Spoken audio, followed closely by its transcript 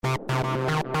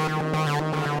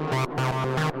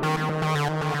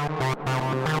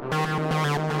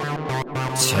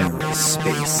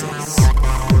TerraSpaces.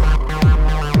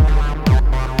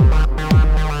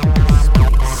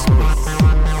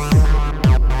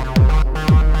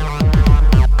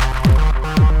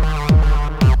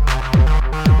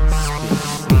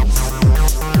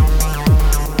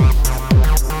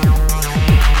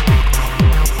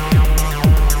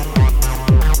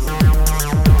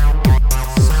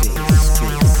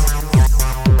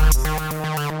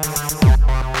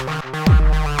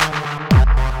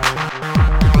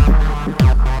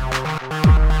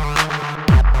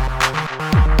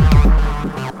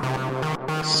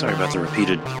 Sorry about the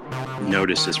repeated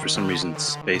notices. For some reason,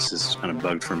 Spaces kind of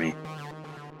bugged for me.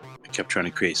 I kept trying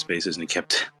to create Spaces and it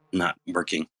kept not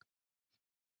working.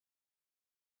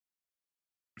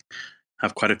 I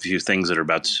have quite a few things that are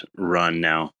about to run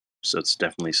now, so it's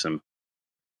definitely some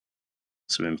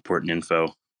important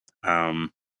info.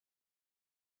 Akash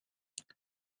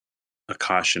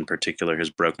in particular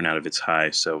has broken out of its high,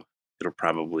 so it'll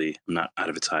probably not out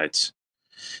of its high. It's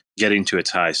getting to its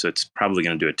high, so it's probably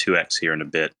going to do a 2x here in a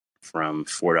bit, from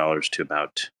 $4 to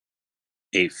about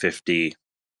 $8.50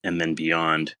 and then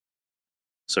beyond.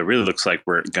 So it really looks like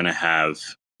we're going to have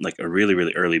like a really,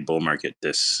 really early bull market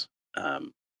this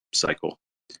cycle.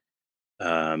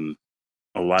 A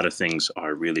lot of things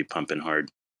are really pumping hard.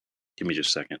 Give me just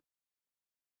a second.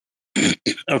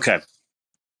 Okay.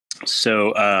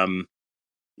 So,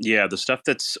 yeah, the stuff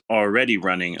that's already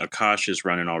running, Akash is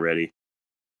running already.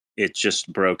 It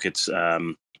just broke its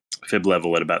fib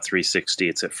level at about 360.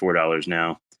 It's at $4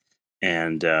 now.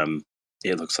 And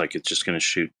it looks like it's just going to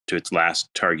shoot to its last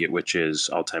target, which is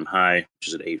all-time high, which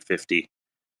is at 850.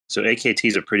 So AKT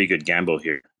is a pretty good gamble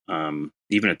here,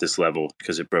 even at this level,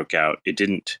 because it broke out. It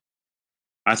didn't.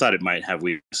 I thought it might have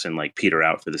weakness and like peter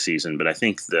out for the season, but I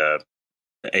think the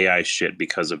AI shit,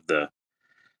 because of the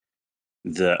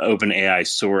OpenAI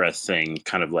Sora thing,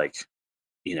 kind of like,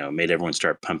 made everyone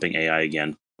start pumping AI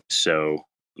again. So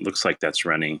it looks like that's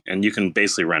running, and you can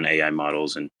basically run AI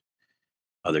models and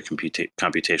other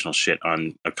computational shit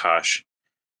on Akash.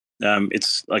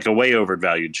 It's like a way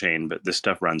overvalued chain, but this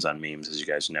stuff runs on memes, as you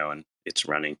guys know, and it's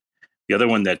running. The other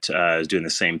one that is doing the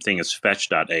same thing is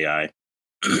Fetch.ai.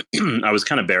 I was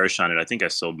kind of bearish on it. I think I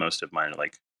sold most of mine at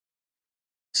like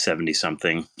 70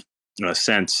 something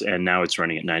cents, and now it's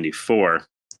running at 94,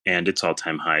 and its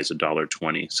all-time high is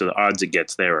 $1.20. So the odds it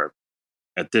gets there are,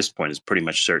 at this point, is pretty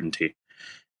much certainty.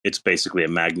 It's basically a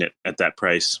magnet at that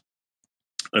price.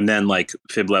 And then like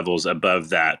fib levels above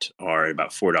that are about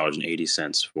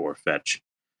 $4.80 for Fetch.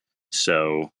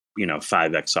 So,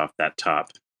 5x off that top.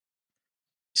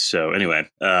 So anyway,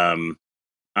 I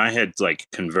had like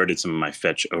converted some of my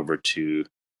Fetch over to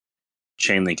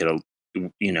Chainlink at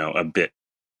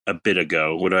a bit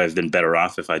ago. Would I have been better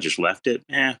off if I just left it?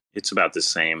 It's about the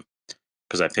same,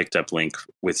 because I picked up Link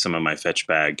with some of my Fetch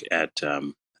bag at I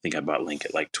think I bought Link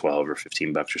at like 12 or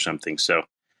 15 bucks or something. So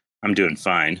I'm doing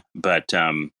fine. But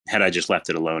had I just left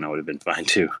it alone, I would have been fine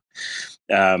too.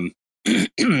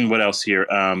 What else here?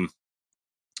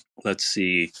 Let's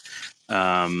see.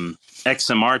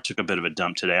 XMR took a bit of a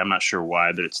dump today. I'm not sure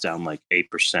why, but it's down like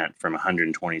 8% from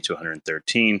 120 to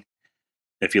 113.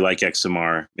 If you like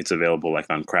XMR, it's available like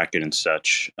on Kraken and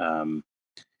such.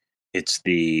 It's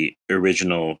the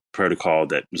original protocol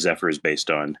that Zephyr is based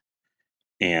on.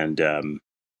 And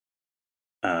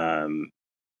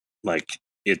like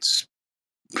its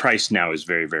price now is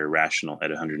very, very rational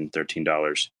at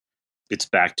 $113. It's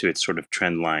back to its sort of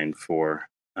trend line for,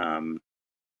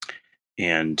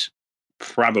 and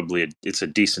probably it's a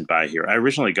decent buy here. I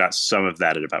originally got some of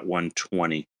that at about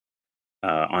 120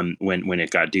 on when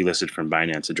it got delisted from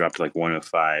Binance. It dropped to like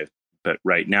 105, but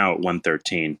right now at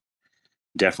 113,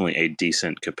 definitely a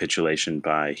decent capitulation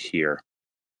buy here.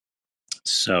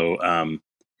 So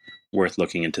worth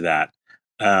looking into that.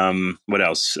 What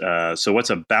else? So what's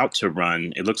about to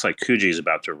run? It looks like Kuji is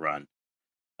about to run.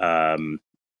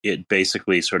 It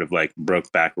basically sort of like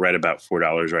broke back right about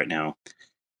 $4 right now.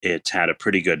 It had a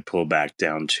pretty good pullback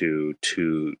down to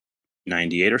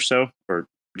 $2.98 or so, or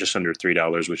just under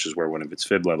 $3, which is where one of its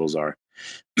fib levels are.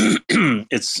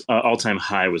 Its all-time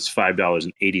high was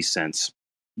 $5.80.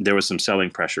 There was some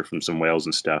selling pressure from some whales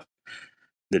and stuff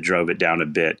that drove it down a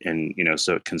bit, and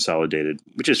so it consolidated,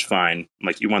 which is fine.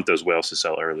 Like, you want those whales to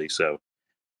sell early so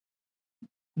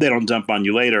they don't dump on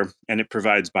you later, and it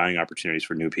provides buying opportunities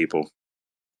for new people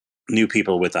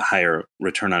with a higher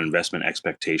return on investment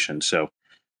expectation. So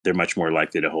they're much more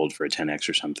likely to hold for a 10x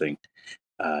or something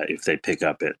if they pick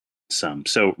up at some.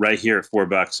 So right here at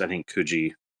 $4, I think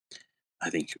Kuji,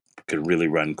 could really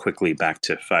run quickly back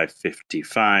to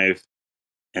 555.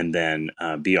 And then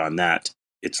beyond that,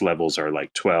 its levels are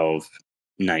like 12,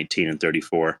 19, and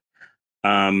 34.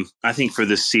 I think for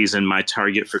this season, my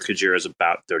target for Kujira is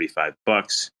about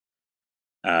 $35,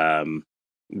 um,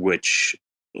 which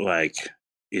like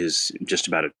is just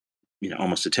about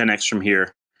almost a 10x from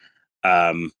here.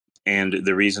 Um, and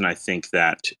the reason I think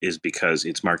that is because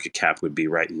its market cap would be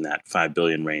right in that 5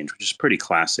 billion range, which is pretty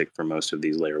classic for most of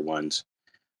these layer ones.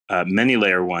 Many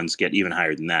layer ones get even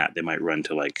higher than that. They might run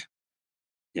to like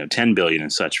 10 billion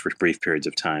and such for brief periods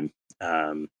of time.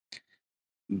 Um,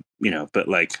 but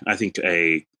like I think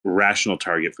a rational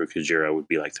target for Kujira would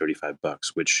be like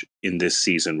 $35, which in this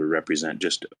season would represent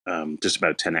just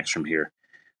about 10x from here.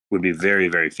 Would be very,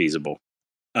 very feasible.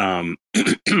 Um,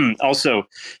 Also,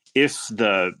 if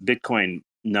the Bitcoin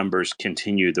numbers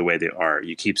continue the way they are,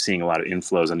 you keep seeing a lot of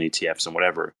inflows on ETFs and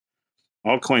whatever.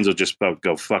 Altcoins will just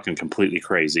go fucking completely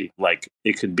crazy. Like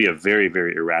it could be a very,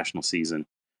 very irrational season,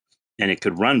 and it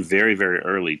could run very, very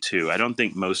early too. I don't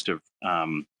think most of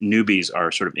newbies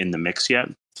are sort of in the mix yet.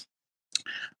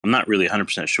 I'm not really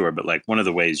 100% sure, but like one of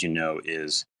the ways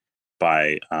is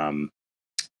by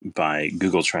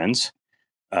Google Trends,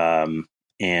 and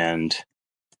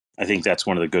I think that's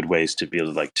one of the good ways to be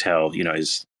able to like tell,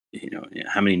 is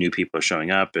how many new people are showing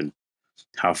up and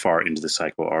how far into the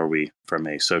cycle are we from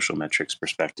a social metrics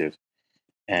perspective.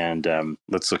 And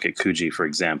let's look at Kuji, for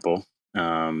example.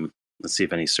 Let's see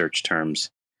if any search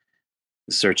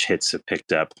hits have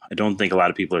picked up. I don't think a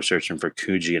lot of people are searching for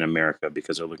Kuji in America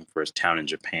because they're looking for his town in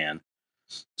Japan.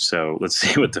 So let's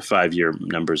see what the 5-year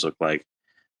numbers look like.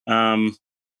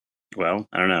 Well,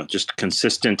 I don't know, just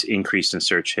consistent increase in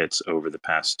search hits over the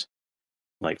past,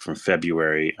 like from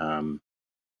February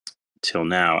till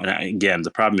now. And again,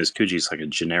 the problem is Kuji is like a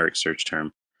generic search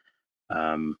term.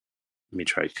 Let me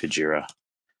try Kujira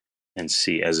and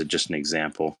see as just an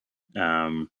example.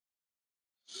 Yeah,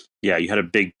 you had a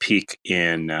big peak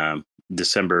in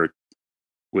December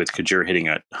with Kujira hitting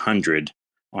 100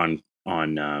 on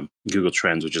Google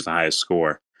Trends, which is the highest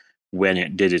score when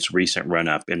it did its recent run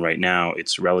up. And right now,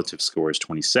 its relative score is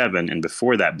 27. And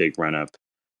before that big run up,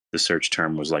 the search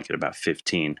term was like at about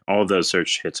 15. All of those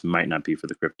search hits might not be for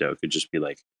the crypto. It could just be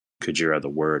like Kujira the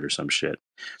word or some shit.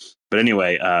 But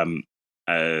anyway,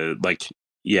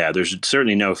 yeah, there's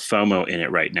certainly no FOMO in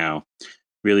it right now.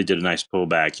 Really did a nice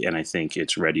pullback, and I think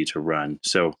it's ready to run.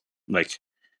 So, like,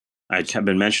 I've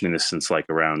been mentioning this since like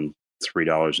around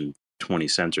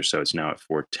 $3.20 or so. It's now at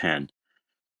 410,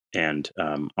 and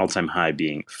all-time high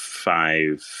being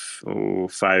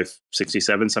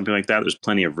 567, something like that. There's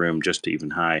plenty of room just to even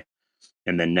high.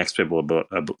 And then next fib level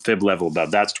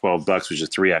above that's $12, which is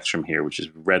 3x from here, which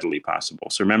is readily possible.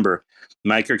 So remember,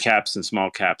 micro caps and small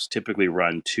caps typically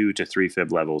run 2 to 3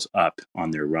 fib levels up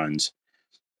on their runs,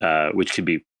 which could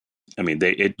be,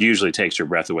 it usually takes your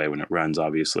breath away when it runs,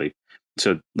 obviously.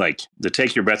 So like the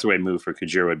take your breath away move for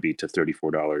Kujira would be to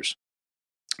 $34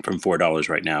 from $4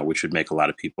 right now, which would make a lot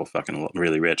of people fucking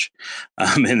really rich,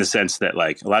 in the sense that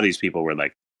like a lot of these people were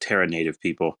like Terra native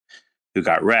people who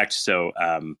got wrecked. So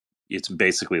it's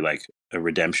basically like a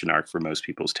redemption arc for most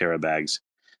people's Terra bags,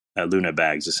 Luna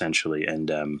bags, essentially. And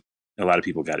a lot of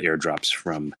people got airdrops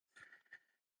from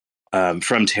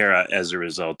Terra as a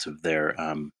result of their,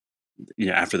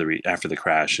 after the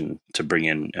crash, and to bring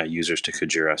in users to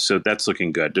Kujira. So that's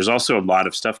looking good. There's also a lot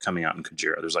of stuff coming out in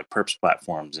Kujira. There's like perps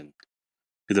platforms and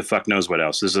who the fuck knows what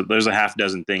else. There's a half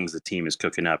dozen things the team is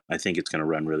cooking up. I think it's going to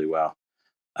run really well.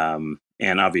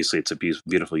 And obviously, it's a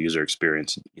beautiful user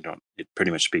experience. It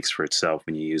pretty much speaks for itself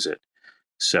when you use it.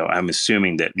 So I'm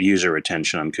assuming that user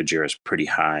retention on Kujira is pretty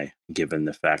high, given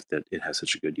the fact that it has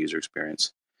such a good user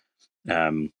experience.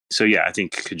 So yeah, I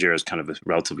think Kujira is kind of a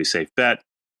relatively safe bet,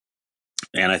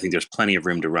 and I think there's plenty of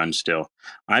room to run still.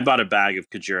 I bought a bag of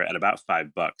Kujira at about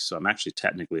 $5, so I'm actually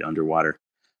technically underwater.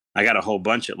 I got a whole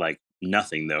bunch at like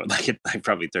nothing though, like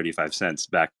probably 35 cents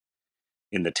back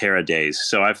in the Terra days.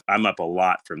 So I'm up a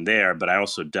lot from there, but I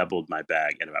also doubled my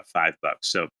bag at about $5.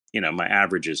 So, my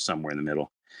average is somewhere in the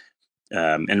middle.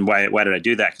 And why did I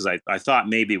do that? Because I thought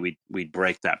maybe we'd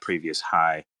break that previous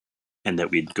high and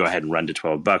that we'd go ahead and run to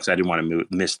 $12. I didn't want to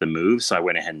miss the move. So I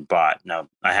went ahead and bought. Now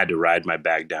I had to ride my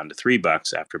bag down to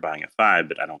 $3 after buying at 5,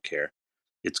 but I don't care.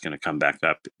 It's going to come back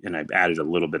up. And I've added a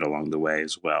little bit along the way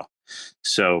as well.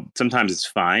 So sometimes it's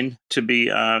fine to be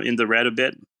in the red a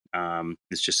bit.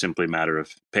 It's just simply a matter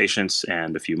of patience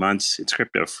and a few months. It's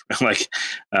crypto. Like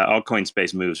altcoin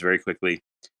space moves very quickly.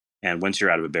 And once you're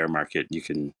out of a bear market,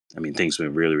 things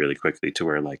move really, really quickly to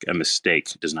where like a mistake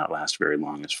does not last very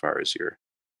long as far as your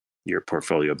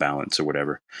portfolio balance or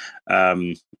whatever.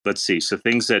 Let's see. So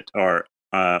things that are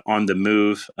on the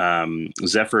move.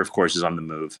 Zephyr, of course, is on the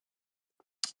move.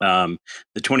 The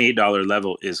 $28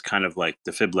 level is kind of like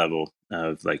the fib level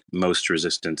of like most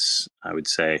resistance, I would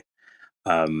say.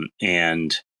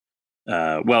 And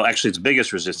well, actually, its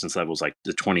biggest resistance level is like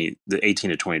the $18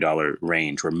 to $20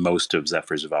 range, where most of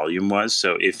Zephyr's volume was.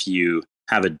 So if you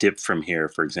have a dip from here,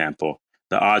 for example,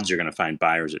 the odds you're going to find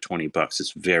buyers at $20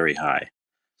 is very high.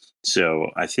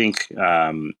 So I think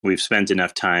we've spent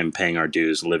enough time paying our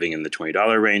dues, living in the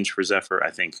 $20 range for Zephyr.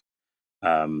 I think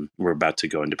we're about to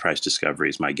go into price discovery,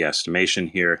 is my guesstimation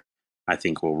here. I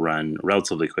think we'll run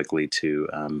relatively quickly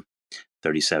to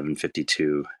 37,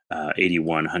 52, 81,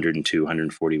 102,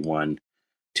 141,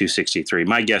 263.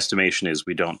 My guesstimation is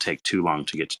we don't take too long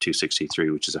to get to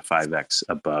 263, which is a 5x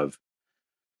above.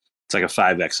 It's like a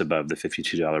 5x above the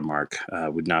 $52 mark.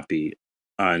 Would not be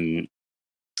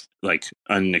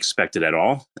unexpected at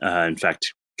all. In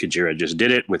fact, Kujira just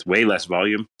did it with way less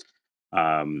volume.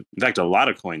 In fact, a lot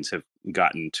of coins have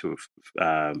gotten to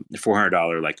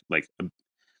 $400, like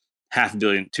 $500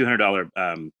 million,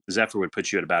 $200. Zephyr would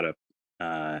put you at about a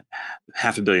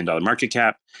 $500 million market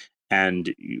cap.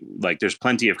 And like, there's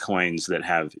plenty of coins that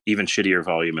have even shittier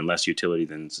volume and less utility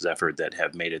than Zephyr that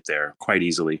have made it there quite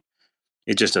easily.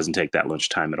 It just doesn't take that much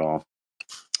time at all.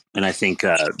 And I think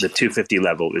the 250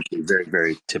 level is very,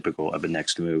 very typical of a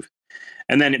next move.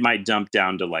 And then it might dump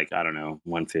down to like, I don't know,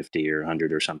 150 or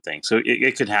 100 or something. So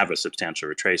it could have a substantial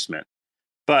retracement.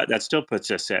 But that still puts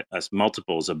us at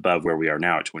multiples above where we are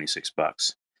now at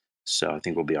 $26. So I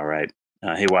think we'll be all right.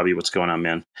 Hey, Wabi, what's going on,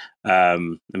 man? Let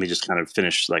me just kind of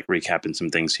finish like recapping some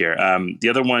things here. The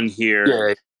other one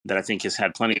here that I think has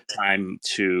had plenty of time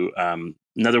to,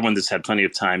 another one that's had plenty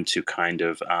of time to kind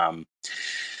of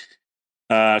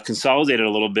consolidate it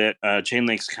a little bit.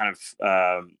 Chainlink's kind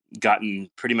of gotten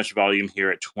pretty much volume here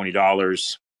at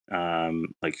 $20.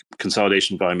 Like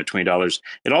consolidation volume at $20.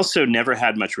 It also never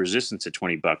had much resistance at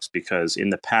 $20 because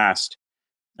in the past,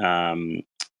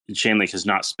 Chainlink has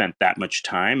not spent that much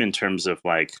time in terms of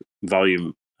like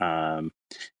volume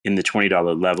in the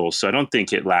 $20 level. So I don't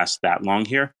think it lasts that long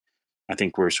here. I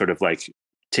think we're sort of like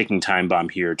taking time bomb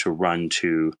here to run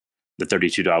to the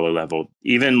 $32 level.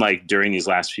 Even like during these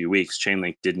last few weeks,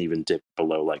 Chainlink didn't even dip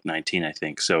below like 19, I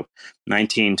think. So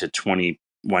 19 to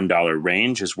 $21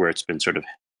 range is where it's been sort of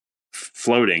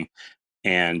floating.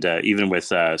 And even with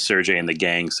Sergey and the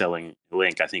gang selling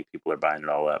Link, I think people are buying it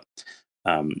all up.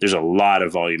 There's a lot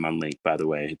of volume on Link, by the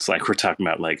way. It's like we're talking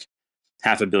about like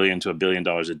 $500 million to $1 billion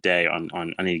a day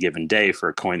on any given day for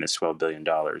a coin that's $12 billion.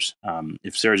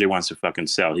 If Sergey wants to fucking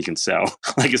sell, he can sell.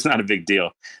 Like, it's not a big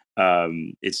deal.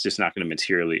 It's just not going to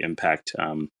materially impact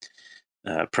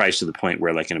price to the point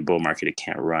where, like in a bull market, it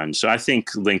can't run. So I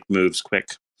think Link moves quick.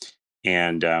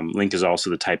 And Link is also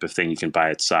the type of thing you can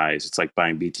buy at size. It's like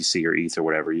buying BTC or ETH or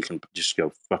whatever. You can just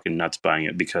go fucking nuts buying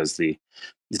it because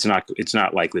it's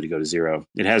not likely to go to zero.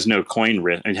 It has no coin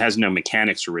risk. It has no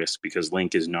mechanics risk because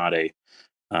Link is not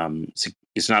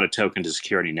it's not a token to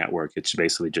security network. It's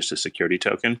basically just a security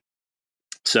token.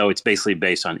 So it's basically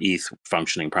based on ETH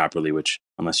functioning properly, which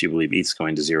unless you believe ETH's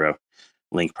going to zero,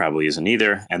 Link probably isn't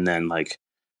either. And then like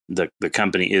the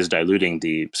company is diluting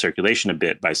the circulation a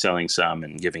bit by selling some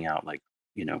and giving out like,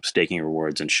 staking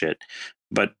rewards and shit.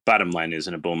 But bottom line is,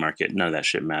 in a bull market, none of that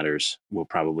shit matters. We'll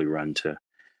probably run to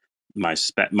my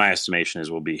estimation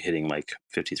is we'll be hitting like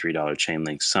 $53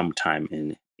 Chainlink sometime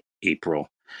in April,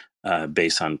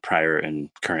 based on prior and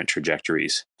current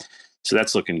trajectories. So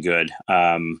that's looking good.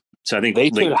 So I think they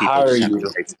should hire you.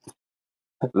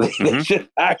 They should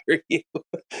hire you.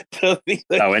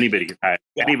 Anybody could hire.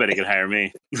 Anybody could hire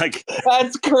me. Like,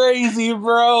 that's crazy,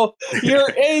 bro.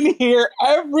 You're in here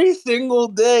every single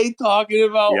day talking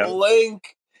about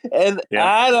Link and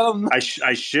Adam. I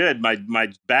should. My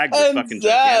bags are fucking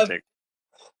gigantic.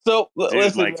 So dude,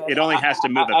 listen, like, man, it only has to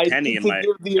move a penny in my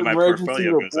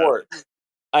portfolio. Report.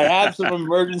 I have some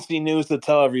emergency news to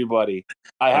tell everybody.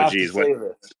 I have to say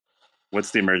this. What's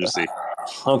the emergency?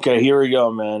 Okay, here we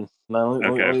go, man. Now,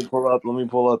 let me pull up. Everything.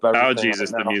 Oh,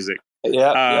 Jesus, the music.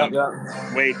 Yeah.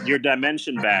 Wait, your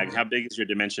dimension bag. How big is your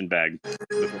dimension bag?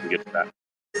 Before we get to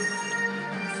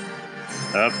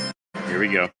that. Here we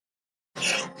go.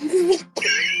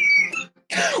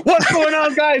 What's going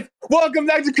on, guys? Welcome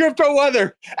back to Crypto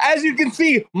Weather. As you can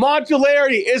see,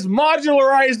 Modularity is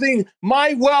modularizing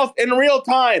my wealth in real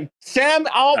time. Sam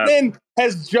Altman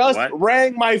has just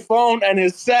rang my phone and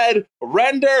has said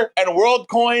Render and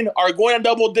WorldCoin are going to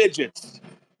double digits.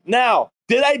 Now,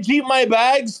 did I jeep my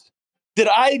bags? Did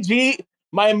I jeep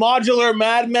my modular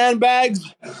madman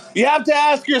bags? You have to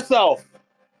ask yourself.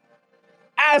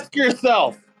 Ask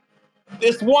yourself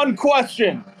this one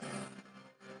question.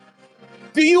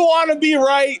 Do you want to be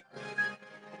right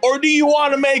or do you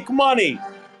want to make money?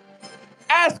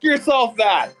 Ask yourself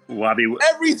that. Wabi,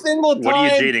 Every single what are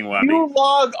you time dating, Wabi? you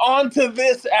log onto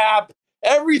this app,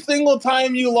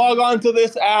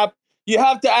 you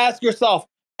have to ask yourself,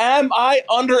 am I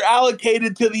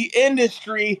underallocated to the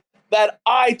industry that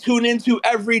I tune into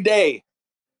every day?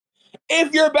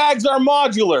 If your bags are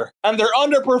modular and they're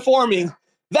underperforming,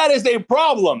 that is a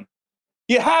problem.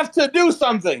 You have to do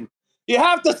something. You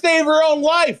have to save your own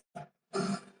life. Now All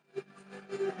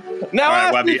right,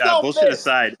 ask Wabi, yourself bullshit this.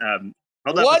 aside,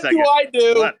 hold up a What second. do I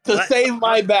do to What? save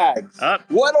my bags? Up.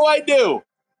 What do I do?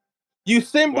 You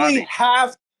simply Wabi.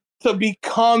 have to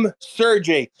become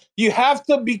Sergey. You have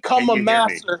to become a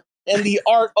master in the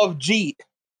art of Jeet.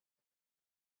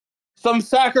 Some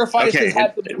sacrifices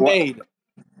had to be made.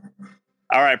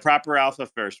 All right, proper alpha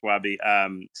first, Wabi.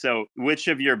 So which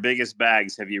of your biggest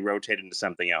bags have you rotated into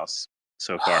something else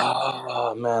so far?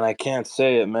 Oh man, I can't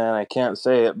say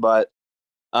it, but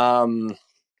what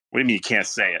do you mean you can't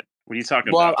say it? What are you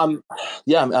talking about? I'm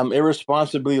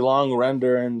irresponsibly long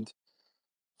render and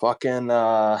fucking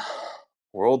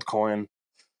WorldCoin.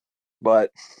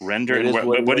 But render,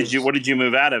 what did you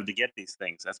move out of to get these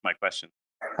things? That's my question.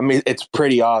 I mean, it's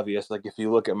pretty obvious. Like if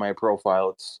you look at my profile,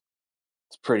 it's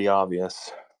pretty obvious.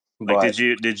 Like, but did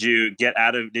you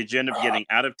end up getting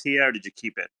out of TIA or did you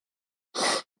keep it?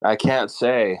 I can't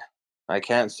say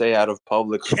out of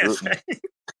public scrutiny.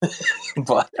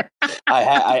 But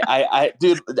I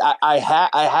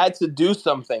had to do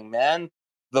something, man.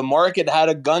 The market had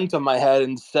a gun to my head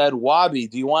and said, Wabi,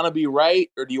 do you want to be right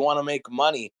or do you want to make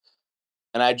money?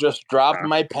 And I just dropped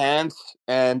my pants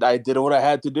and I did what I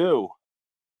had to do.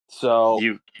 So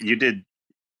you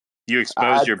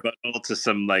exposed your butthole to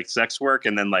some like sex work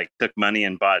and then like took money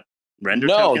and bought render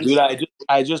tokens? No, dude,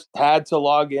 I just had to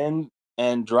log in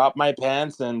and drop my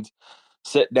pants and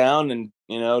sit down and,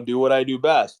 do what I do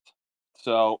best.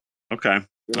 So okay.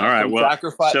 All right.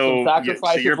 Some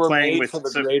sacrifices you're were playing made for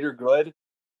the greater good.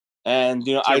 And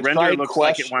I render looks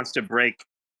like it wants to break.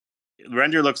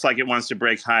 Render looks like it wants to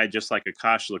break high, just like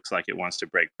Akash looks like it wants to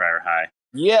break prior high.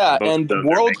 Yeah, and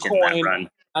WorldCoin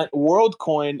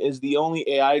is the only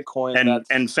AI coin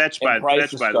and Fetch by the way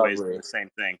is doing the same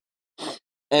thing.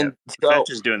 And Fetch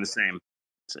is doing the same.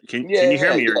 So can you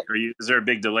hear me, or is there a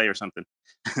big delay or something?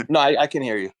 No, I can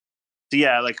hear you. So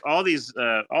yeah, like all these,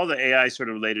 all the AI sort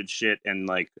of related shit and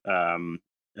like sort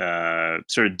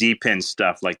of DPIN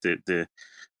stuff, like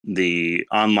the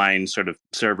online sort of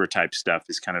server type stuff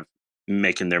is kind of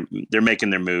making their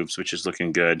moves, which is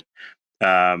looking good.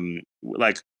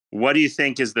 Like, what do you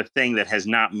think is the thing that has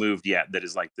not moved yet that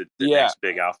is like the next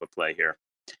big alpha play here?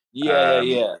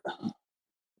 Yeah.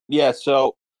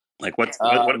 So like what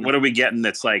are we getting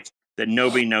that's like that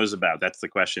nobody knows about? That's the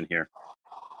question here.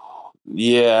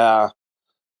 Yeah.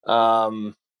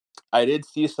 I did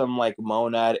see some like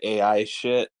Monad AI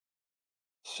shit.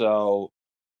 So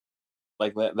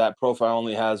like that profile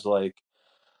only has like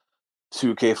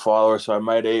 2K followers, so I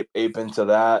might ape into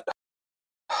that.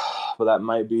 But that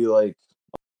might be like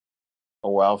a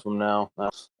while from now.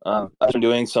 I've been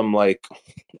doing some like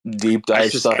deep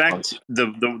dive stuff. I suspect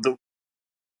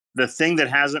the thing that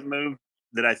hasn't moved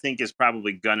that I think is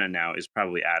probably gonna now is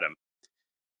probably Atom.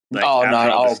 Like,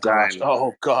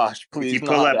 oh gosh, please. If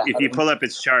you pull up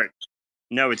its chart,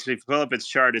 if you pull up its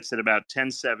chart, it's at about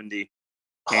 1070,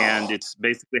 and it's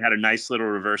basically had a nice little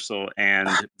reversal, and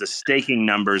the staking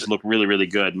numbers look really, really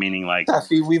good. Meaning, like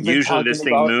usually this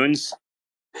thing moons.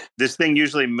 This thing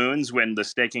usually moons when the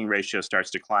staking ratio starts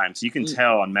to climb, so you can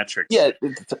tell on metrics. Yeah,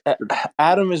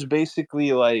 Atom is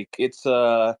basically like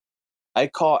I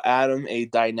call Atom a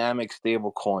dynamic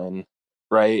stable coin,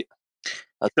 right?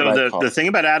 So the thing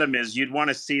about Atom is you'd want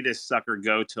to see this sucker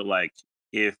go to like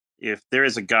if there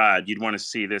is a god, you'd want to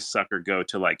see this sucker go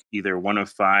to like either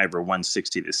 105 or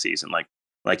 160 this season, like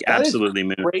that absolutely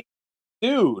moon. Great.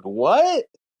 Dude, what?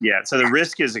 Yeah, so the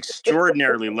risk is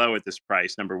extraordinarily low at this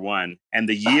price, number one, and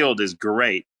the yield is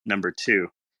great, number two.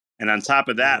 And on top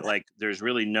of that, like there's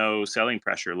really no selling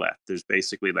pressure left. There's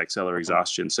basically like seller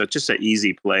exhaustion. So it's just an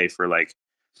easy play for like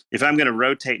if I'm going to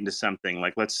rotate into something,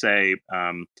 like let's say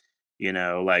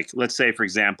let's say for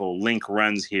example, Link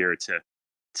runs here to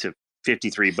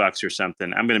 $53 or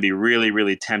something. I'm going to be really,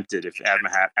 really tempted if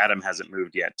Atom hasn't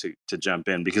moved yet to jump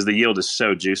in because the yield is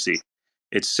so juicy.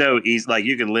 It's so easy. Like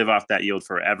you can live off that yield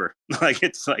forever.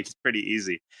 It's pretty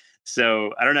easy.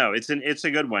 So I don't know. It's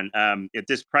a good one. At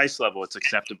this price level, it's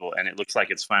acceptable, and it looks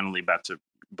like it's finally about to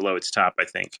blow its top, I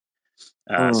think.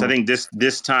 So I think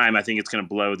this time, I think it's going to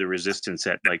blow the resistance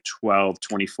at like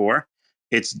 1224.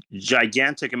 It's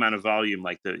gigantic amount of volume.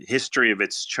 Like the history of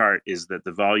its chart is that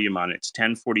the volume on it's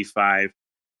 1045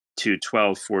 to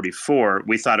 1244.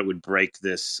 We thought it would break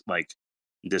this like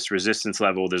this resistance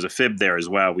level. There's a fib there as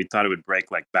well. We thought it would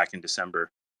break like back in December,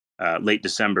 late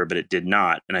December, but it did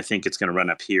not. And I think it's going to run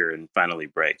up here and finally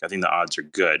break. I think the odds are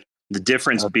good. The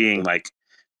difference being like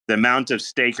the amount of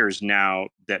stakers now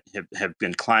that have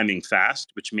been climbing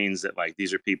fast, which means that like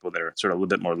these are people that are sort of a little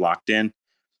bit more locked in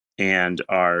and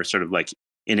are sort of like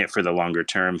in it for the longer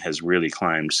term, has really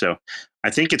climbed. So I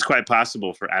think it's quite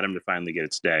possible for Atom to finally get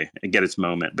its day and get its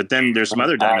moment. But then there's some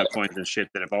other Dino coins and shit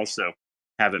that have also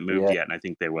haven't moved yet, and I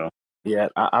think they will. Yeah,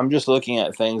 I'm just looking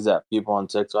at things that people on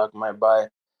TikTok might buy.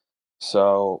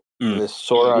 So this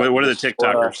Sora. What are the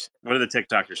TikTokers? What are the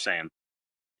TikTokers saying?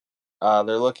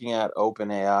 They're looking at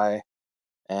OpenAI,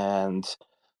 and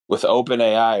with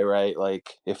OpenAI, right?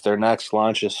 Like if their next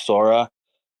launch is Sora,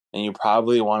 and you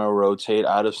probably want to rotate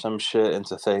out of some shit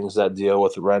into things that deal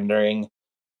with rendering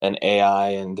and AI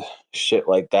and shit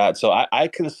like that. So I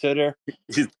consider.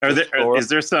 Is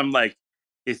there some like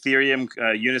Ethereum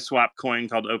Uniswap coin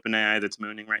called OpenAI that's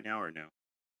mooning right now, or no?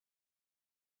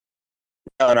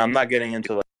 No, I'm not getting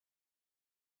into like.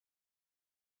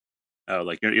 Oh,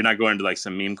 like you're not going to like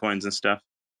some meme coins and stuff.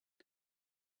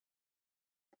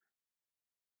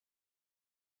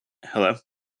 Hello.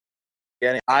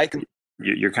 Yeah, I can.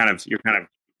 You're kind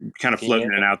of floating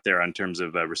in and out there on terms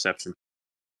of reception.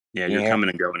 Yeah, you're coming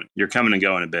and going. You're coming and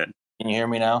going a bit. Can you hear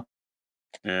me now?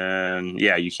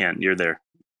 Yeah, you can. You're there.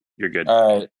 You're good.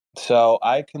 All right. So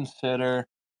I consider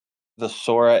the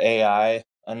Sora AI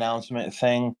announcement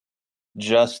thing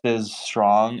just as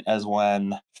strong as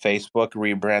when Facebook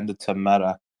rebranded to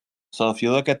Meta. So if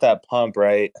you look at that pump,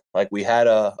 right, like we had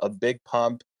a big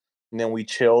pump and then we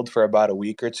chilled for about a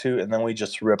week or two and then we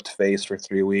just ripped face for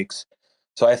 3 weeks.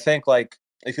 So I think like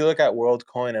if you look at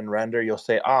WorldCoin and Render, you'll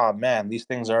say, oh man, these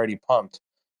things are already pumped.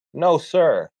 No,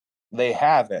 sir, they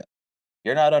haven't.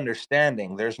 You're not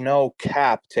understanding. There's no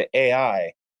cap to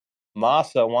AI.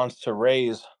 Masa wants to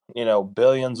raise,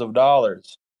 billions of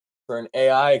dollars for an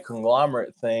AI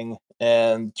conglomerate thing,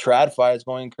 and TradFi is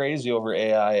going crazy over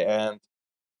AI. And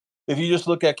if you just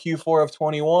look at Q4 of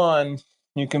 21,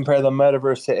 you compare the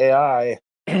metaverse to AI,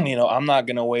 I'm not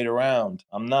going to wait around.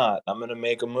 I'm not. I'm going to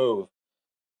make a move.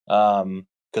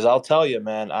 Because I'll tell you,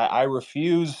 man, I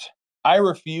refuse to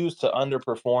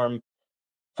underperform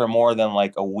for more than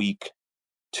like a week,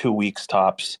 2 weeks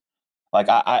tops. Like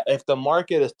if the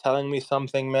market is telling me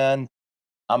something, man,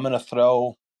 I'm gonna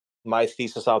throw my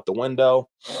thesis out the window.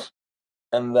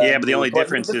 And then but the only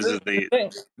difference is the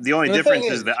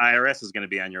IRS is going to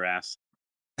be on your ass.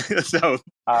 so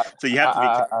you have to be.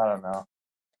 I don't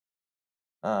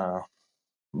know.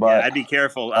 But yeah, I'd be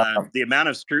careful. The amount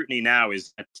of scrutiny now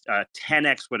is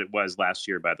 10x what it was last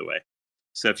year, by the way.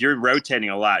 So if you're rotating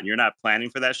a lot and you're not planning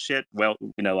for that shit, well,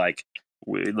 like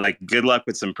good luck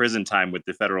with some prison time with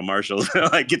the federal marshals.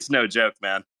 Like it's no joke,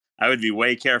 man. I would be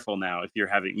way careful now if you're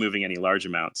moving any large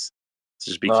amounts.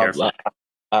 So just be careful.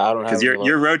 I don't have because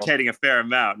you're rotating a fair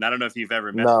amount, and I don't know if you've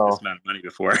ever messed with this amount of money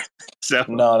before. So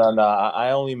no.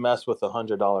 I only mess with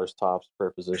 $100 tops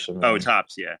per position. Man. Oh,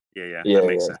 tops, yeah. That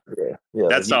makes sense. Yeah.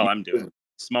 That's all I'm doing.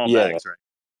 Small bags, right?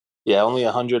 Yeah, only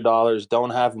 $100. Don't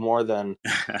have more than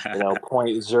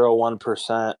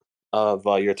 0.01% of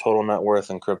your total net worth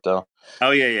in crypto.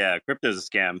 Oh yeah. Crypto's a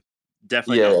scam.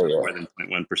 Definitely don't put more than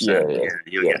 0.1%. Yeah,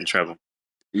 you'll get in trouble.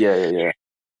 Yeah.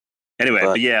 Anyway,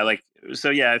 but yeah,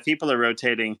 if people are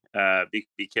rotating,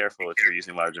 be careful if you're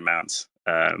using large amounts.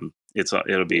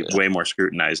 It'll be way more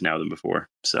scrutinized now than before.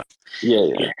 So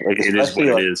it is what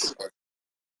it is.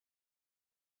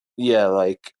 Yeah,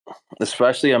 like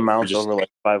especially amounts over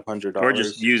like $500, or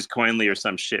just use Coinly or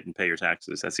some shit and pay your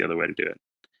taxes. That's the other way to do it.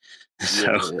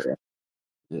 So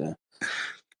yeah.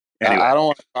 Anyway. I don't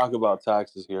want to talk about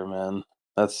taxes here, man.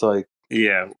 That's like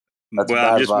well,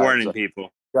 I'm just warning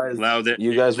people.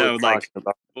 You guys were talking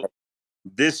about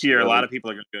this year. A lot of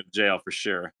people are going to go to jail for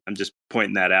sure. I'm just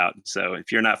pointing that out. So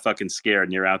if you're not fucking scared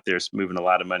and you're out there moving a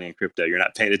lot of money in crypto, you're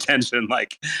not paying attention.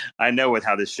 Like I know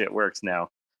how this shit works now.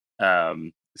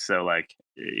 So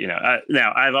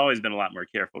now I've always been a lot more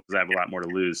careful because I have a lot more to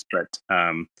lose. But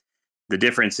the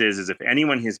difference is if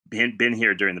anyone has been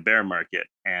here during the bear market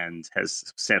and has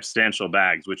substantial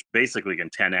bags, which basically can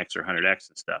 10x or 100x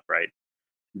and stuff, right?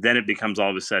 Then it becomes all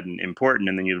of a sudden important,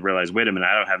 and then you realize, wait a minute,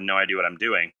 I don't have no idea what I'm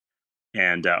doing,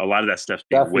 and a lot of that stuff's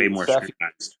being way more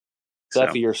scrutinized.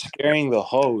 Cephii, you're scaring the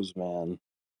hoes, man.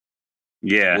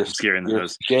 Yeah, you're scaring the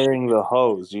hoes. Scaring the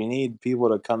hoes. You need people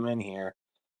to come in here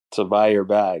to buy your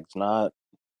bags, not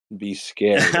be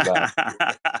scared about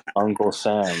Uncle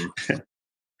Sam.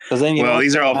 Because then well,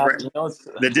 these are all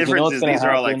the difference is these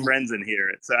are all like friends in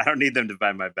here, so I don't need them to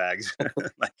buy my bags.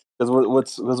 Like,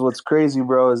 because what's crazy,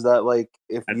 bro, is that like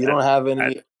if you don't have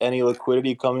any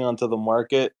liquidity coming onto the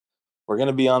market, we're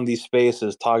gonna be on these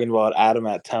spaces talking about Atom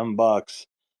at $10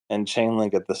 and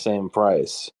Chainlink at the same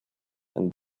price.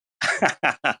 And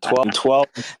 12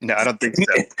 No, I don't think so.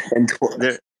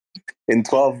 In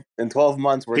 12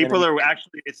 months, people are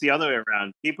actually, it's the other way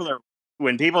around.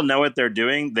 When people know what they're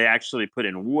doing, they actually put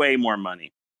in way more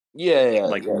money.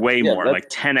 Way more, like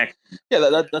 10x. Yeah,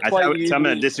 that's why. So I'm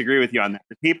going to disagree with you on that.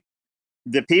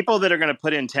 The people that are going to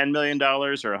put in $10 million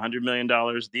or $100 million,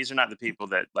 these are not the people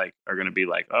that like are going to be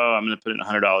like, oh, I'm going to put in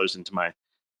 $100 into my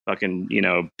fucking,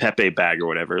 Pepe bag or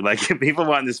whatever. Like, if people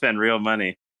want to spend real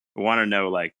money, want to know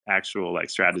like actual like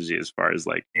strategy as far as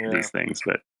like these things.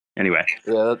 But anyway,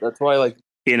 that's why like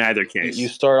in either case, you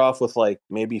start off with like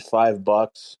maybe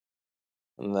 $5,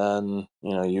 and then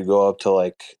you go up to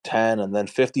like 10, and then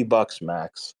 $50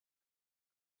 max.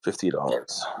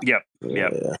 $50. Yep.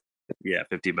 Yeah,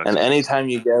 $50. And anytime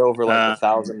you get over like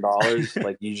 $1,000,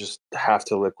 like you just have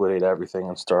to liquidate everything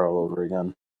and start all over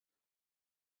again.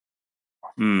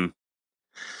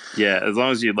 Yeah, as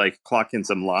long as you like clock in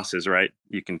some losses, right?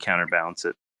 You can counterbalance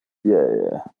it.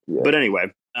 Yeah. But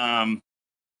anyway, let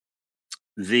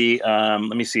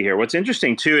me see here. What's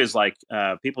interesting too is like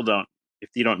if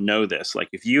you don't know this, like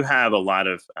if you have a lot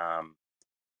of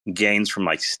gains from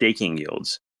like staking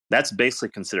yields, that's basically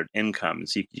considered income.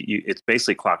 So it's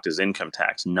basically clocked as income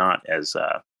tax, not as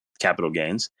capital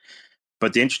gains.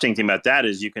 But the interesting thing about that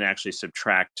is you can actually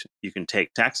you can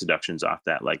take tax deductions off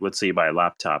that. Like let's say you buy a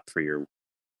laptop for your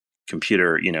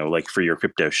computer, like for your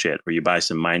crypto shit, or you buy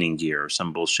some mining gear or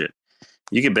some bullshit.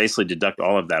 You can basically deduct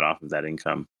all of that off of that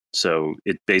income. So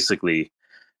it's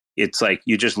like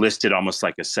you just list it almost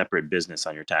like a separate business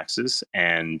on your taxes,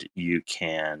 and you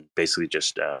can basically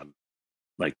just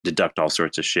like deduct all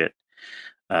sorts of shit.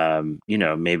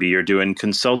 Maybe you're doing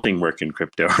consulting work in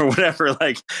crypto or whatever.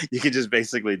 Like you could just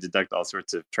basically deduct all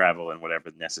sorts of travel and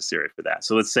whatever necessary for that.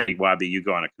 So let's say, Wabi, you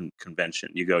go on a convention,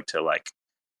 you go to like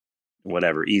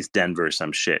whatever, East Denver or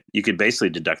some shit. You could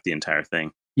basically deduct the entire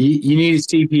thing. You need a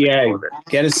CPA.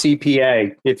 Get a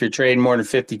CPA if you're trading more than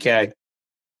 50K.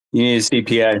 You need a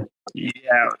CPA.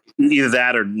 Yeah, either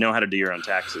that or know how to do your own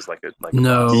taxes.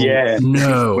 No.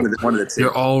 One of the two.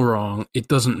 You're all wrong. It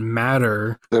doesn't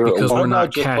matter because we're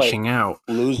not cashing out.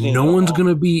 No one's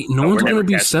gonna be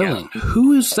selling. Out.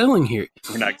 Who is selling here?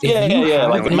 We're not.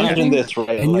 Like imagine this,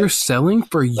 right? And you're selling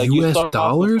for US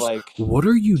dollars. What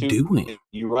are you doing?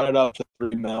 You run it up to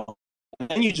 $3 million, and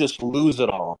then you just lose it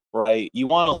all, right? You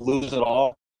want to lose it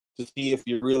all to see if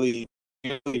you're really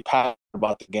passionate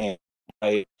about the game,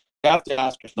 right? You have to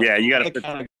ask yourself. Yeah, you got to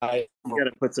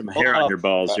put some hair on your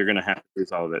balls. You're gonna have to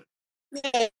lose all of it.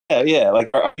 Yeah. Like,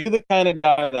 are you the kind of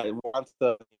guy that wants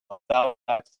to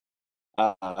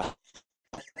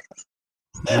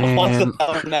Man,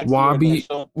 Wabi,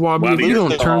 if you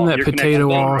don't turn that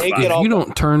potato off,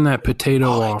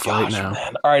 right now.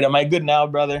 Man. All right, am I good now,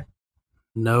 brother?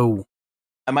 No.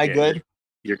 Am I good?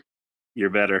 You're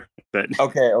better. But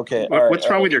okay. What's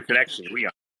wrong with your connection? Are we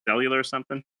on cellular or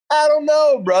something? I don't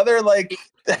know, brother. Like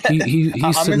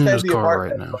he's sitting in his car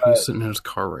right now. He's sitting in his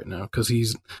car right now because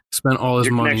he's spent all his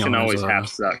money on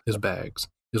his bags,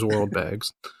 his world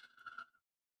bags.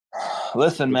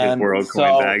 Listen, man. World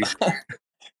coin bags.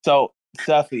 So,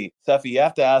 Cephii, you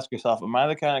have to ask yourself: am I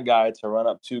the kind of guy to run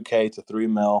up 2K to 3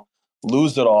 mil,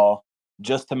 lose it all,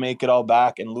 just to make it all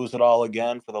back and lose it all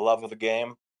again for the love of the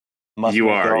game? You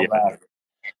are.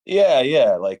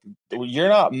 Yeah. Like you're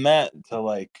not meant to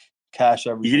like cash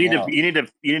everything. You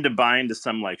need to buy into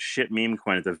some like shit meme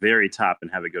coin at the very top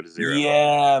and have it go to zero.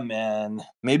 Yeah, man.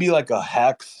 Maybe like a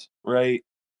hex, right?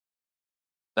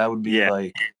 That would be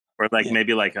like, or like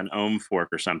maybe like an ohm fork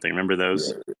or something. Remember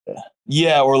those?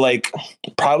 Yeah, or like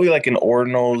probably like an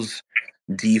Ordinals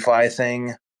DeFi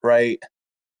thing, right?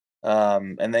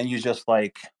 And then you just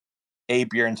like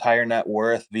ape your entire net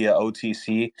worth via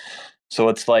OTC. So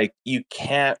it's like you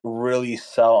can't really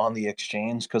sell on the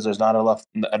exchange because there's not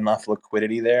enough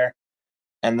liquidity there.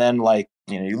 And then like,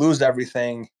 you lose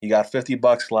everything, you got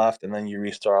 $50 left, and then you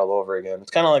restart all over again.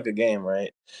 It's kind of like a game,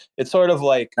 right? It's sort of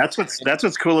like that's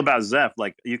what's cool about Zeph.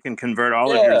 Like you can convert all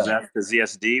of your Zeph to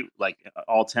ZSD, like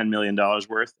all $10 million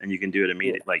worth, and you can do it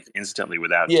immediately, like instantly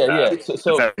without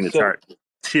affecting the chart.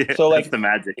 So like that's the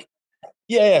magic.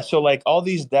 Yeah. So like all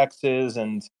these DEXs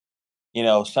and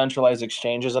centralized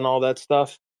exchanges and all that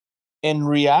stuff. In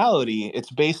reality, it's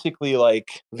basically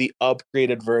like the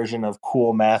upgraded version of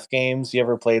Cool Math Games. You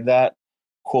ever played that?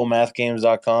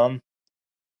 CoolMathGames.com?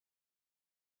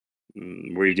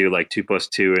 Where you do like 2 +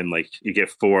 2 and like you get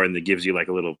 4 and it gives you like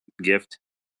a little gift.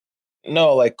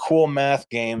 No, like Cool Math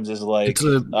Games is like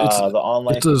the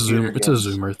online. It's a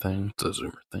Zoomer thing. It's a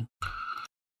Zoomer thing.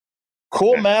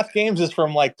 Cool Math Games is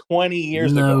from like 20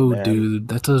 years ago. No, dude,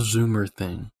 that's a Zoomer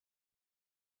thing.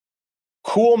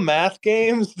 Cool Math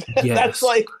Games? Yes. That's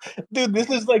like, dude, this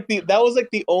is like that was like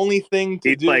the only thing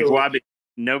to do. Like, Wabi,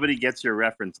 nobody gets your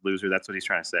reference, loser. That's what he's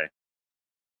trying to say.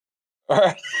 All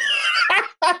right.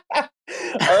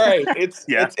 All right. It's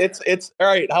all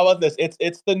right. How about this?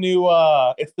 It's the new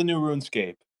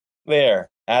RuneScape. There.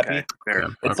 Happy? Okay, fair.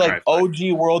 It's like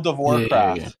OG World of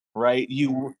Warcraft, right?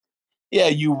 You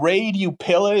raid, you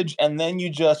pillage, and then you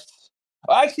just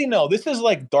actually no, this is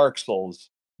like Dark Souls.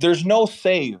 There's no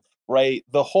save, right?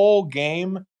 The whole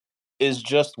game is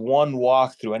just one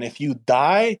walkthrough. And if you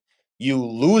die, you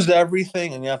lose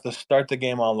everything and you have to start the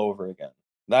game all over again.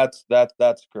 That's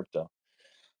crypto.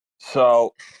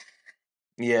 So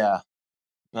yeah.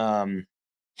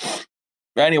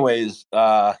 Anyways,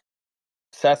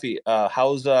 Cephii,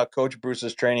 how's Coach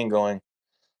Bruce's training going?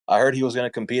 I heard he was going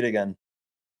to compete again.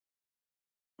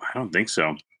 I don't think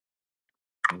so.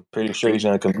 I'm pretty sure he's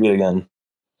going to compete again.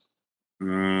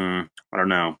 I don't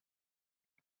know.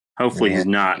 Hopefully he's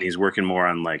not. He's working more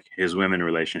on like his women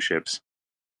relationships.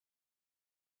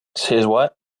 His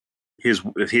what?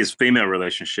 His female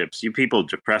relationships. You people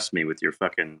depress me with your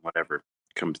fucking whatever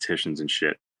competitions and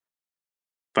shit.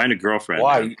 Find a girlfriend.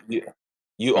 Why?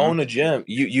 You own a gym.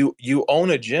 You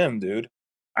own a gym, dude.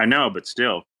 I know, but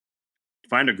still.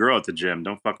 Find a girl at the gym.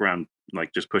 Don't fuck around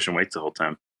like just pushing weights the whole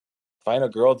time. Find a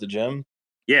girl at the gym?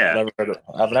 Yeah.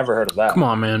 I've never heard of that. Come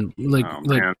on, man.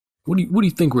 Man. What do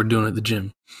you think we're doing at the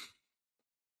gym?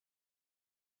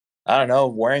 I don't know.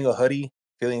 Wearing a hoodie,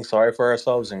 feeling sorry for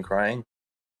ourselves, and crying.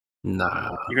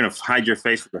 Nah. You're gonna hide your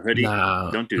face with a hoodie? Nah.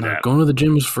 Don't do that. Going to the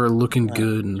gym is for looking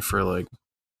good and for like.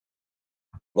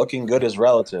 Looking good is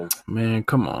relative. Man,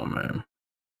 come on, man.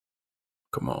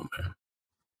 Come on, man.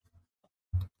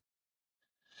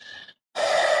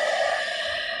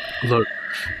 Look,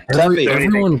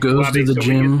 everyone goes to the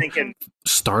gym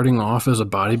starting off as a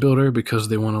bodybuilder because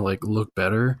they want to like look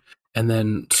better, and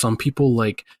then some people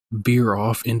like veer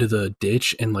off into the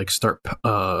ditch and like start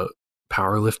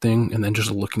powerlifting, and then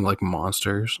just looking like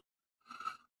monsters,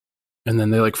 and then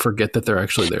they like forget that they're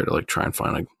actually there to like try and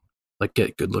find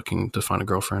get good looking to find a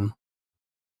girlfriend.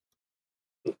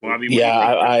 Well, I mean,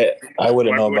 I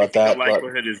wouldn't know about that. The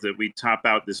likelihood is that we top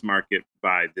out this market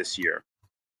by this year.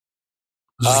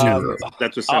 0.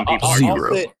 That's what some people are.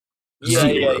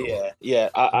 0. Yeah.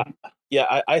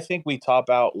 I think we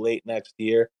top out late next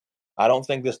year. I don't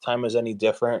think this time is any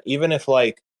different. Even if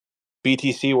like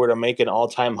BTC were to make an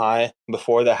all-time high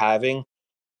before the halving,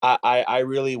 I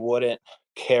really wouldn't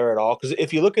care at all. Because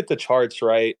if you look at the charts,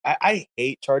 right? I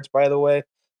hate charts, by the way.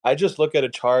 I just look at a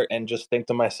chart and just think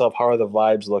to myself, how are the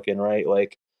vibes looking, right?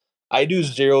 Like, I do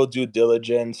zero due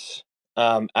diligence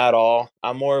at all.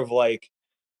 I'm more of like,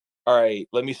 all right,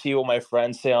 let me see what my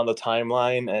friends say on the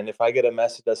timeline. And if I get a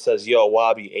message that says, yo,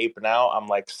 Wabi, ape now, I'm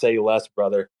like, say less,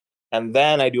 brother. And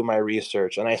then I do my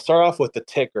research. And I start off with the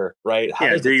ticker, right? How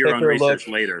does the ticker own research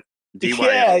look later?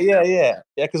 DYL. Yeah.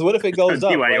 Because what if it goes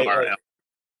up, right? Like,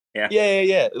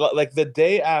 yeah. Like the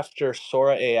day after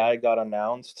Sora AI got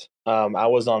announced, I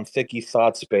was on Thicky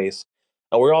Thought Space,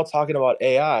 and we're all talking about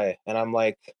AI, and I'm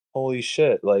like, holy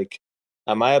shit! Like,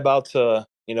 am I about to,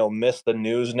 miss the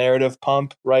news narrative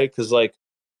pump, right? Because like,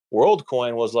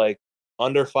 WorldCoin was like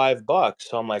under $5,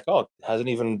 so I'm like, oh, it hasn't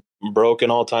even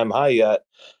broken all-time high yet,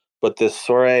 but this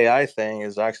Sora AI thing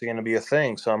is actually going to be a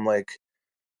thing. So I'm like,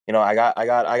 I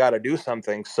got to do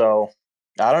something. So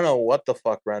I don't know what the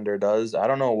fuck Render does. I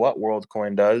don't know what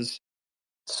WorldCoin does.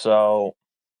 So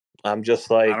I'm just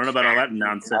like, I don't know about all that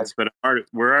nonsense, but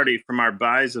we're already from our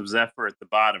buys of Zephyr at the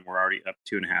bottom. We're already up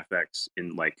 2.5x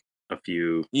in like a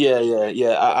few. Yeah.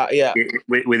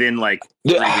 Within like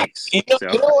 3 weeks. You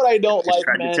know what I don't like,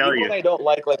 man. What I don't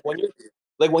like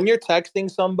when you're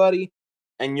texting somebody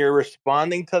and you're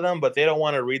responding to them, but they don't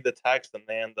want to read the text and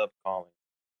they end up calling.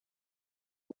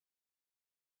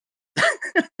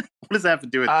 What does that have to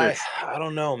do with this? I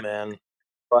don't know, man.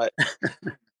 But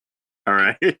all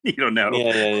right, you don't know.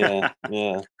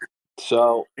 Yeah.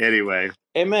 So anyway,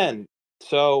 amen.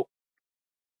 So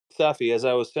Cephii, as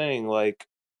I was saying, like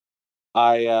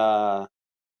I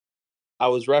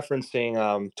was referencing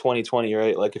 2020,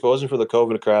 right? Like if it wasn't for the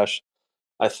COVID crash,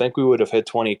 I think we would have hit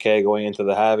 20K going into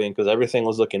the halving because everything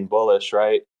was looking bullish,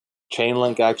 right?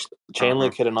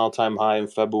 Chainlink hit an all-time high in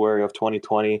February of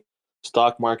 2020.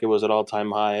 Stock market was at all-time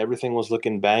high. Everything was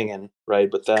looking banging, right?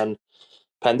 But then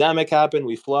pandemic happened,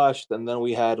 we flushed, and then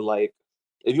we had like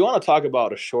if you want to talk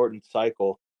about a shortened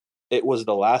cycle, it was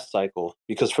the last cycle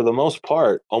because for the most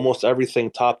part, almost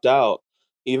everything topped out,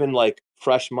 even like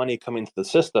fresh money coming to the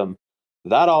system,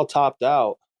 that all topped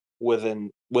out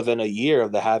within a year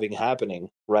of the halving happening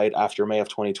right after May of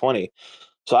 2020.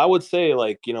 So I would say,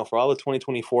 like, for all the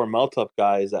 2024 melt up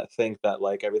guys that think that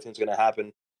like everything's going to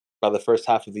happen by the first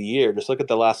half of the year, just look at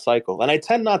the last cycle. And I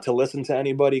tend not to listen to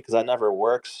anybody because that never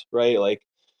works, right? Like,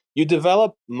 you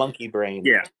develop monkey brain.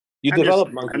 Yeah. You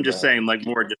develop monkey brain. I'm just saying, like,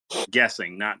 more just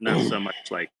guessing, not so much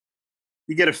like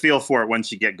you get a feel for it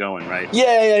once you get going, right?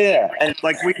 Yeah. And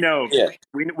like we know,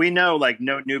 we know, like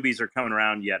no newbies are coming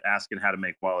around yet asking how to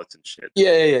make wallets and shit.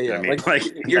 Yeah. You know what I mean? Like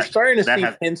you're starting to see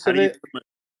hints of it.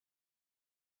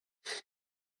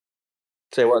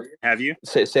 Say what? Have you?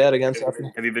 Say that again,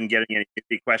 Cephii. Have you been getting any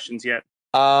newbie questions yet?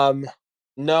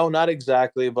 No, not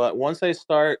exactly. But once I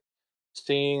start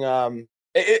seeing,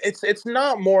 it's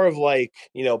not more of like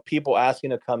people asking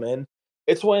to come in.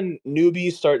 It's when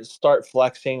newbies start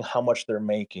flexing how much they're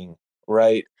making,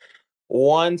 right?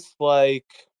 Once like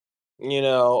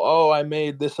oh, I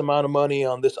made this amount of money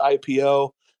on this IPO.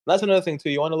 That's another thing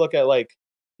too. You want to look at like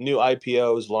new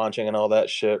IPOs launching and all that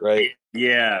shit, right?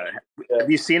 Yeah. Have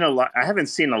you seen a lot? I haven't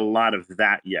seen a lot of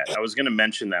that yet. I was going to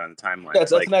mention that on the timeline.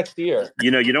 That's like, next year.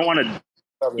 You don't want to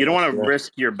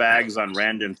risk your bags on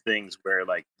random things where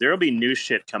like there'll be new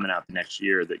shit coming out next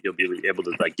year that you'll be able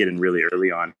to like get in really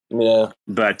early on. Yeah.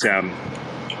 But somebody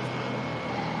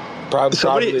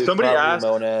asked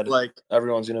Monad. Like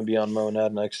everyone's going to be on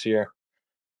Monad next year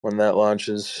when that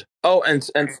launches. Oh, and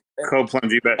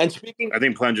Co-Plunge, and speaking, I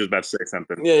think Plunge was about to say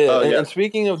something. Yeah. And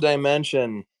speaking of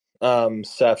Dimension,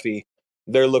 Cephii,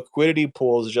 their liquidity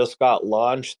pools just got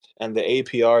launched, and the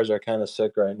APRs are kind of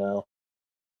sick right now.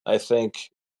 I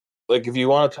think, like, if you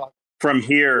want to talk from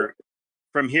here,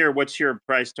 what's your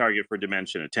price target for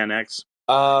Dimension? A 10x?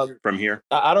 From here,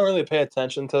 I don't really pay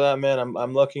attention to that, man.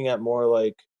 I'm looking at more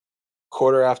like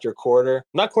quarter after quarter,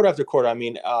 not quarter after quarter. I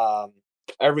mean,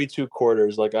 every 2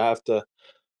 quarters. Like, I have to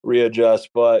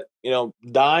readjust, but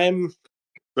Dime.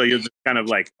 So you'll just kind of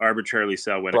like arbitrarily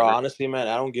sell whatever. Bro, honestly, man,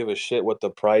 I don't give a shit what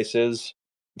the price is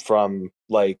from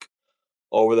like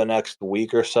over the next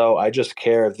week or so. I just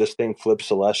care if this thing flips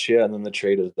Celestia, and then the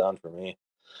trade is done for me.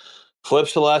 Flip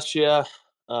Celestia,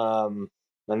 and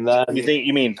then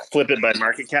you mean flip it by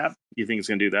market cap? You think it's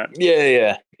gonna do that?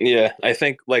 Yeah. I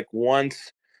think like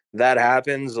once that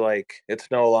happens, like it's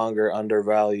no longer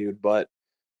undervalued. But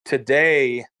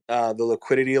today, the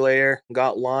liquidity layer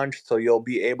got launched, so you'll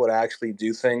be able to actually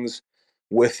do things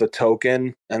with the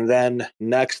token. And then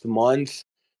next month,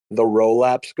 the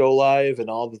roll-ups go live, and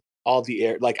all the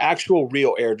air, like actual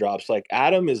real airdrops. Like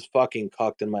Atom is fucking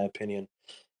cucked in my opinion.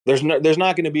 There's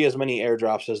not going to be as many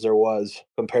airdrops as there was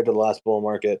compared to the last bull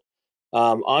market.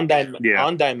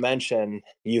 On Dimension,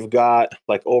 you've got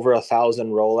like over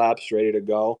 1,000 roll-ups ready to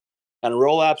go. And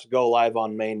roll-ups go live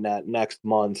on mainnet next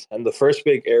month. And the first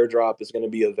big airdrop is going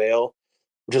to be a Veil,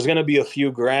 which is going to be a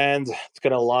few grand. It's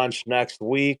going to launch next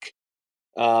week.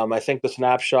 I think the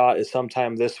snapshot is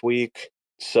sometime this week.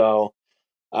 So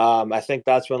I think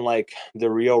that's when like the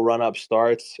real run-up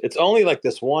starts. It's only like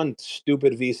this one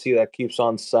stupid VC that keeps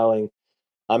on selling.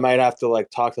 I might have to like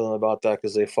talk to them about that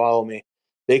because they follow me.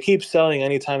 They keep selling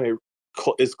anytime it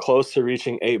is close to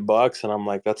reaching $8, and I'm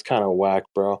like, that's kind of whack,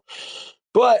 bro.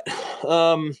 But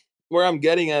where I'm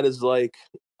getting at is like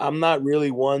I'm not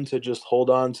really one to just hold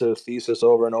on to thesis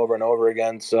over and over and over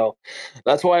again. So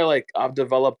that's why like I've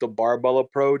developed a barbell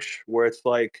approach where it's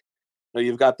like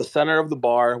you've got the center of the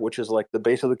bar, which is like the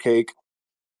base of the cake.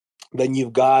 Then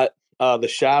you've got the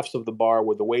shafts of the bar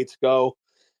where the weights go.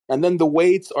 And then the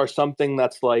weights are something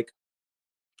that's like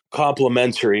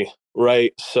complementary,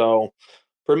 right? So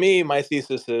for me, my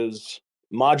thesis is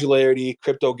modularity,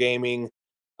 crypto gaming,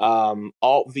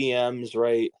 alt VMs,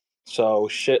 right? So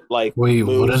shit like wait,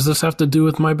 what does this have to do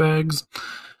with my bags?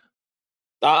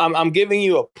 I'm giving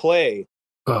you a play.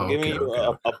 I'm giving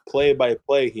you a play by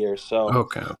play here. So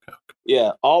okay.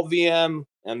 Yeah, alt VM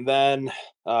and then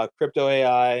crypto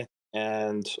AI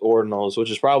and ordinals,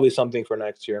 which is probably something for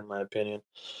next year in my opinion.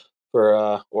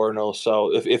 For ordinals.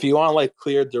 So if you want like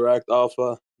clear direct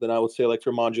alpha, then I would say like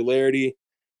for modularity,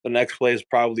 the next play is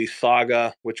probably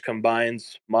Saga, which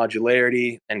combines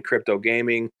modularity and crypto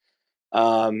gaming.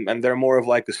 And they're more of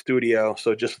like a studio.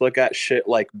 So just look at shit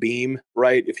like Beam,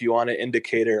 right? If you want an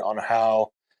indicator on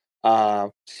how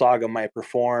Saga might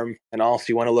perform. And also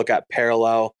you want to look at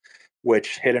Parallel,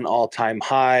 which hit an all-time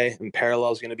high, and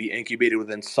Parallel is going to be incubated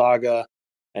within Saga,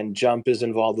 and Jump is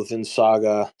involved within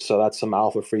Saga. So that's some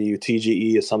alpha for you.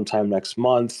 TGE is sometime next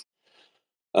month.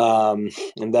 And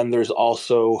then there's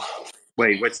also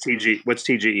Wait, what's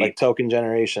TGE? Like token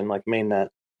generation, like mainnet.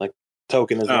 Like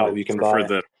token is live. You can buy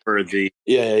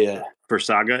yeah. For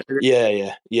Saga.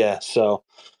 Yeah. So,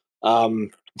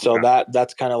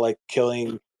 that's kind of like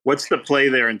killing. What's the play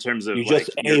there in terms of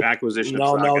your acquisition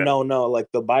of Saga? No. Like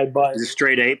the buy button. Is it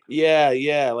straight ape?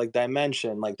 Yeah. Like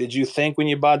Dimension. Like, did you think when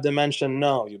you bought Dimension?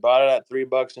 No, you bought it at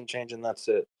 $3 and change, and that's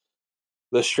it.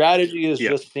 The strategy is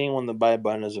just seeing when the buy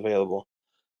button is available.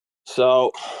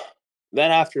 So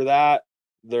then after that,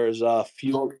 there's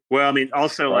fuel. Well, I mean,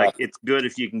 also it's good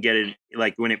if you can get it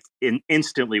like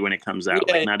instantly when it comes out,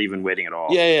 like not even waiting at all.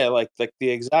 Yeah. Like the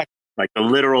exact. Like the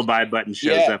literal buy button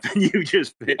shows up and you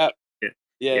just pick it.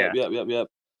 Yep.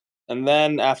 And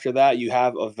then after that, you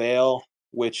have Avail,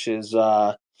 which is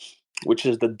the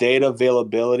data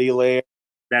availability layer.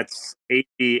 That's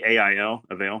AVAIL,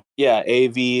 Avail. Yeah,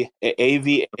 AVAIL.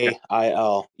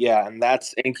 Yeah, and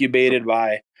that's incubated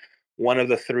by one of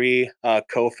the three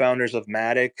co-founders of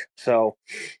Matic. So,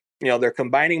 they're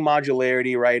combining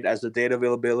modularity, right, as the data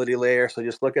availability layer. So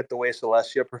just look at the way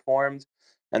Celestia performed,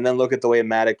 and then look at the way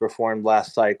Matic performed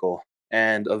last cycle.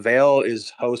 And Avail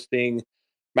is hosting,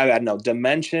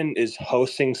 Dimension is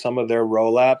hosting some of their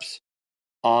rollups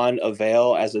on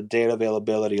Avail as a data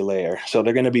availability layer. So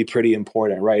they're going to be pretty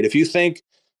important, right? If you think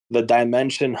the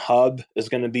Dimension hub is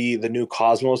going to be the new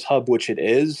Cosmos hub, which it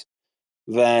is,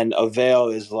 then Avail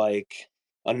is like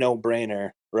a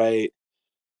no-brainer, right?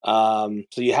 So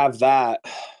you have that,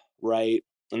 right?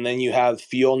 And then you have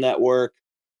Fuel Network,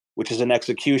 which is an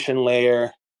execution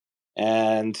layer.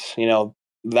 And,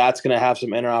 that's going to have some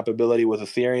interoperability with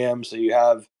Ethereum. So you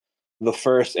have the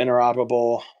first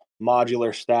interoperable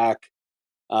modular stack.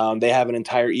 They have an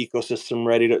entire ecosystem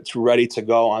ready to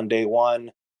go on day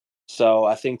one. So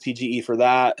I think TGE for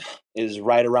that is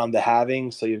right around the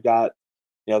halving. So you've got,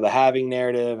 the halving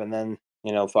narrative, and then,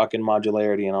 fucking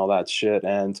modularity and all that shit.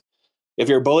 And if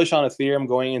you're bullish on Ethereum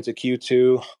going into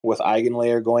Q2 with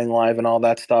Eigenlayer going live and all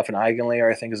that stuff, and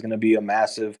Eigenlayer I think is going to be a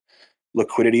massive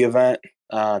liquidity event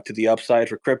to the upside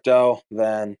for crypto,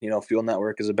 then, Fuel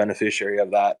Network is a beneficiary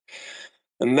of that.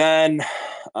 And then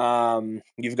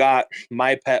you've got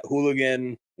My Pet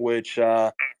Hooligan, which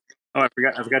I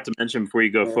forgot to mention before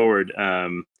you go forward.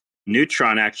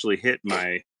 Neutron actually hit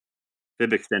my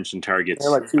fib extension targets.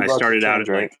 Like I started out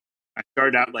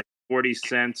at like 40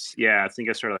 cents. Yeah, I think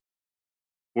I started like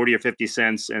 40 or 50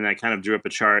 cents, and I kind of drew up a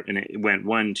chart, and it went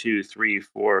 1, 2, 3,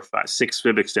 4, 5, 6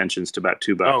 fib extensions to about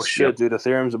 $2. Oh shit, dude!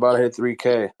 Ethereum's about to hit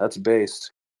 3K. That's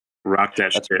based. Rock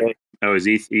that shit. Based. Oh, is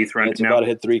ETH running? It's about to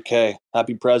hit 3K.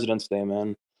 Happy President's Day,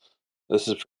 man. This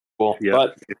is cool. Yep.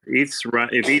 But if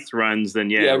ETH runs,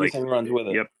 then everything runs with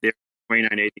it. Yep,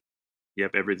 29.80.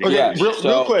 Yep, everything.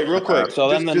 Okay, real quick. So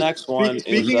then the next one.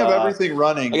 Speaking of everything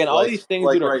running, again, all these things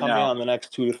that are coming on the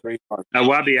next 2 to 3 months.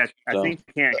 Wabi, I think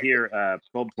you can't hear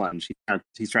Cold Plunge.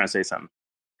 He's trying to say something.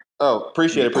 Oh,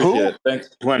 appreciate it. Thanks.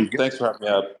 Plunge. Thanks for having me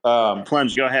up.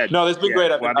 Plunge, go ahead. No, this has been great.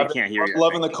 Wabi can't hear you.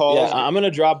 Loving the calls. Yeah, I'm gonna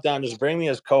drop down. Just bring me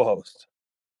as co-host.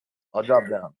 I'll drop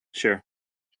down. Sure.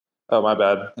 Oh, my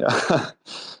bad. Yeah.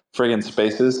 Friggin'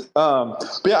 spaces.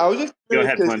 But yeah, I was just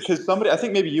curious because somebody, I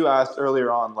think maybe you asked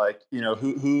earlier on, like,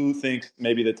 who thinks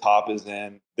maybe the top is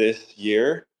in this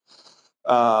year.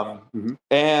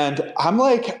 And I'm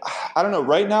like, I don't know.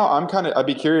 Right now, I'd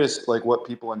be curious, like, what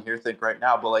people in here think right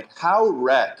now. But like, how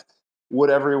wrecked would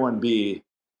everyone be?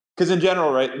 Because in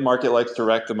general, right, the market likes to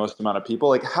wreck the most amount of people.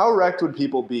 Like, how wrecked would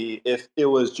people be if it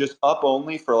was just up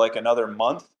only for like another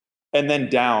month and then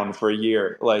down for a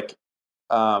year? Like,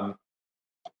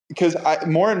 because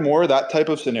more and more that type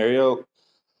of scenario,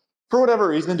 for whatever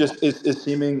reason, just is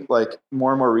seeming like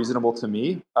more and more reasonable to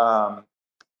me.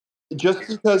 Just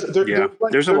because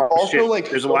there's a lot of shit.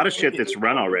 There's a lot of shit that's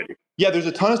run already. Yeah, there's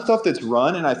a ton of stuff that's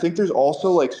run, and I think there's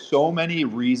also like so many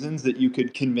reasons that you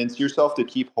could convince yourself to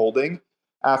keep holding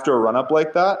after a run up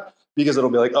like that, because it'll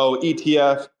be like, oh,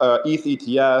 ETF, ETH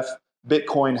ETF,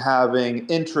 Bitcoin halving,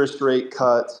 interest rate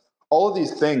cuts. All of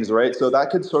these things, right? So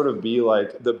that could sort of be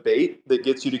like the bait that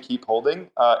gets you to keep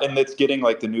holding, and that's getting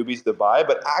like the newbies to buy.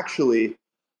 But actually,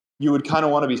 you would kind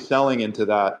of want to be selling into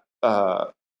that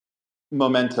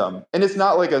momentum. And it's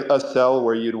not like a sell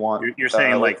where you'd want. You're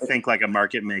saying think like a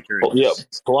market maker. Yep.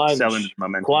 Plunge. Sell into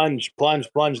momentum.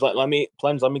 Plunge. Let me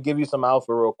give you some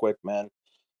alpha real quick, man.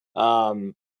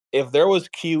 If there was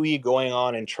QE going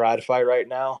on in TradFi right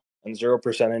now and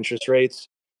 0% interest rates,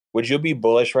 would you be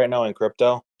bullish right now in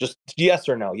crypto? Just yes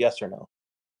or no? Yes or no?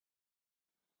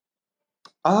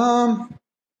 I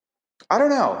don't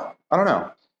know.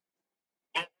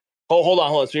 Oh, hold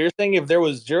on. So you're saying if there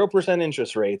was 0%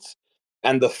 interest rates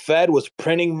and the Fed was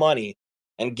printing money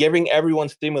and giving everyone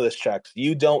stimulus checks,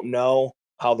 you don't know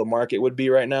how the market would be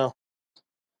right now?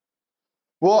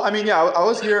 Well, I mean, yeah, I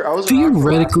was here. I was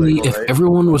Theoretically, cycle, if right?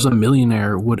 everyone was a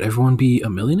millionaire, would everyone be a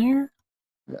millionaire?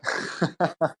 All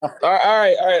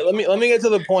right. Let me get to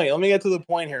the point. Let me get to the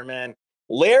point here, man.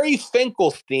 Larry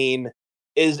Finkelstein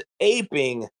is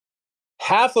aping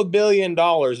 $500 million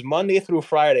Monday through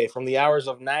Friday from the hours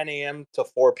of 9 a.m. to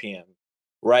 4 p.m.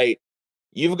 Right?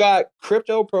 You've got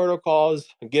crypto protocols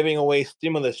giving away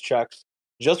stimulus checks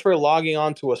just for logging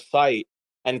onto a site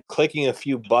and clicking a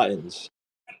few buttons.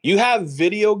 You have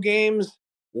video games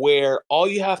where all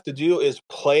you have to do is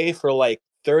play for like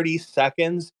 30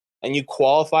 seconds and you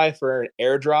qualify for an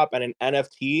airdrop and an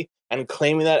NFT, and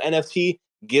claiming that NFT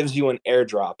gives you an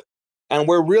airdrop. And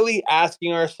we're really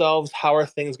asking ourselves, how are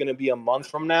things going to be a month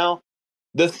from now?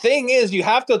 The thing is, you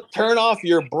have to turn off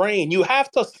your brain. You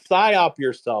have to psyop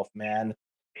yourself, man.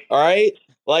 All right?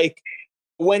 Like,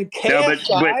 when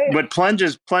KSI... but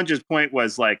Plunge's point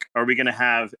was like, are we going to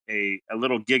have a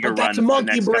little giga run for the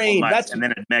next couple months and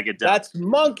then a mega dump? That's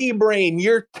monkey brain.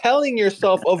 You're telling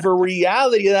yourself of a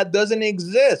reality that doesn't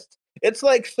exist. It's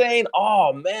like saying,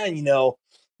 oh man,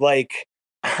 like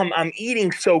I'm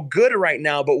eating so good right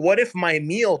now, but what if my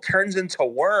meal turns into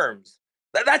worms?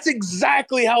 That's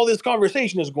exactly how this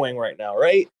conversation is going right now,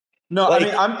 right? No, like, I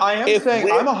mean, I am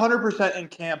saying I'm 100% in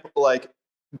camp, like,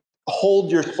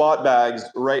 hold your spot bags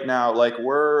right now. Like,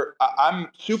 I'm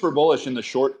super bullish in the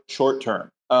short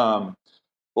term.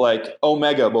 Like,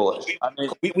 omega bullish. I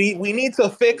mean, we need to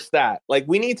fix that. Like,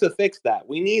 we need to fix that.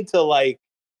 We need to, like,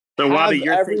 so have Wabi,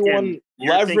 everyone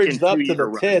leveraged up to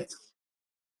the tits.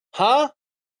 Huh?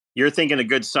 You're thinking a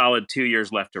good solid 2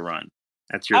 years left to run.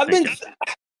 That's your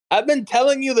I've been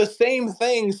telling you the same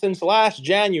thing since last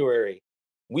January.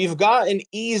 We've got an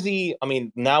easy, I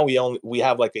mean, now we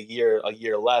have like a year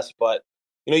less, but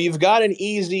you've got an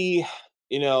easy,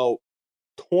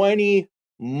 20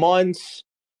 months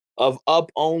of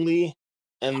up only,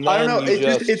 and then I don't know,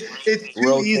 it's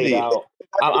too easy. Out.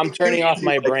 I'm turning off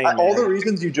my brain. Like, all the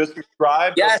reasons you just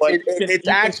described. Yes, like, it's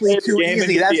actually too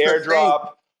easy. That's the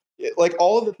airdrop. Like,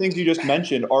 all of the things you just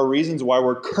mentioned are reasons why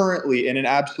we're currently in an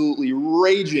absolutely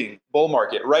raging bull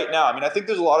market right now. I mean, I think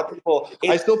there's a lot of people.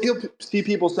 I still see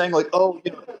people saying like, "Oh,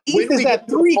 when we get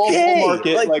to a bull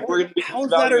market, like we're going to be how's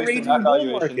that a raging bull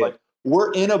market?" Like,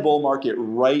 we're in a bull market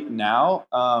right now,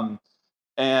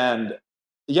 and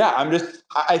yeah,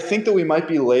 I think that we might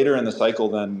be later in the cycle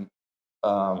than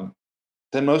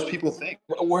most people think.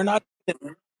 We're not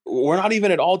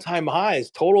even at all-time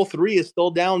highs. Total 3 is still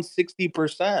down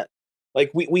 60%. Like,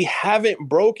 we haven't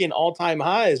broken all-time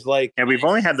highs. Like, and we've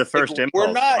only had the first impulse.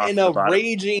 We're not in a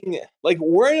raging, like,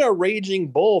 we're in a raging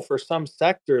bull for some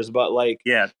sectors, but like,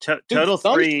 yeah, Total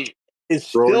 3 is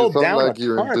still down. Like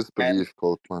you're in disbelief,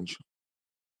 Cold Plunge.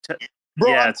 Bro,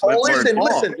 yeah, listen.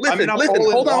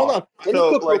 Hold on. So,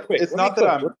 like, it's not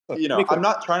that I'm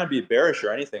not trying to be bearish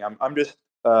or anything. I'm just,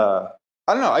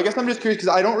 I don't know. I guess I'm just curious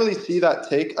because I don't really see that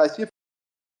take. I see.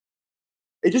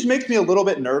 It just makes me a little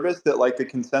bit nervous that, like, the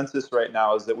consensus right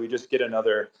now is that we just get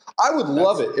another. I would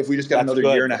love it if we just got another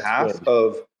year and a half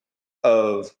of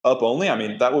up only. I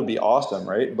mean, that would be awesome,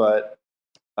 right? But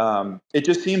it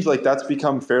just seems like that's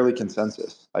become fairly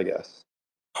consensus, I guess.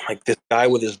 Like, this guy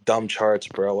with his dumb charts,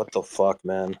 bro. What the fuck,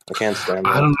 man? I can't stand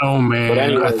that. I don't know, man. But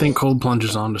anyways, I think Cold Plunge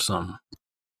is onto something.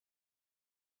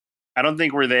 I don't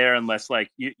think we're there unless, like,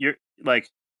 you're like,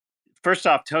 first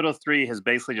off, Total 3 has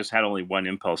basically just had only one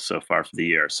impulse so far for the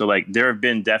year. So, like, there have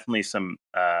been definitely some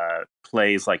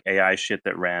plays like AI shit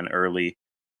that ran early,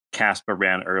 Caspa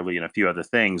ran early, and a few other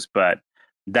things, but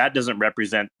that doesn't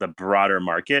represent the broader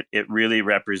market. It really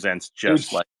represents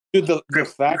just the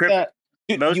fact that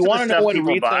you want to know when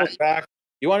retail's back.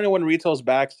 You want to know when retail's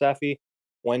back, Cephii?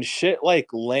 When shit like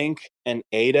Link and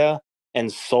ADA and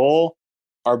Sol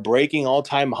are breaking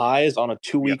all-time highs on a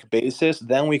 2-week basis,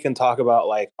 then we can talk about,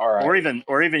 like, all right, or even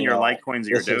your Litecoins or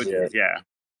your Doges. Yeah,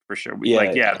 for sure.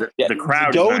 The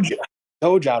crowd.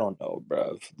 Doge, I don't know,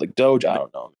 bro. Like, Doge, I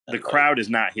don't know. The crowd is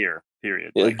not here.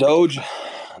 Period. Yeah,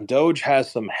 Doge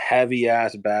has some heavy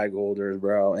ass bag holders,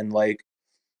 bro, and like,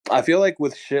 I feel like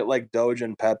with shit like Doge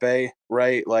and Pepe,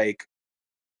 right? Like,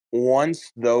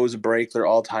 once those break their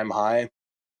all-time high,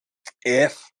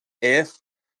 if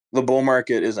the bull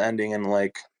market is ending in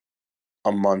like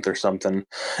a month or something,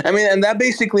 I mean, and that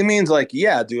basically means, like,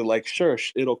 yeah, dude, like, sure,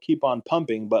 it'll keep on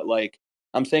pumping, but, like,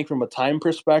 I'm saying from a time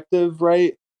perspective,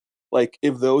 right? Like,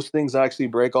 if those things actually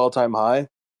break all-time high,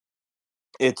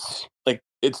 it's like,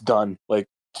 it's done. Like,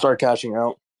 start cashing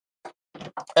out.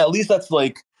 At least that's,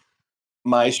 like,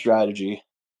 my strategy,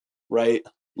 right?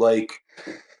 Like,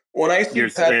 when I see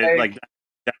Pepe, like,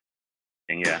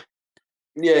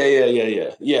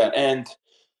 yeah, and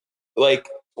like,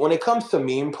 when it comes to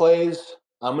meme plays,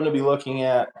 I'm going to be looking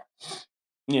at,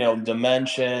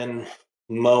 Dimension,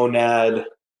 Monad,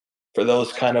 for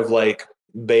those kind of like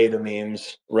beta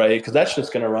memes, right? Because that's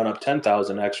just going to run up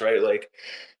 10,000x, right? Like,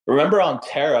 remember on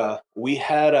Terra, we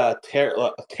had a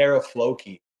Terra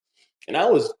Floki, and I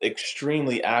was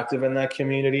extremely active in that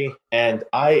community. And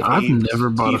I've never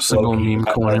bought a single meme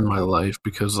coin in my life life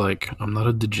because, like, I'm not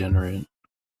a degenerate.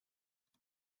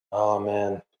 Oh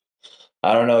man,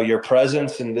 I don't know. Your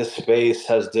presence in this space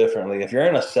has differently. If you're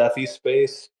in a Cephii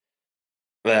space,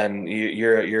 then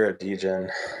you're a degen,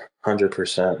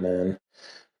 100%, man.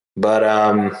 But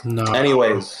No.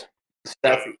 anyways,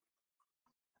 Cephii.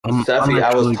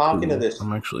 I was talking to this.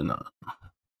 I'm actually not.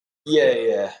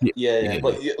 Yeah.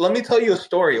 But let me tell you a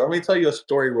story.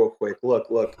 Real quick. Look.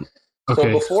 Okay,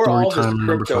 so before all this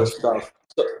crypto stuff.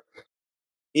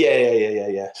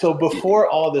 Yeah. So before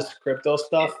all this crypto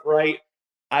stuff, right?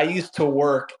 I used to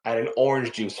work at an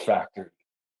orange juice factory,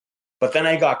 but then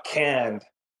I got canned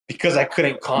because I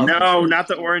couldn't concentrate. No, not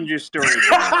the orange juice story.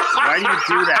 Why do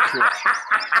you do that to us?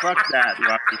 Fuck that,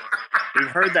 Rocky. We've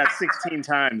heard that 16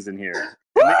 times in here.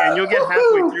 And you'll get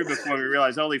halfway through before we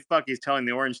realize, holy fuck, he's telling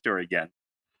the orange story again.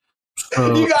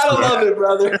 You gotta love it,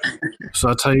 brother. So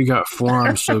that's how you got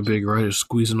forearms so big, right? Is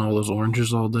squeezing all those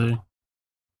oranges all day?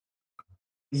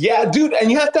 Yeah, dude,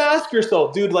 and you have to ask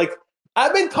yourself, dude, like,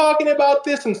 I've been talking about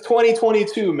this since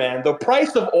 2022, man. The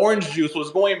price of orange juice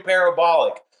was going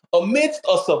parabolic. Amidst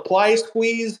a supply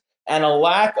squeeze and a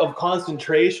lack of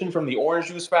concentration from the orange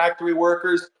juice factory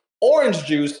workers, orange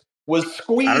juice was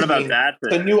squeezing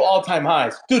to new all-time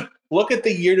highs. Dude, look at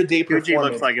the year-to-date performance. Kuji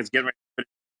looks like it's getting ready.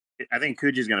 I think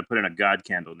Kuji's going to put in a god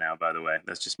candle now, by the way.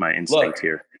 That's just my instinct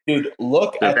here. Dude,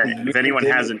 look at if anyone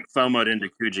hasn't FOMO'd into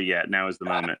Kuji yet, now is the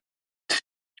moment.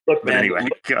 Look, man, anyway,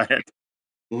 go ahead.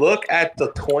 Look at the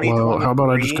 2023. Well, how about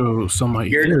I just go sell my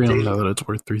Ethereum now that it's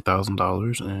worth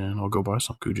 $3,000 and I'll go buy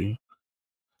some Kuji.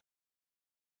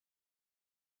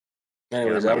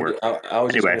 Anyways, I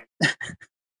was anyway.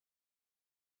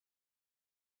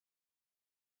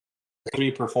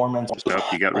 Performance. Oh,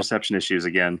 you got reception issues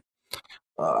again.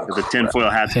 The tinfoil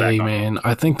hat's back on. Hey, man,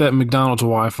 I think that McDonald's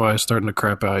Wi-Fi is starting to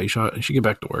crap out. You should get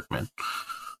back to work, man.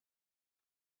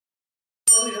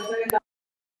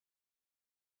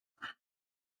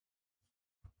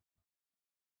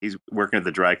 He's working at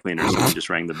the dry cleaner. Someone just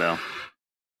rang the bell.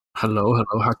 Hello.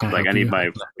 How can I help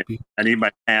you? I need my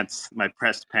pants, my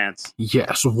pressed pants.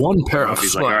 Yes, one pair of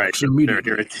slacks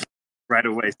immediately. Right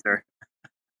away, sir.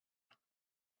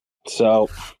 So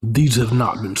these have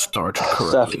not been starched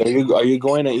correctly. Steph, are you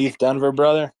going to ETH Denver,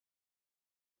 brother?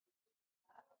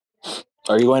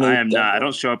 Are you going to? I am not. I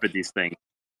don't show up at these things.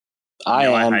 I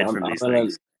am.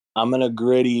 Things. I'm gonna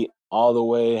gritty all the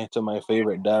way to my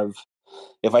favorite dev.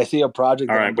 If I see a project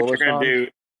that I'm bullish on,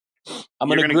 I'm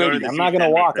gonna gritty. I'm not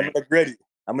gonna walk. I'm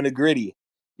gonna gritty.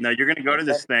 No, you're gonna go to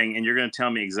this thing and you're gonna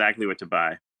tell me exactly what to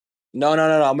buy. No.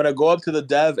 I'm gonna go up to the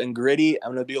dev and gritty.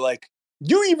 I'm gonna be like,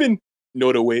 you even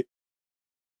know the way.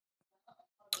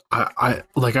 I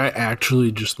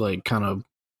actually just like kind of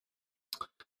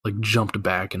like jumped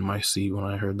back in my seat when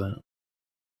I heard that.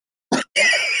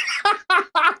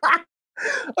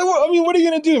 I mean, what are you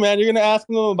gonna do, man? You're gonna ask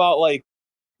them about like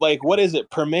what is it?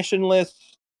 Permissionless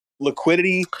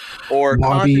liquidity or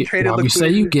concentrated liquidity? Say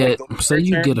you get a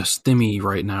stimmy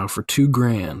right now for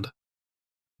 $2,000.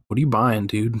 What are you buying,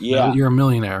 dude? Yeah, you're a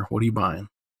millionaire. What are you buying?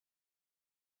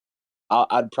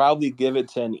 I'd probably give it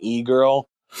to an e-girl.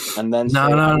 And then no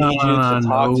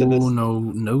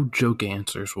joke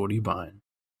answers. What are you buying?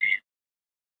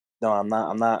 No, I'm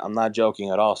not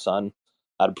joking at all, son.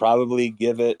 I'd probably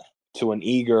give it to an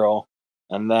e-girl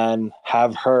and then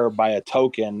have her buy a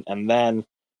token and then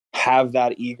have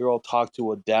that e-girl talk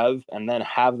to a dev and then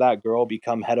have that girl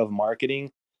become head of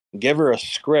marketing, give her a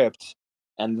script,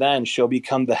 and then she'll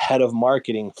become the head of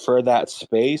marketing for that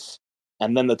space.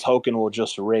 And then the token will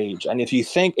just rage. And if you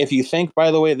think,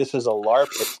 by the way, this is a LARP,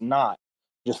 it's not.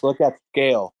 Just look at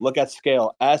scale.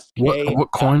 SK. What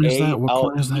coin is that? What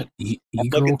coin is that?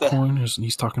 E-girl coin?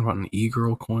 He's talking about an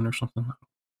e-girl coin or something?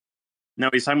 No,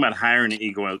 he's talking about hiring an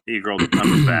e-girl to pump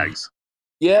his bags.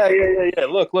 Yeah.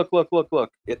 Look.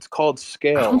 It's called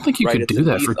scale. I don't think you could do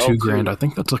that for $2,000. I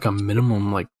think that's like a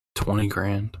minimum like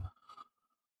 $20,000.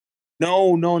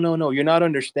 No. You're not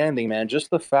understanding, man. Just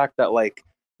the fact that like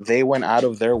they went out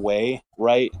of their way,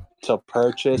 right, to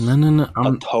purchase a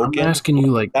token. I'm asking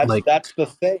you, that's the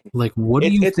thing. Like, what do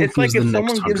you think it's like is the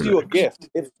next 100x?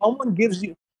 If someone gives you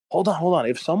a gift, hold on.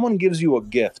 If someone gives you a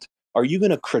gift, are you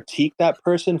going to critique that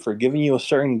person for giving you a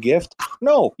certain gift?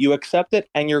 No, you accept it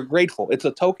and you're grateful. It's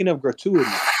a token of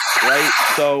gratuity, right?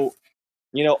 So,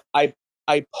 I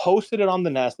I posted it on the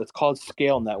Nest. It's called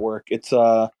Scale Network. It's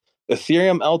Ethereum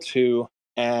L2,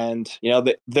 and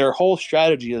their whole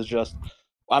strategy is just,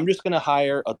 I'm just gonna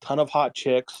hire a ton of hot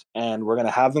chicks, and we're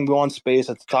gonna have them go on space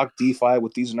and talk DeFi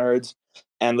with these nerds,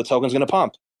 and the token's gonna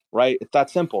pump. Right? It's that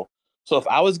simple. So if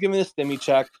I was giving a stimmy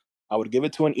check, I would give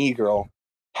it to an e-girl,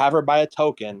 have her buy a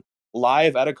token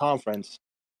live at a conference,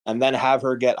 and then have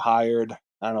her get hired,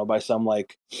 I don't know, by some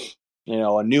like,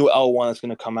 a new L1 that's going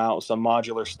to come out, some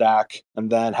modular stack, and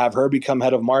then have her become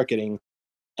head of marketing,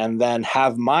 and then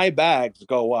have my bags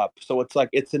go up. So it's like,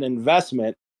 it's an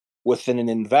investment within an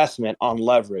investment on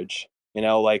leverage.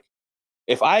 Like,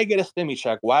 if I get a stimmy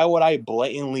check, why would I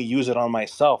blatantly use it on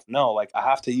myself? No, like, I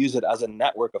have to use it as a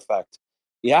network effect.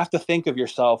 You have to think of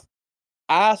yourself.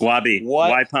 Ask Wabi,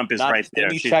 what Y-Pump is right there.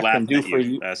 She's laughing do at for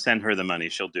you. Send her the money.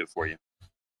 She'll do it for you.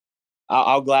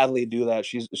 I'll gladly do that.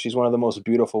 She's one of the most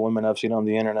beautiful women I've seen on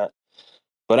the internet.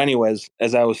 But anyways,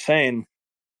 as I was saying,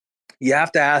 you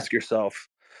have to ask yourself,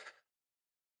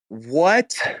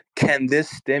 what can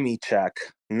this stimmy check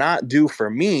not do for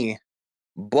me,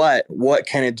 but what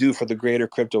can it do for the greater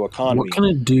crypto economy? What can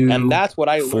it do and that's what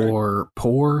I for learned.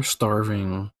 Poor,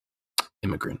 starving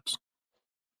immigrants?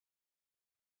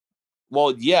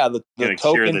 Well, yeah, the token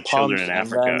cure the children in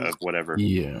Africa of whatever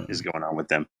is going on with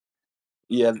them.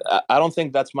 Yeah, I don't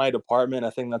think that's my department. I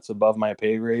think that's above my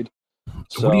pay grade.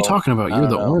 So, what are you talking about? You're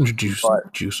the orange juicer.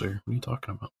 What are you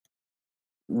talking about?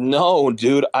 No,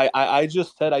 dude. I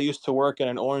just said I used to work in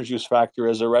an orange juice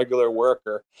factory as a regular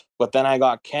worker, but then I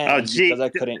got canned because I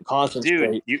couldn't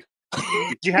concentrate. Dude,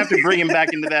 you have to bring him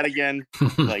back into that again.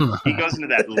 Like, he goes into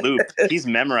that loop. He's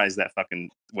memorized that fucking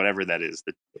whatever that is.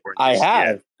 I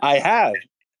have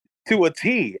to a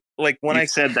T. Like when I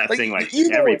said that thing, like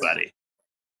everybody.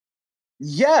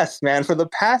 Yes, man. For the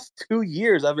past 2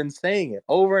 years, I've been saying it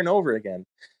over and over again.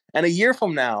 And a year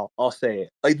from now, I'll say it.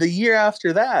 Like the year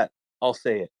after that, I'll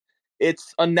say it.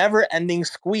 It's a never-ending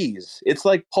squeeze. It's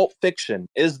like Pulp Fiction.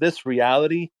 Is this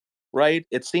reality? Right?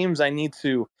 It seems I need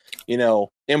to,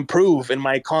 improve in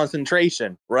my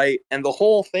concentration, right? And the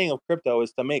whole thing of crypto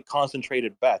is to make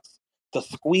concentrated bets, to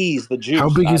squeeze the juice. How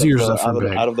big is your Zephyr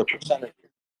bag? Out of the percentage.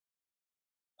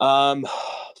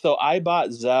 So I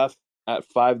bought Zeph at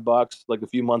 $5 like a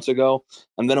few months ago,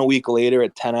 and then a week later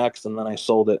at 10x, and then I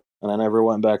sold it and I never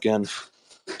went back in.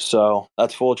 So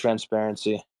that's full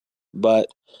transparency. But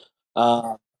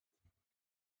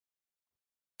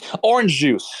orange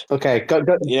juice. Okay, go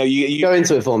you go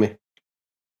into it for me.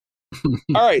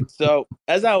 All right. So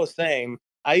as I was saying,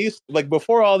 I used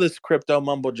before all this crypto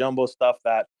mumbo jumbo stuff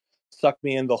that sucked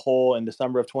me in the hole in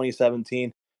December of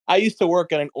 2017. I used to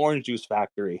work at an orange juice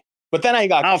factory. But then I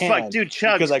got canned. Fuck, dude,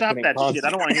 Chug, stop that shit. I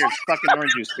don't want to hear his fucking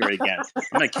orange juice story again.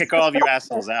 I'm going to kick all of you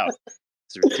assholes out.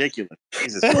 It's ridiculous.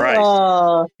 Jesus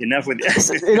Christ. Enough with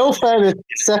it. In all fairness,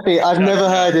 Cephii, I've never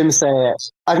heard him say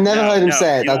it. I've never heard him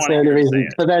say it. That's the only reason.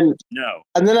 But then,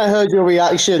 and then I heard your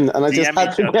reaction, and I just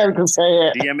had to get him to say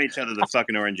it. DM each other the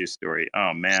fucking orange juice story.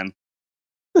 Oh, man.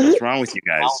 What's wrong with you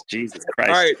guys? Jesus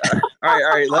Christ. All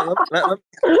right. Can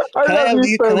I at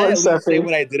least say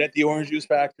what I did at the orange juice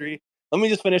factory? Let me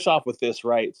just finish off with this,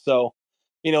 right? So,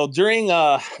 during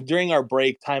our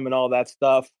break time and all that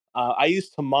stuff, I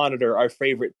used to monitor our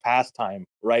favorite pastime,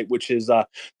 right? Which is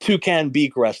toucan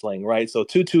beak wrestling, right? So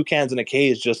two toucans in a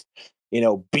cage just,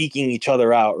 beaking each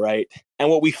other out, right? And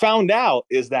what we found out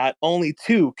is that only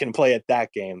two can play at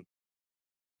that game.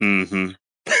 Mm-hmm.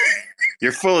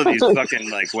 You're full of these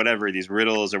fucking, these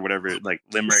riddles or whatever,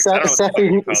 limericks. I don't know what the fuck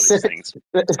you call these things.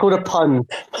 It's called a pun.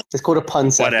 It's called a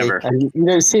pun, Cephii. Whatever. And you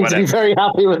don't seem to be very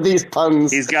happy with these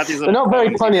puns. He's got these They're not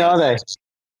very funny, are they?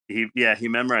 He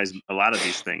memorized a lot of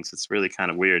these things. It's really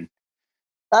kind of weird.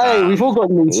 Hey, we've all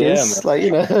got niches.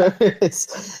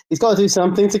 He's got to do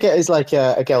something to get his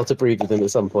a girl to breathe with him at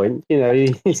some point. He's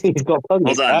got puns.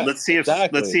 Hold on, let's see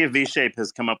if V-Shape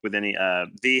has come up with any.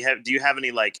 Do you have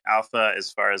any alpha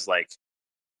as far as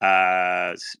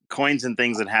coins and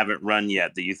things that haven't run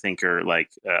yet that you think are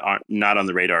aren't not on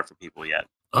the radar for people yet?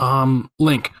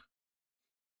 Link.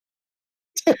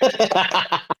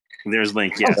 There's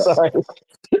Link. Yes.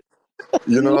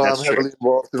 I'm heavily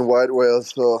involved in White Whale,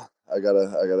 so I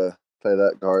gotta play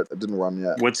that card. It didn't run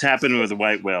yet. What's happening with the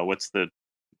White Whale? What's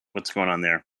going on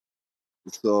there?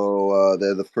 So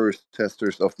they're the first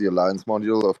testers of the Alliance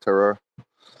module of Terra.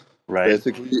 Right.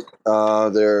 Basically,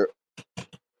 they're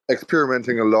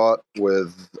experimenting a lot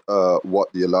with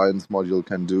what the Alliance module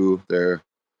can do. They're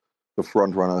the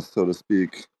front runners, so to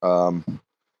speak.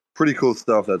 Pretty cool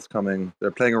stuff that's coming.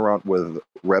 They're playing around with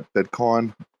Rep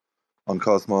Bitcoin on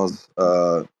Cosmos,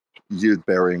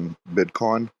 yield-bearing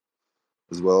Bitcoin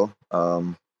as well.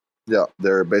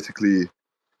 They're basically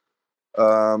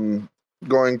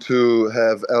going to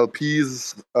have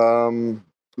LPs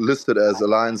listed as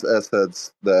Alliance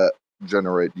assets that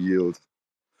generate yield.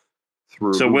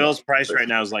 So Will's price right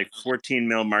now is like 14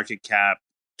 mil market cap,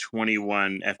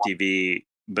 21 FTV.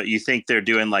 But you think they're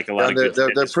doing like a lot of good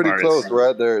shit? They're pretty close,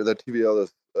 right? Their TVL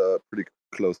is pretty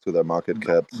close to their market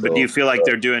cap. So, but do you feel like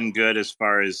they're doing good as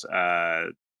far as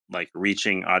like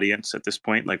reaching audience at this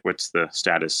point? Like, what's the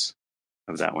status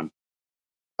of that one?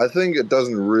 I think it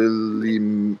doesn't really.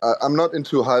 I'm not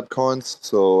into hype coins,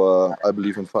 so I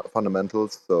believe in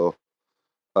fundamentals. So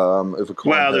if a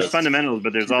coin there's fundamentals,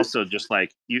 but there's also just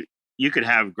like you could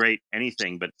have great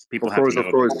anything, but people of course, have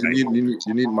to know. Of course,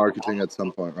 you need marketing at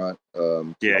some point, right?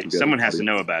 Someone has to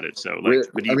know about it. So, like,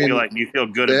 but do you feel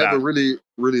good they about? They have a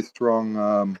really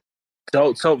strong.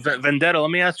 So Vendetta,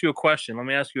 let me ask you a question,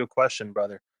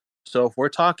 brother. So if we're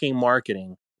talking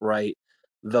marketing, right?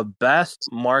 The best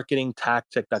marketing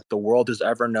tactic that the world has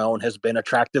ever known has been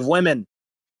attractive women.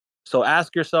 So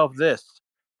ask yourself this: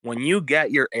 when you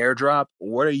get your airdrop,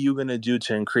 what are you going to do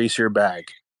to increase your bag?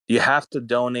 You have to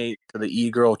donate to the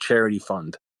e-girl charity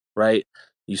fund, right?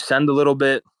 You send a little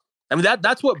bit. I mean,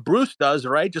 that's what Bruce does,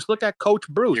 right? Just look at Coach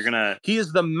Bruce. He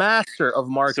is the master of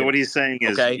marketing. So what he's saying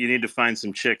is you need to find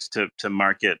some chicks to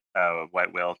market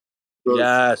White Whale.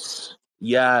 Yes.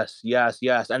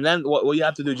 And then what you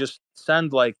have to do, just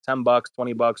send like $10,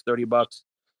 $20,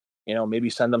 $30, maybe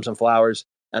send them some flowers.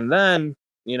 And then,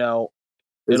 is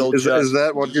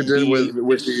that what you did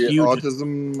with the huge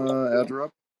autism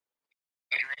airdrop?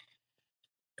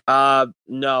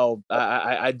 No,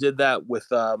 I did that with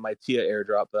my Tia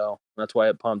airdrop though. That's why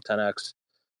it pumped 10x.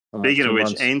 Speaking of which,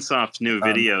 Ainsoft's new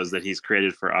videos that he's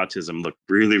created for autism look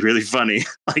really, really funny.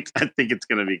 Like, I think it's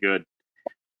going to be good.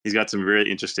 He's got some really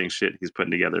interesting shit he's putting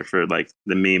together for like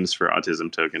the memes for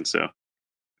autism tokens. So if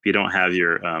you don't have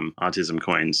your autism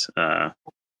coins,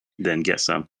 then get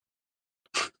some.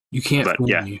 You can't fool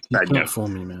me. You can't fool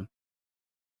me, man.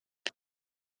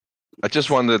 I just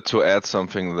wanted to add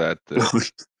something that.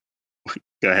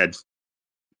 Go ahead.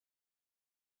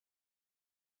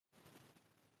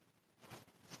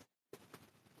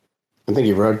 I think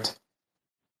you wrote.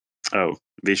 Oh,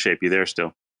 V-Shape, you there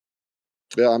still?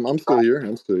 Yeah, I'm still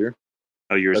here.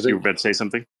 Oh, you were about to say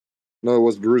something? No, it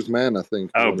was Bruce Mann, I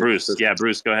think. Oh, Bruce. Yeah,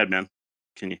 Bruce, go ahead, man.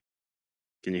 Can you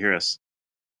hear us?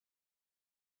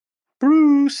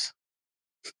 Bruce.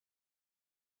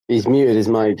 He's muted his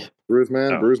mic. Bruce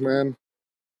Mann. I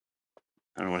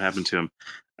don't know what happened to him.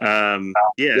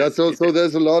 Yeah. So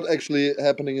there's a lot actually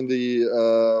happening in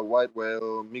the White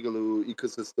Whale Migaloo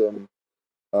ecosystem.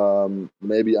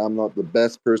 Maybe I'm not the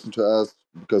best person to ask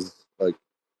because like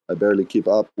I barely keep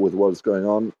up with what's going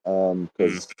on.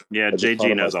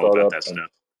 JG knows all about that stuff.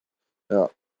 Yeah,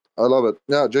 I love it.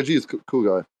 Yeah, JG is a cool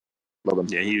guy. Love him.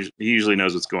 Yeah, he usually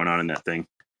knows what's going on in that thing.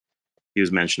 He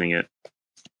was mentioning it.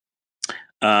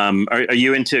 Are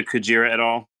you into Kujira at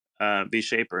all,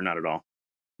 V-Shape, or not at all?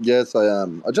 Yes, I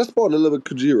am. I just bought a little bit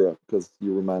Kujira because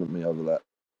you reminded me of that.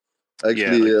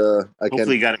 Actually, I can't.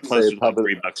 Hopefully, you got it closer to like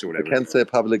 $3 or whatever. I can't say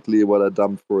publicly what I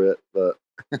dumped for it, but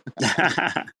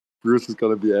Bruce is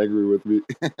gonna be angry with me.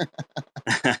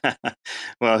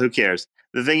 Well, who cares?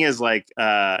 The thing is, like,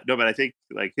 no, but I think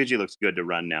like Kuji looks good to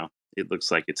run now. It looks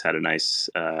like it's had a nice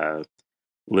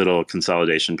little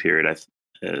consolidation period.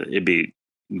 It'd be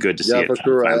good to see it. Yeah, for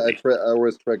sure. I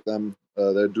always track them.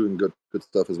 They're doing good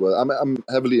stuff as well. I'm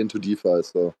heavily into DeFi,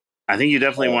 so. I think you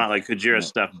definitely want like Kujira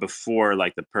stuff before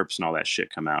like the perps and all that shit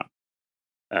come out.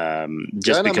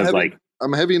 Just because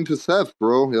I'm heavy into Ceph,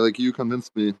 bro. Yeah, like you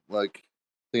convinced me. Like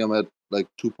I think I'm at like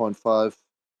 2.5K.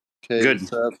 Good.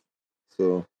 Ceph.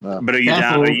 So. Yeah. But are you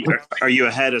down? Are you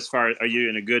ahead as far? Are you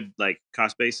in a good like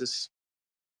cost basis?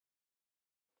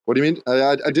 What do you mean?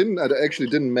 I actually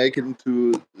didn't make it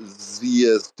into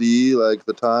ZSD like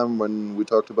the time when we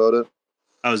talked about it.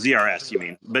 Oh, ZRS, you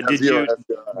mean? But do you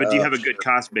have a good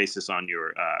cost basis on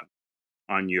your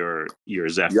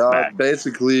Zeph? Yeah, back?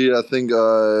 Basically, I think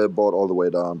I bought all the way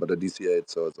down, but a DC8,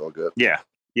 so it's all good. Yeah.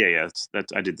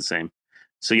 That's I did the same.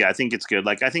 So yeah, I think it's good.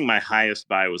 Like I think my highest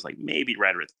buy was like maybe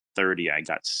right at 30. I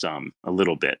got a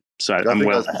little bit. So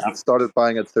I started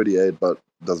buying at 38, but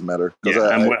it doesn't matter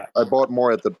because I bought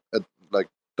more at like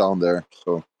down there.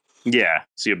 So. Yeah,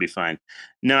 so you'll be fine.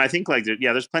 No, I think like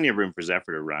there's plenty of room for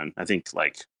Zephyr to run. I think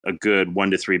like a good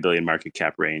 1 to 3 billion market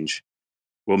cap range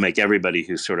will make everybody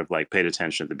who sort of like paid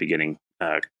attention at the beginning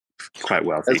quite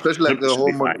wealthy. Especially like the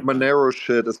whole Monero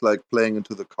shit is like playing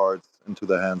into the cards, into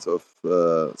the hands of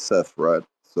Ceph, right?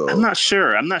 So I'm not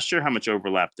sure. I'm not sure how much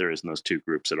overlap there is in those two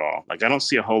groups at all. Like, I don't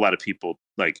see a whole lot of people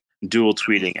like dual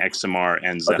tweeting XMR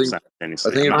and Zeph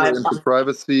simultaneously. I think if you're into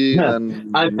privacy, then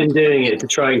I've been doing it to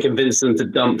try and convince them to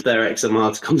dump their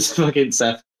XMR to come to fucking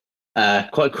Ceph.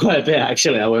 Quite a bit,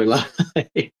 actually. I won't lie.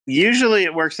 Usually,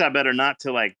 it works out better not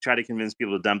to like try to convince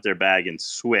people to dump their bag and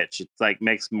switch. It's like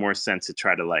makes more sense to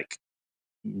try to like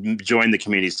join the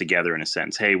communities together in a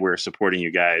sense. Hey, we're supporting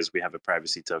you guys. We have a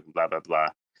privacy token. Blah blah blah.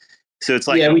 So it's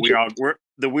like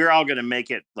we're all going to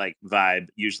make it like vibe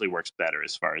usually works better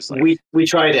as far as like we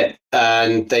tried it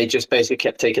and they just basically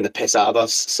kept taking the piss out of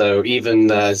us. So even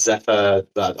Zephyr,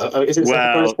 isn't Zephyr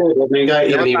the main guy?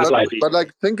 Yeah, even he was but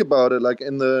like think about it. Like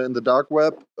in the dark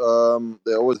web,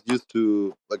 they always used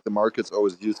to like the markets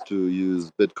always used to use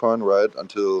Bitcoin, right?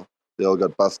 Until they all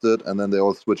got busted, and then they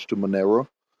all switched to Monero.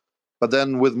 But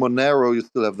then with Monero, you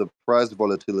still have the price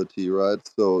volatility, right?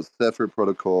 So Cephii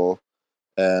protocol.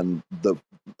 And the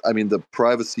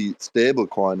privacy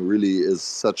stablecoin really is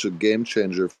such a game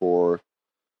changer for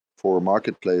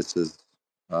marketplaces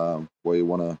where you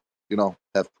want to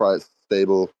have price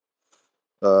stable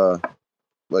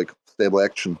stable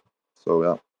action. So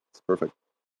yeah, it's perfect.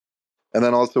 And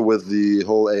then also with the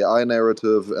whole AI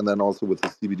narrative, and then also with the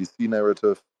CBDC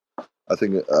narrative, I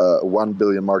think 1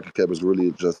 billion market cap is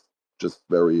really just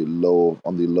very low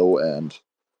on the low end.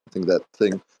 I think that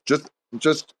thing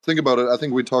just think about it. I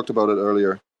think we talked about it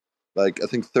earlier. Like I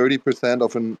think 30%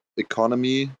 of an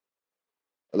economy,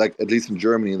 like at least in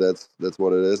Germany, that's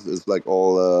what it is like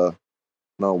all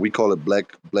no, we call it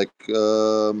black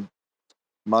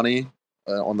money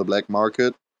on the black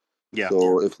market. Yeah.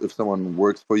 So if someone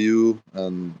works for you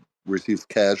and receives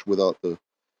cash without the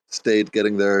state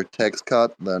getting their tax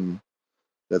cut, then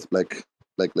that's black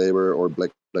labor or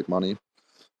black money.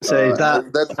 So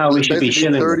that's how we should be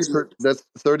shilling. That's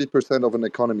 30% of an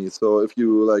economy. So if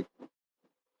you like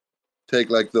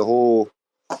take like the whole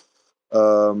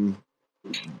what's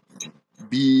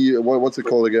it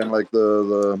called again? Like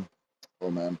the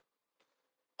oh man.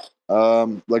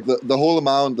 Like the whole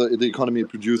amount the economy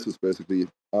produces basically.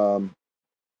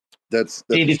 That's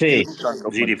GDP.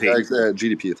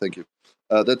 GDP. Thank you.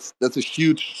 That's a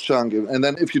huge chunk, and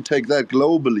then if you take that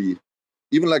globally,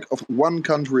 even like of one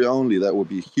country only, that would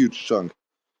be a huge chunk,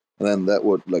 and then that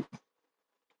would like,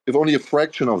 if only a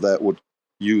fraction of that would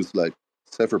use like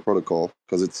Cephii protocol,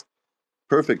 because it's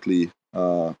perfectly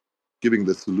giving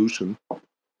the solution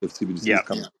if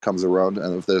CBDC comes around,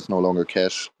 and if there's no longer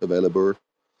cash available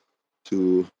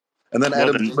to. And then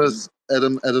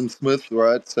Adam Smith,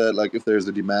 right, said like if there's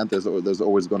a demand, there's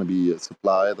always going to be a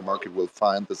supply. The market will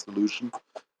find the solution,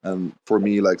 and for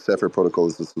me, like Cephii protocol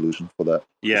is the solution for that.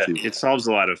 Yeah,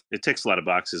 it ticks a lot of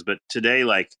boxes. But today,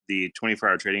 like the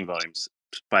 24-hour trading volumes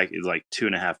spike is like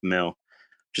 2.5 mil,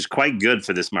 which is quite good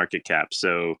for this market cap.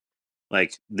 So,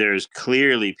 like, there's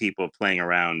clearly people playing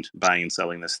around buying and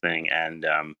selling this thing, and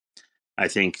I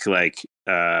think like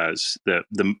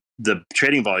the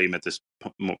trading volume at this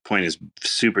point is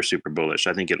super bullish.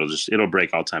 I think it'll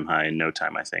break all-time high in no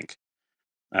time. I think.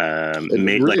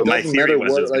 Really my theory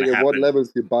was at what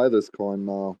levels you buy this coin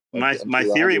now. My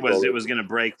theory was it was going to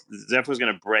break. Zeph was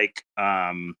going to break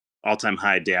all-time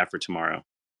high day after tomorrow.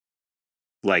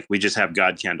 Like we just have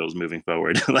God candles moving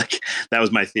forward. Like that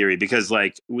was my theory, because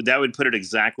like that would put it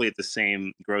exactly at the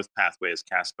same growth pathway as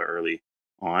Caspa early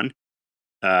on.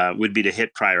 Would be to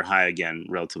hit prior high again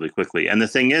relatively quickly. And the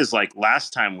thing is, like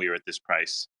last time we were at this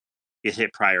price, it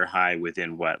hit prior high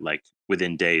within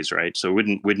days, right? So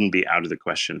it wouldn't be out of the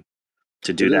question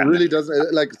to do that. It really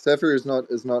doesn't. Like Cephii is not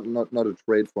a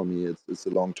trade for me. It's a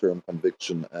long-term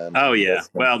conviction. And yeah.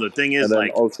 Well, the thing is,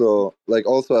 and also I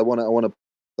want to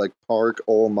like park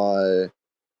all my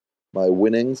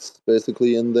winnings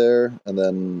basically in there, and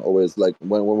then always like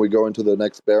when we go into the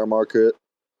next bear market,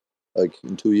 like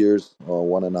in 2 years or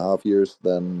 1.5 years,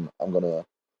 then I'm gonna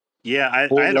I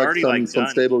had already some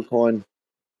stable coins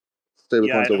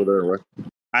over there, right?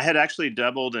 I had actually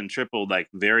doubled and tripled like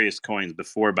various coins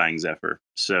before buying Zephyr.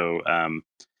 So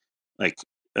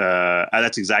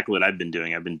that's exactly what I've been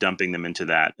doing. I've been dumping them into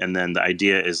that. And then the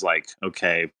idea is like,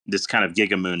 okay, this kind of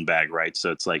gigamoon bag, right?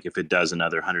 So it's like if it does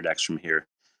another 100x from here,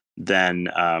 then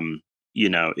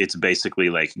it's basically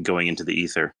like going into the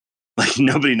ether. Like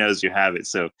nobody knows you have it.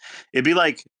 So it'd be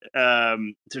like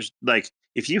there's like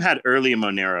if you had early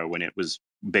Monero when it was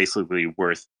basically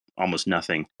worth almost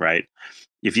nothing, right?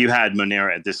 If you had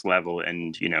Monero at this level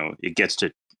and it gets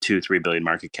to 2-3 billion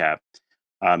market cap,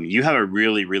 you have a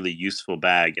really, really useful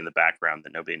bag in the background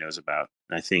that nobody knows about.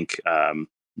 And I think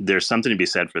there's something to be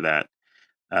said for that.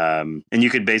 And you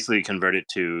could basically convert it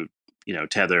to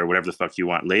Tether or whatever the fuck you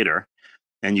want later.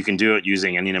 and you can do it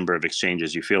using any number of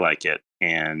exchanges you feel like it,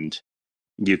 and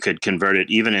you could convert it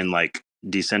even in like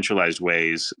decentralized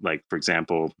ways. Like for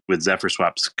example, with Zephyr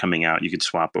swaps coming out, you could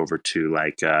swap over to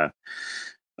like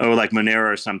like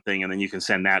Monero or something, and then you can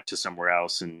send that to somewhere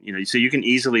else, and so you can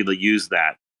easily use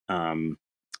that.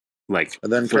 Like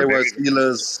and then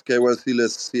KYC-less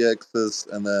CXs,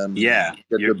 and then get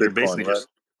your Bitcoin, right?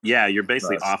 You're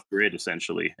basically off grid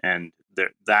essentially, and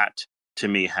that to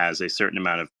me has a certain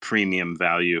amount of premium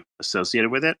value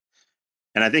associated with it.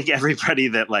 And I think everybody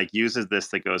that like uses this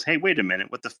that goes, hey, wait a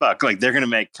minute, what the fuck? Like they're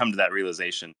gonna come to that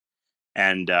realization,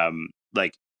 and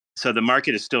so the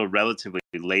market is still relatively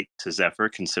late to Zephyr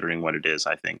considering what it is.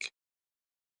 I think.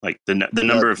 Like the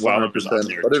number of followers on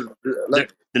there, the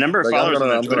number of followers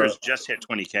on Twitter just hit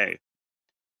 20K.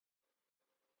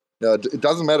 Yeah, it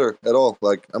doesn't matter at all.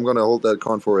 Like I'm gonna hold that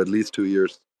coin for at least 2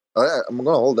 years. I'm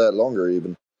gonna hold that longer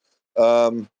even.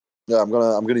 I'm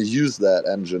gonna use that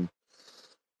engine,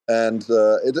 and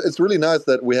it's really nice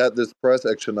that we had this price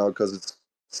action now because it's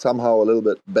somehow a little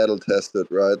bit battle tested,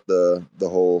 right? The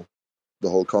whole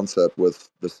concept with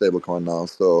the stablecoin now,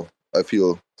 so I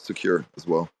feel secure as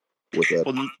well with that.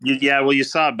 Well, you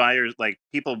saw buyers, like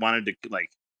people wanted to, like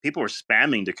people were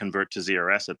spamming to convert to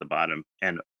ZRS at the bottom,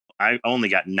 and I only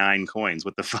got 9 coins.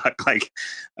 What the fuck? Like,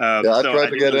 I tried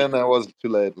to get in, I was too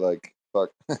late. Like, fuck.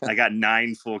 I got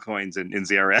 9 full coins in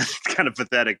ZRS. It's kind of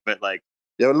pathetic, but like,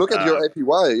 but look at your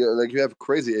APY. Like, you have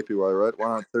crazy APY, right?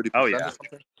 130%. Oh yeah. Or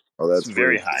something? Oh, that's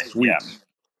very high. Sweet. Yeah.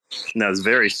 No, it's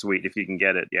very sweet if you can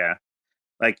get it. Yeah.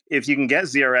 Like if you can get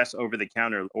ZRS over the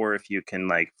counter, or if you can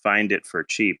like find it for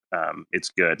cheap, it's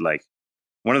good. Like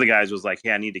one of the guys was like, "Hey,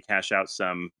 I need to cash out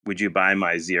some. Would you buy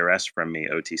my ZRS from me,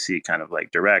 OTC, kind of like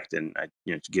direct, and I,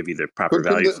 to give you the proper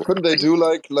value?" Couldn't they do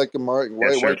like a market?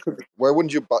 Why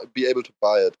wouldn't you be able to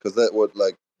buy it? Because that would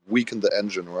like weaken the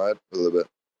engine, right? A little bit.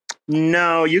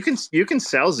 No, you can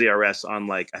sell ZRS on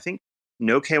like I think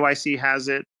no KYC has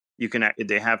it.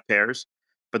 They have pairs.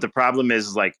 But the problem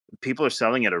is, like, people are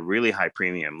selling at a really high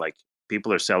premium. Like,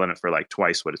 people are selling it for like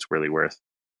twice what it's really worth.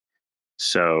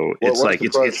 So it's like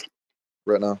it's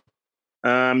right now.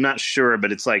 I'm not sure,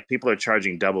 but it's like people are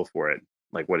charging double for it,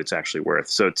 like what it's actually worth.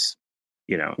 So it's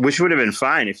which would have been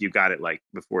fine if you got it like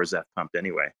before Zeph pumped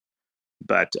anyway.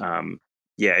 But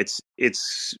it's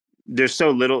there's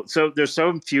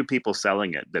so few people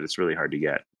selling it that it's really hard to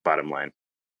get. Bottom line,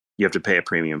 you have to pay a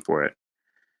premium for it,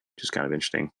 which is kind of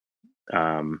interesting.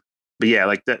 But yeah,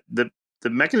 like the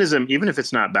mechanism, even if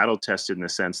it's not battle tested in the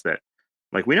sense that,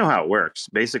 like, we know how it works.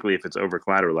 Basically, if it's over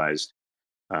collateralized,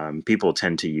 people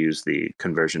tend to use the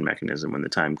conversion mechanism when the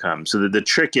time comes. So the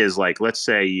trick is, like, let's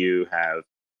say you have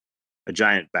a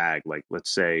giant bag. Like, let's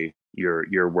say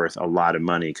you're worth a lot of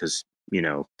money because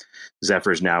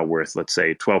Zephyr's now worth, let's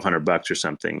say, $1,200 or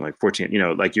something, like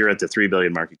 14. Like you're at the 3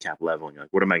 billion market cap level, and you're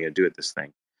like, what am I going to do with this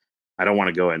thing? I don't want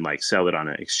to go and like sell it on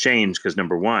an exchange because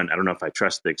number one, I don't know if I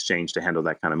trust the exchange to handle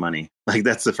that kind of money. Like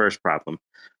that's the first problem.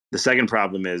 The second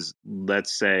problem is,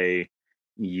 let's say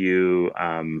you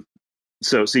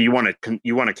so you want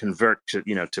to convert to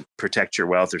to protect your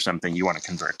wealth or something. You want to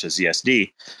convert to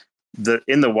ZSD.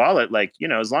 In the wallet, like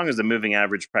as long as the moving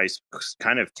average price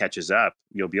kind of catches up,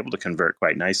 you'll be able to convert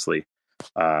quite nicely.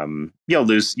 You'll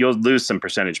lose some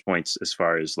percentage points as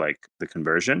far as like the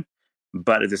conversion.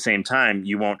 But at the same time,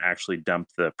 you won't actually dump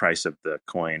the price of the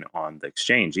coin on the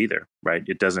exchange either, right?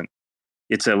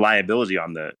 It's a liability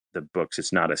on the books.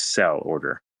 It's not a sell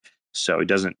order. So it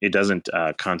doesn't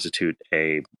constitute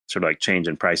a sort of like change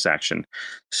in price action.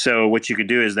 So what you could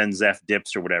do is then Zeph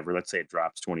dips or whatever, let's say it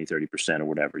drops 20, 30% or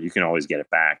whatever, you can always get it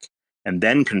back and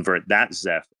then convert that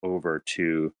Zeph over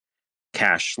to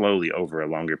cash slowly over a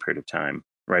longer period of time,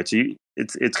 right? So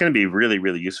it's going to be really,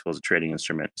 really useful as a trading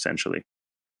instrument, essentially.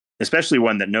 Especially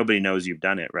one that nobody knows you've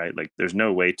done it, right? Like there's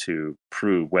no way to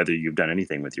prove whether you've done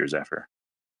anything with your Zephyr,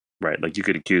 right? Like you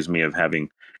could accuse me of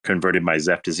having converted my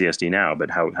Zeph to ZSD now,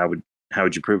 but how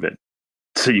would you prove it?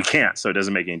 So you can't. So it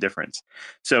doesn't make any difference.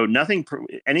 So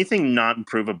anything not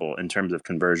provable in terms of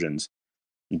conversions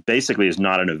basically is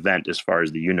not an event as far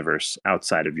as the universe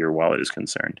outside of your wallet is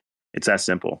concerned. It's that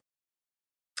simple.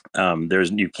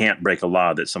 You can't break a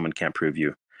law that someone can't prove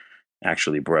you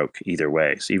actually broke either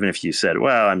way. So even if you said,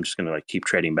 well, I'm just going to like keep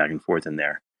trading back and forth in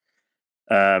there,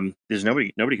 there's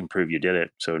nobody can prove you did it.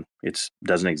 So it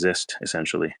doesn't exist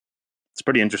essentially. It's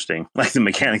pretty interesting, like the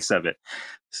mechanics of it.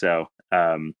 So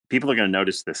people are going to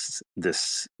notice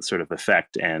this sort of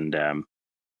effect, and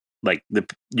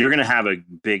you're going to have a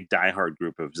big diehard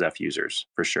group of Zeph users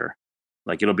for sure.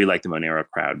 Like it'll be like the Monero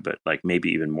crowd, but like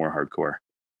maybe even more hardcore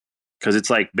because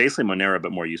it's like basically Monero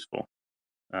but more useful.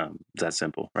 It's that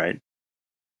simple, right?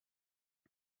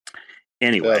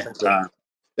 Anyway,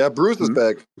 yeah, Bruce is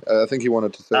back. I think he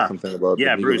wanted to say something about the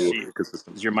legal Bruce,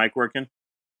 ecosystem. Is your mic working?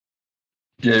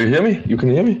 Yeah, you hear me? You can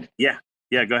hear me? Yeah,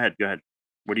 go ahead.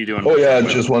 What are you doing? Oh yeah, I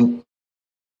just wanted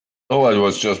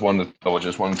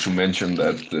to mention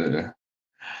that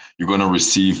you're gonna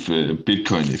receive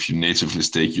Bitcoin if you natively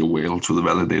stake your whale to the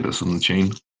validators on the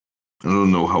chain. I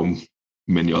don't know how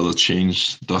many other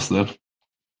chains does that.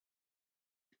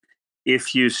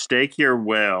 If you stake your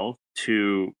whale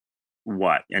to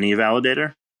what? Any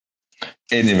validator?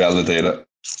 Any validator,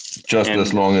 just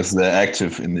as long as they're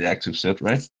active in the active set,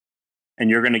 right? And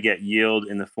you're going to get yield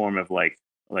in the form of like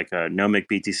a Nomic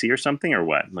BTC or something, or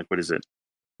what? Like, what is it?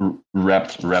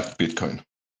 Wrapped Bitcoin.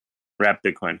 Wrapped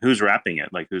Bitcoin. Who's wrapping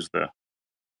it? Like, who's the?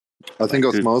 I think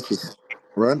Osmosis,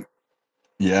 right?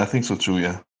 Yeah, I think so too.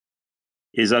 Yeah.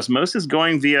 Is Osmosis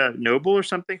going via Noble or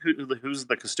something? Who's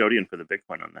the custodian for the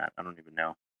Bitcoin on that? I don't even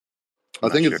know. I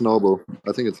think it's Noble.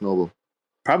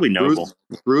 Probably Noble.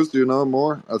 Bruce, do you know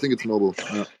more? I think it's Noble.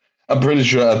 Yeah. I'm pretty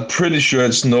sure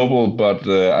it's Noble, but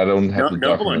I don't have the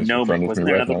documents in front of me right now. Wasn't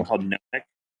there another one called Nomic?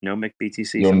 Nomic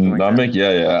BTC? Something like that?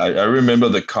 Yeah. I remember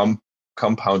the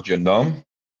compound your nom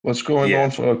was going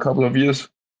on for a couple of years.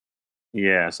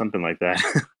 Yeah, something like that.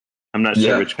 I'm not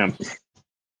sure which company.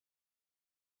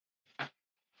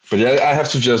 But yeah, I have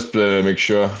to just make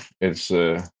sure it's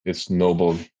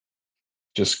Noble.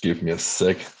 Just give me a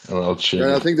sec, and I'll check.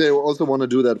 Yeah, I think they also want to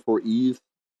do that for ETH,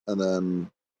 and then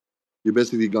you're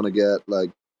basically gonna get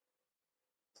like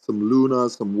some Luna,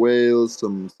 some Whale,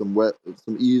 some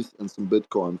ETH, and some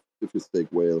Bitcoin if you stake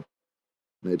Whale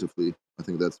natively. I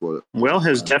think that's what. Whale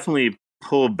has definitely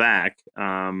pulled back.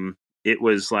 It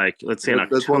was like, let's say in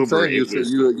October. That's what I'm saying.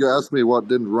 You asked me what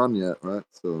didn't run yet, right?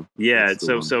 So yeah,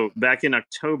 so back in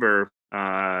October,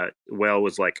 Whale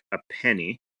was like a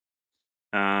penny.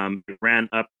 It ran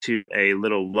up to a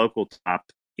little local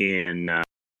top in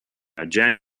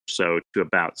January, so to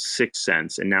about 6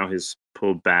 cents, and now has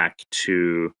pulled back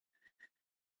to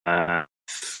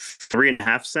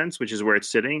 3.5 cents, which is where it's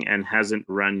sitting, and hasn't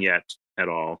run yet at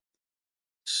all.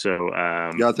 So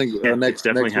yeah, I think next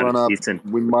run up,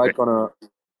 we might gonna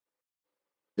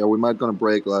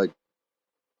break like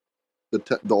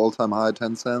the all-time high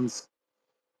 10 cents,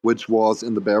 which was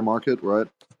in the bear market, right?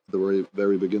 The very,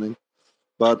 very beginning.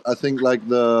 But I think like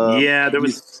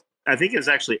I think it's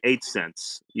actually 8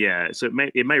 cents. Yeah, so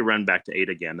it may run back to 8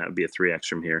 again. That would be a 3x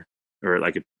from here, or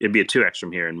like it'd be a 2x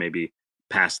from here, and maybe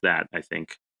past that, I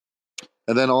think.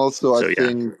 And then also, I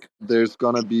think there's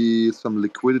gonna be some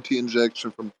liquidity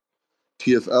injection from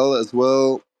TFL as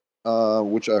well,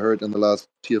 which I heard in the last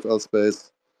TFL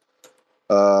space.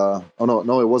 No,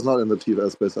 it was not in the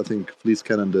TFL space. I think Fleece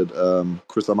Cannon did.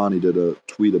 Chris Amani did a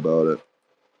tweet about it.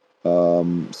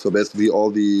 So basically,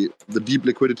 all the deep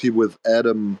liquidity with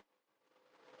Adam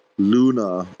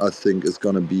Luna, I think, is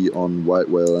going to be on White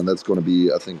Whale, and that's going to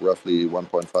be, I think, roughly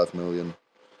 1.5 million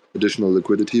additional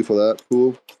liquidity for that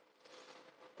pool.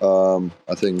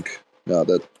 I think,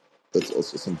 that's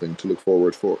also something to look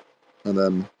forward for. And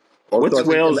then, also, what's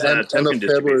Whale's token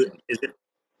distribution? Is it?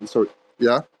 Sorry,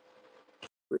 yeah.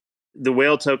 The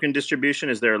Whale token distribution,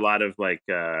 is there a lot of like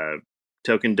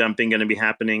token dumping going to be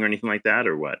happening or anything like that,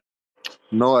 or what?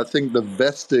 No, I think the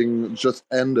vesting just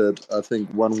ended, I think,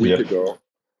 1 week ago.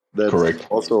 That's correct.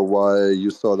 Also why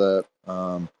you saw that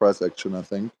price action, I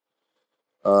think.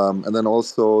 And then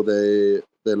also they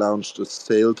launched a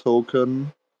sale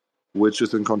token, which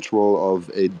is in control of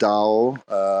a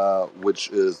DAO, which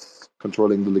is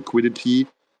controlling the liquidity.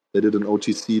 They did an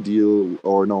OTC deal,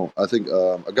 or no, I think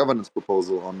a governance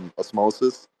proposal on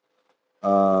Osmosis.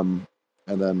 And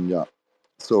then,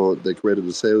 so they created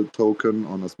a sale token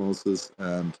on Osmosis,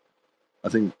 and I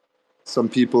think some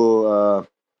people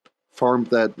farmed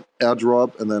that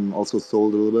airdrop and then also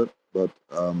sold a little bit, but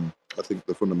I think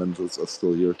the fundamentals are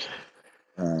still here.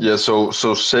 So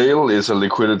Sale is a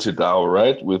liquidity DAO,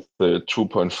 right, with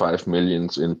 2.5 million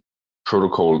in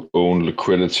protocol-owned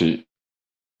liquidity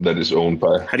that is owned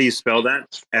by... How do you spell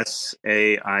that?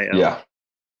 SAIL? Yeah,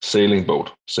 sailing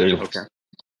boat. Sail. Okay.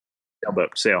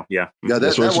 Sailboat. Sail, yeah. Yeah,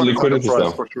 that's so it's a liquidity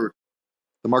DAO. For sure.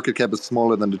 The market cap is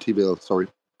smaller than the T-bill. Sorry.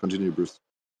 Continue, Bruce.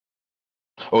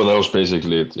 Oh, that was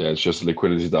basically it. Yeah, it's just a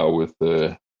liquidity DAO with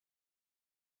a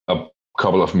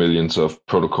couple of millions of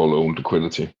protocol-owned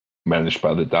liquidity managed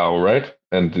by the DAO, right?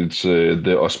 And it's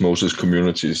the Osmosis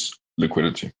community's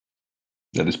liquidity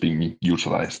that is being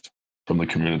utilized from the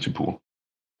community pool.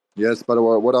 Yes, but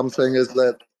what I'm saying is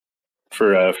that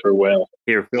for Whale.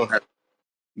 Here, Phil.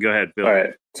 Go ahead, Phil. All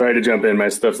right. Sorry to jump in. My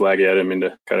stuff's laggy. I didn't mean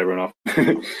to cut everyone off.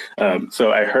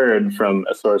 So I heard from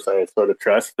a source I sort of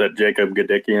trust that Jacob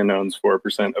Gadikian owns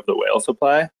 4% of the Whale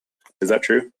supply. Is that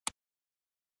true?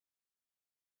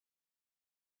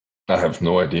 I have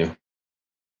no idea.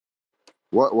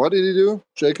 What did he do,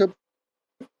 Jacob?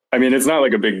 I mean, it's not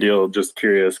like a big deal. Just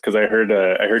curious because I heard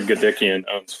Gadikian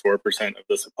owns 4% of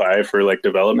the supply for like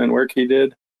development work he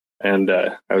did, and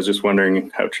I was just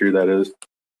wondering how true that is.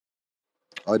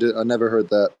 I never heard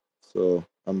that, so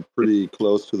I'm pretty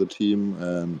close to the team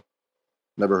and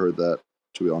never heard that,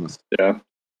 to be honest. Yeah,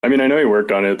 I mean, I know he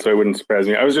worked on it, so it wouldn't surprise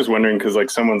me. I was just wondering because like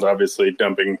someone's obviously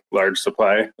dumping large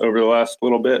supply over the last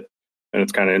little bit, and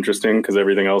it's kind of interesting because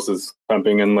everything else is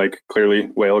pumping, and like clearly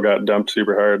whale got dumped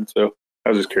super hard. So I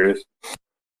was just curious.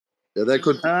 Yeah, that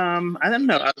could. I don't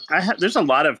know. There's a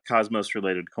lot of Cosmos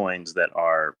related coins that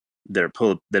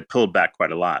pulled back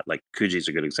quite a lot. Like Kuji's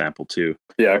a good example too.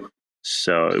 Yeah.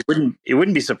 So it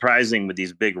wouldn't be surprising with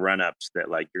these big run ups that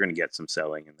like you're going to get some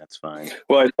selling, and that's fine.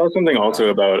 Well, I saw something also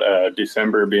about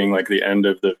December being like the end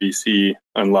of the VC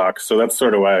unlock, so that's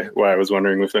sort of why I was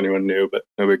wondering if anyone knew, but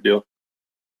no big deal.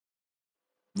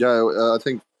 Yeah, I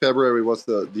think February was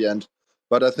the end,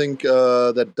 but I think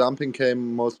that dumping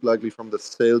came most likely from the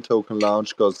sale token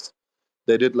launch because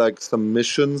they did like some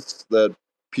missions that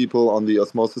people on the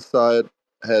Osmosis side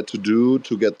had to do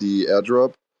to get the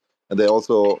airdrop. And they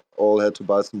also all had to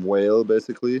buy some whale,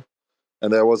 basically.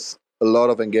 And there was a lot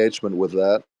of engagement with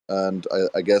that. And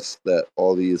I guess that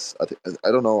all these,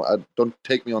 I don't know, don't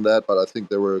take me on that, but I think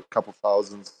there were a couple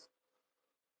thousands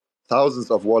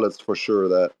of wallets for sure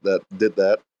that did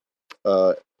that,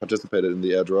 participated in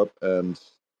the airdrop. And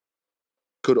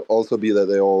could also be that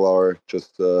they all are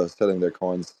just selling their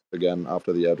coins again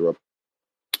after the airdrop.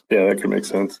 Yeah, that could make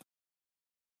sense.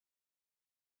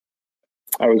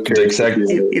 I was curious.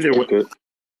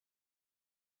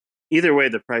 Either way,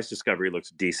 the price discovery looks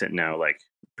decent now. Like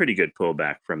pretty good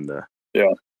pullback from the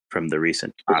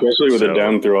recent, especially with it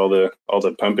down through all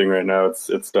the pumping right now.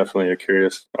 It's definitely a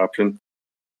curious option.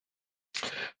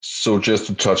 So just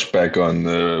to touch back on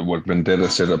what Vendetta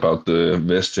said about the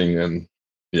vesting and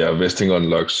vesting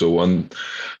unlock. So on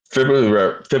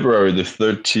February the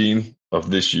 13th of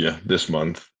this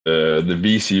month, the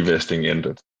VC vesting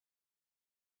ended.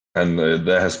 And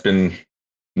there has been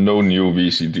no new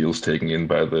VC deals taken in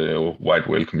by the white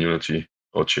whale community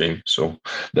or chain. So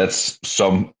that's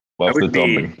some of the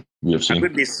dumping we have seen. I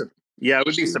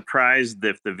would be surprised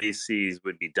if the VCs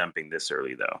would be dumping this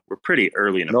early, though. We're pretty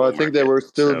early in a No, I think market, there were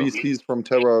still VCs from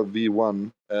Terra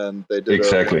V1, and they did a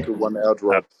 1-to-1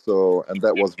 airdrop, and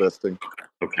that was vesting.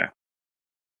 Okay.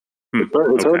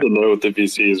 It's hard to know with the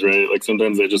VCs, right? Like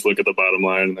sometimes they just look at the bottom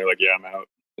line and they're like, yeah, I'm out.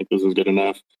 Like this is good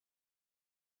enough.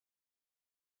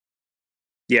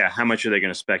 Yeah, how much are they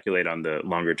going to speculate on the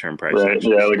longer term price? Right.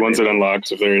 Yeah, like once it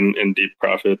unlocks, if they're in deep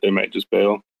profit, they might just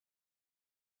bail.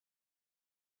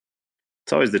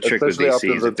 It's always the trick with VCs.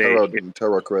 Especially after the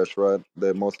Terra crash, right?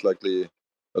 They most likely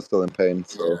are still in pain.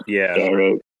 So yeah,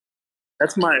 right.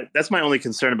 That's my only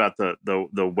concern about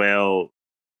the whale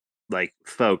like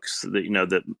folks that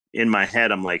that in my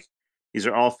head I'm like, these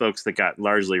are all folks that got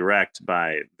largely wrecked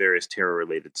by various terror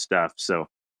related stuff. So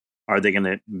are they going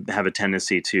to have a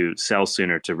tendency to sell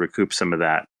sooner to recoup some of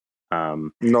that?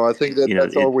 No, I think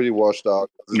that's already washed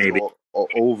out. Maybe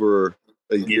over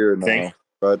a year now,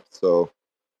 right? So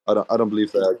I don't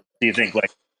believe that. Do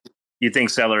you think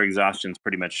seller exhaustion is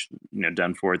pretty much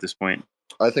done for at this point?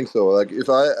 I think so. Like if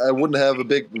I wouldn't have a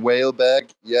big whale bag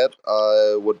yet,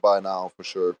 I would buy now for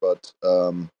sure. But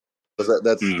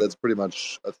that's pretty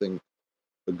much, I think,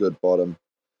 a good bottom.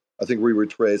 I think we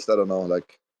retraced, I don't know,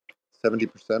 like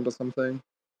 70% or something.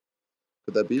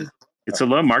 Could that be? It's a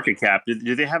low market cap.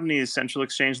 Do they have any central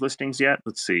exchange listings yet?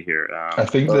 Let's see here. I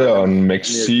think they're on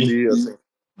MEXC.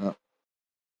 Oh,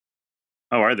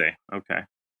 are they? Okay.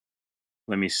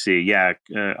 Let me see. Yeah,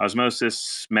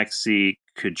 Osmosis, MEXC,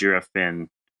 Kujira Fin,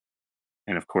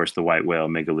 and of course the White Whale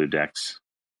Megaludex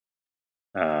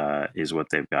is what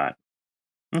they've got.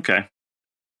 Okay.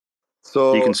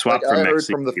 So you can swap from I heard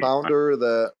from the founder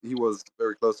that he was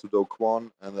very close to Do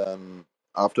Kwon, and then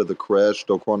after the crash,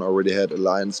 Do Kwon already had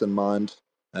Alliance in mind,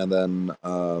 and then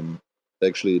they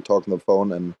actually talked on the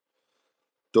phone, and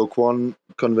Do Kwon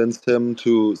convinced him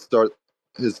to start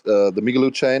the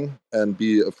Migaloo chain and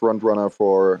be a front runner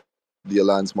for the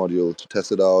Alliance module to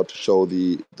test it out, to show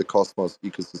the Cosmos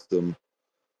ecosystem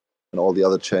and all the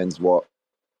other chains what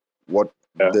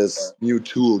this new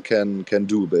tool can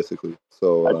do, basically.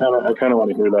 So I kind of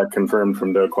want to hear that confirmed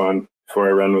from Do Kwon before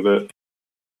I run with it.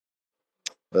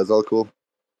 That's all cool.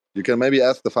 You can maybe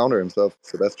ask the founder himself,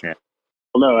 Sebastian. Yeah.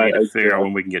 Well, no, I figure out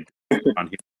when we can get on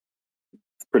here.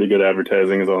 It's pretty good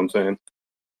advertising, is all I'm saying.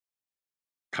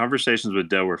 Conversations with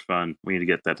Do were fun. We need to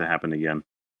get that to happen again.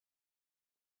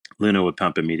 Luna would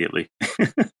pump immediately.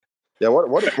 Yeah,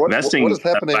 what is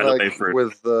happening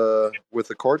with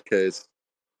the court case?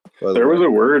 There was a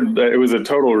word that it was a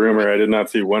total rumor. I did not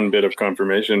see one bit of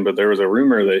confirmation, but there was a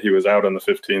rumor that he was out on the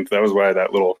 15th. That was why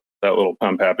that little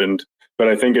pump happened. But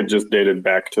I think it just dated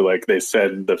back to like they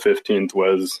said the 15th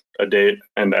was a date,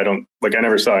 and I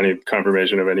never saw any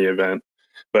confirmation of any event.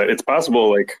 But it's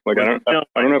possible. I don't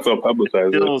know if they'll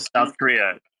publicize it. South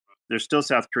Korea. There's still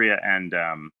South Korea and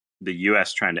the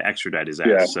U.S. trying to extradite his ass.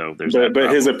 Yeah. So there's but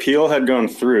his appeal had gone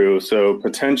through. So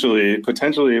potentially,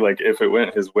 like if it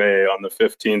went his way on the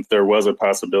 15th, there was a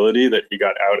possibility that he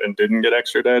got out and didn't get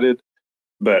extradited.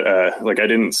 But I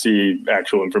didn't see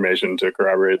actual information to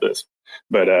corroborate this.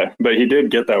 But he did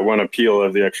get that one appeal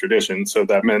of the extradition. So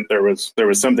that meant there was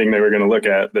something they were going to look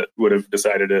at that would have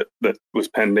decided it, that was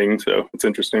pending. So it's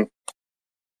interesting.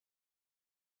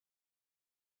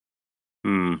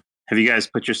 Have you guys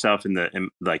put yourself in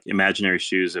the imaginary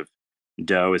shoes of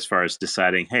Doe as far as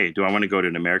deciding, hey, do I want to go to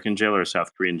an American jail or a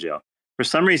South Korean jail? For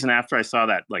some reason, after I saw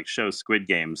that show Squid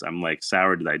Games, I'm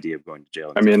soured to the idea of going to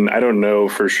jail. I mean, I don't know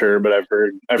for sure, but I've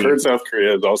heard South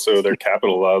Korea is also, their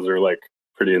capital laws are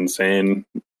pretty insane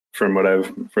from what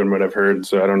I've heard.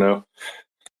 So I don't know.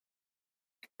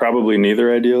 Probably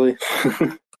neither, ideally.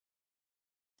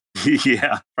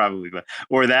 Yeah, probably.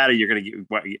 Or that, or you're gonna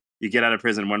you get out of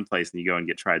prison in one place and you go and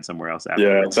get tried somewhere else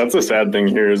afterwards. Yeah, that's the sad thing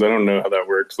here is I don't know how that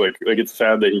works. It's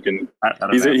sad that he can.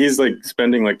 He's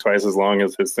spending twice as long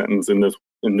as his sentence in this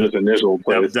initial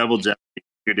place. Double jeopardy.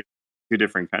 Two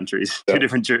different countries, two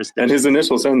different jurisdictions. And his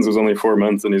initial sentence was only 4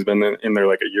 months, and he's been in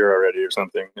there a year already or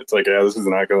something. It's this is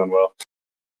not going well.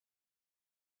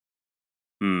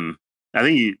 I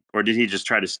think did he just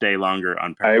try to stay longer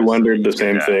on purpose? I wondered the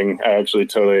same thing. I actually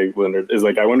totally wondered.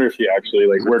 I wonder if he actually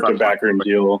worked a backroom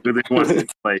deal. Who wants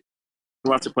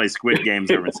to play Squid Games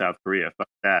over in South Korea? Fuck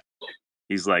that.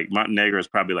 He's Montenegro is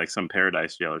probably some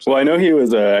paradise jail or something. Well, I know he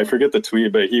was. I forget the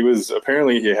tweet, but he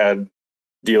had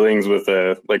dealings with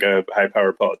a high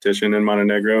power politician in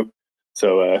Montenegro.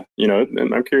 So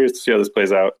and I'm curious to see how this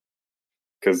plays out.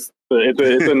 Because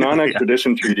it's a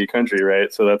non-extradition treaty country,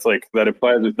 right? So that's that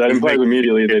implies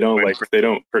immediately they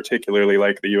don't particularly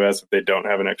like the U.S. if they don't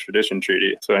have an extradition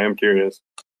treaty. So I am curious.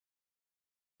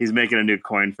 He's making a new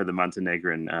coin for the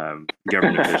Montenegrin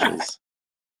government officials.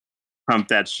 Pump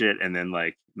that shit, and then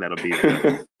that'll be.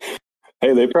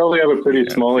 Hey, they probably have a pretty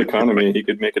small economy. He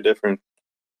could make a difference.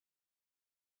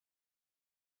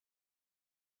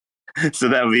 So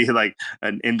that would be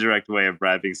an indirect way of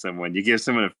bribing someone. You give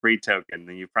someone a free token,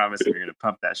 then you promise them you're going to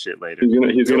pump that shit later.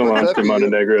 He's gonna launch the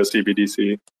Montenegro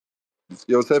CBDC.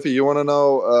 Yo, Cephii, you want to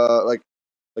know?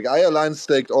 I align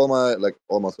staked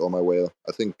almost all my whale.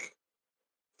 I think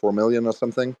 4 million or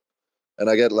something, and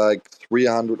I get over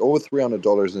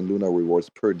 $300 in Luna rewards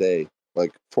per day,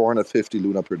 450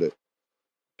 Luna per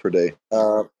day.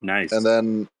 Nice. And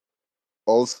then.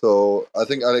 Also, I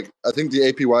think the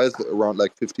APY is around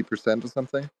 50% or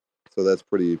something, so that's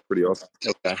pretty awesome.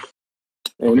 Okay,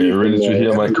 ready to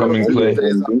hear my coming play?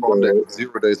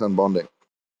 0 days on bonding.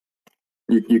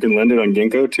 You can lend it on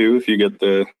Ginkgo too if you get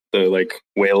the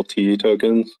whale T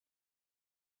tokens.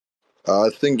 I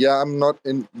think I'm not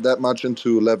that much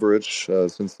into leverage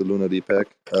since the Luna DPEC,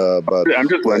 but I'm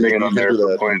just lending it on there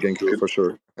for point. Ginkgo for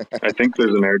sure. I think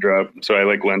there's an airdrop, so I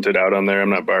lent it out on there. I'm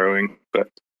not borrowing, but.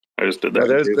 I just did that.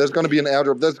 There's going to be an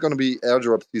airdrop. There's going to be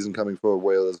airdrop season coming for a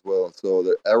whale as well. So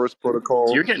the Eris protocol.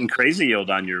 So you're getting crazy yield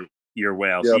on your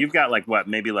whale. Yep. So you've got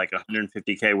maybe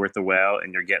 150K worth of whale,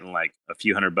 and you're getting a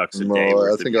few $100 a day.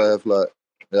 I think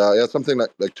I have something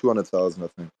like 200,000. I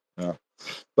think. Yeah,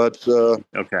 but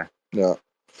okay. Yeah,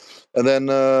 and then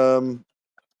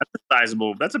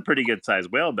that's a pretty good size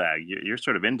whale bag. You're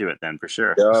sort of into it then for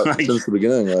sure. Yeah, since the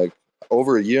beginning,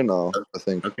 over a year now. I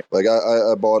think. Okay.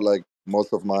 I bought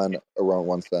most of mine around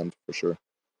 1 cent for sure,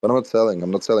 but I'm not selling.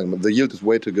 The yield is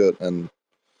way too good, and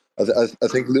I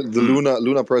think the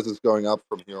Luna price is going up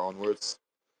from here onwards,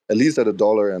 at least at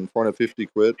 $1, and 450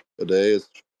 quid a day is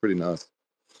pretty nice.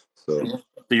 So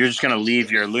you're just going to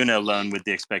leave your Luna alone with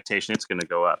the expectation it's going to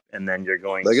go up, and then you're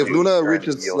going if Luna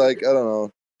reaches I don't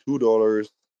know $2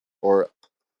 or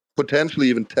potentially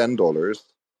even $10,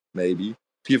 maybe.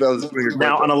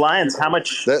 Now on Alliance, how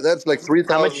much? That's 3,000.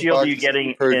 How much yield are you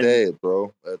getting per day,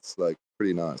 bro? That's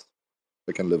pretty nice.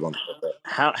 I can live on that.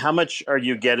 How much are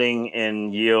you getting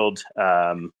in yield?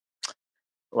 On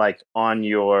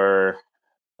your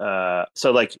are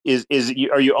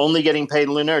you only getting paid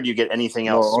Luna, or do you get anything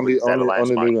else? No, only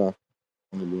Luna.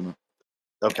 Only Luna.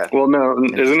 Okay. Well, no,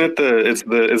 isn't it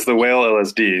it's the whale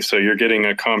LSD? So you're getting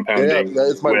a compounding. Yeah,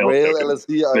 it's my whale token.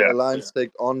 LSD. I align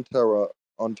staked on Terra.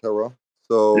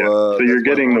 So, so you're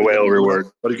getting the whale reward.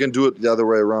 But you can do it the other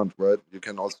way around, right? You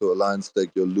can also align stake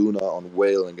your Luna on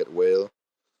whale and get whale.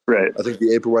 Right. I think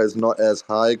the APY is not as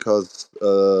high because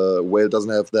whale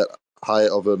doesn't have that high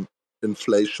of an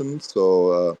inflation,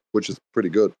 so which is pretty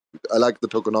good. I like the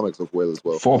tokenomics of whale as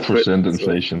well. 4%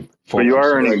 inflation. 4%. But you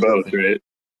are earning both, right?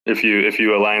 If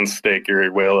you align stake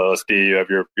your whale LSD, you have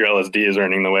your LSD is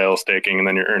earning the whale staking, and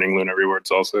then you're earning Luna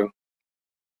rewards also.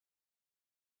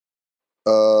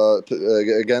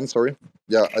 Again, sorry.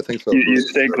 Yeah, I think so. You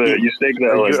stake the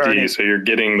LSD, so you're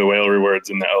getting the whale rewards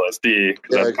in the LSD.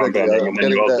 Yeah, exactly. I'm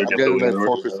getting that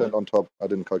 4% on top. I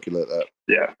didn't calculate that.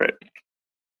 Yeah, right.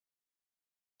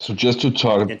 So just to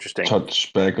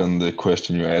touch back on the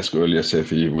question you asked earlier,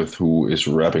 Cephii, with who is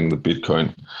wrapping the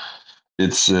Bitcoin,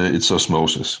 it's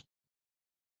osmosis.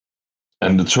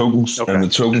 And the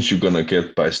tokens you're gonna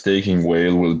get by staking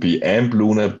whale will be AMP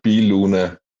Luna, B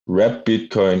Luna, Wrap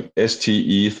Bitcoin, ST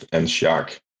ETH, and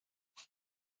Shark.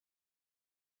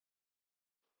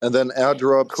 And then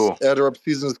airdrops. Cool. Airdrop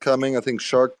season is coming. I think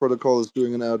Shark Protocol is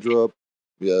doing an airdrop.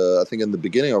 Yeah, I think in the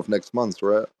beginning of next month,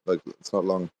 right? Like it's not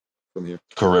long from here.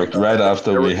 Correct. Right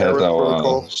after we had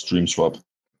our stream swap.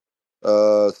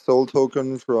 Soul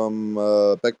token from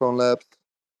Backbone Labs.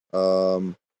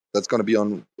 That's going to be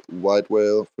on White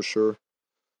Whale for sure.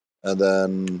 And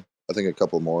then I think a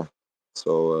couple more.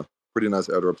 So pretty nice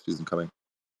airdrop season coming.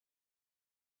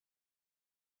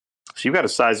 So you've got a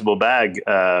sizable bag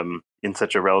in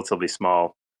such a relatively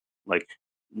small, like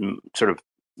sort of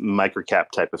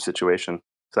microcap type of situation.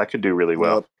 So that could do really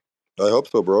well. I hope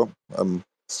so, bro. I'm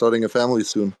starting a family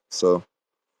soon, so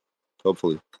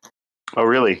hopefully. Oh,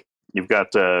 really? You've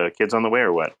got kids on the way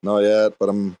or what? Not yet, but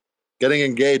I'm getting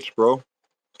engaged, bro.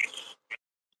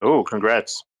 Oh,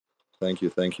 congrats. Thank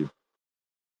you.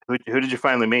 Who did you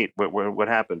finally meet? What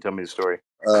happened? Tell me the story.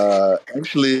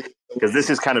 Actually, because this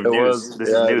is kind of news. This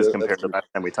is news compared to the last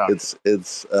time we talked.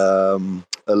 It's a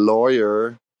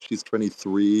lawyer. She's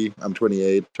 23. I'm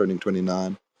 28, turning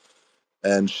 29.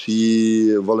 And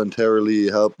she voluntarily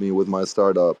helped me with my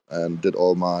startup and did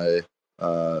all my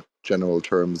general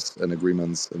terms and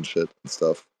agreements and shit and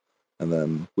stuff. And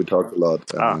then we talked a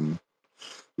lot, and then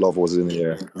love was in the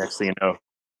air. Next thing you know.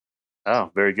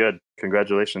 Oh, very good.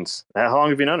 Congratulations. How long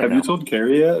have you known her? Have you told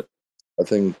Carrie yet? I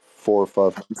think 4 or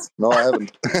 5 months. No, I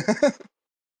haven't.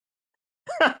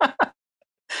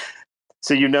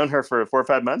 So you've known her for 4 or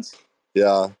 5 months?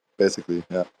 Yeah, basically,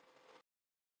 yeah.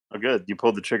 Oh, good. You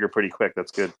pulled the trigger pretty quick.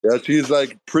 That's good. Yeah, she's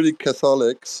like pretty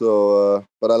Catholic, so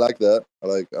but I like that.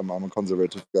 I'm a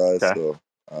conservative guy, so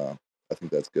I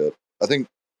think that's good. I think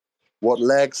what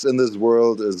lacks in this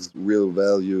world is real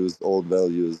values, old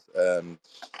values, and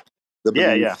the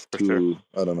belief to sure.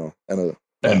 I don't know,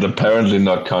 and apparently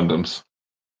not condoms.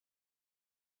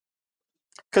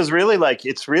 Because really, like,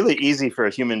 it's really easy for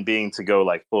a human being to go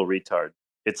like full retard.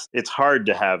 It's hard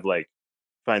to have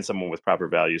find someone with proper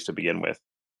values to begin with.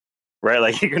 Right,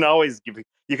 like you can always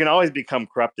become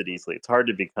corrupted easily. It's hard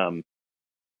to become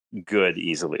good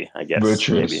easily, I guess.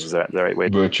 Virtuous. Maybe is that the right way?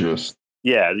 Virtuous.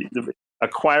 Yeah,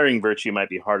 acquiring virtue might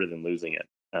be harder than losing it.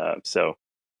 So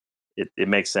it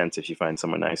makes sense if you find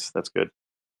someone nice. That's good.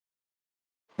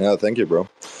 Yeah, thank you, bro.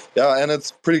 Yeah, and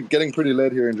it's getting pretty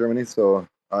late here in Germany, so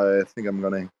I think I'm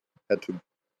gonna head to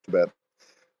bed.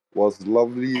 It was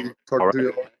lovely talking to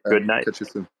you. Good night. Catch you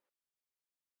soon.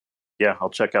 Yeah,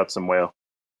 I'll check out some whale.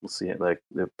 We'll see it. Like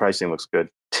the pricing looks good.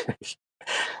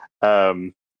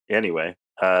 Anyway,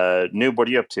 Noob, what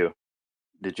are you up to?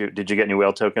 Did you get any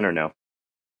whale token or no?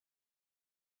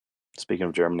 Speaking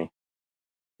of Germany,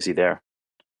 is he there?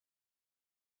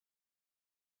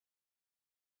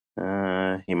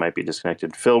 He might be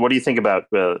disconnected. Phil, what do you think about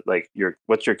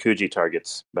what's your Kuji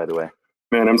targets, by the way?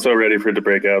 Man, I'm so ready for it to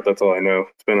break out. That's all I know.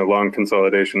 It's been a long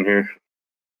consolidation here.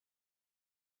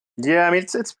 Yeah, I mean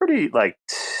it's pretty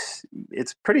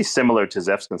it's pretty similar to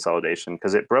Zeph's consolidation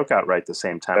because it broke out right at the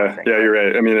same time. I think. Yeah, you're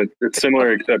right. I mean it's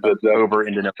similar except that over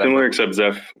into November. Similar except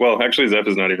Zeph. Well, actually Zeph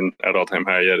is not even at all-time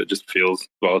high yet. It just feels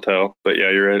volatile. But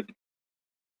yeah, you're right.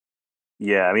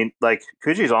 Yeah, I mean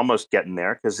Kuji's almost getting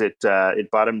there because it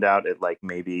bottomed out at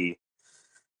maybe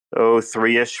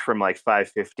 3-ish from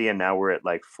 550, and now we're at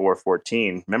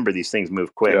 414. Remember, these things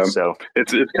move quick, so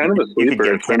it's kind of a sleeper.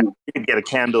 You could get a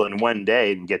candle in one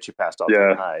day and get you past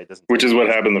all-time high. Which is what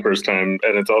happened the first time,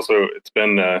 and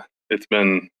it's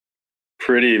been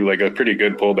pretty a pretty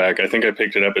good pullback. I think I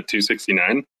picked it up at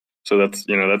 269, so that's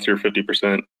that's your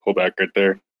 50% pullback right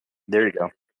there. There you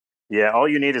go. Yeah, all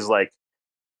you need is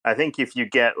I think if you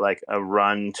get a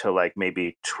run to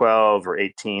maybe 12 or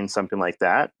 18, something like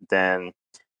that, then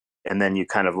And then you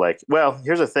kind of like, well,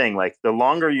 here's the thing, like the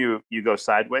longer you go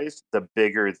sideways, the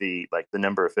bigger the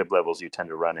number of fib levels you tend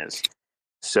to run is.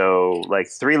 So like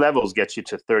 3 levels gets you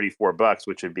to $34,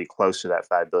 which would be close to that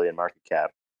 5 billion market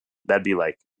cap. That'd be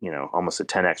like, almost a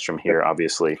 10x from here,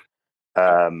 obviously.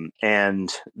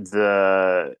 And is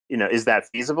that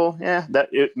feasible? Yeah, that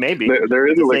it maybe. There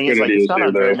is a liquidity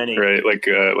issue though, many... right? Like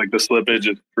the slippage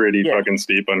is pretty fucking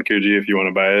steep on Kuji if you want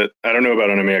to buy it. I don't know about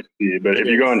on MEXC, but if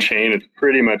you go on chain, it's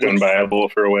pretty much unbuyable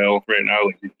for a whale right now.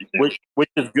 Which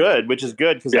is good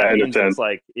because that means it's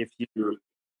like if you,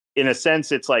 in a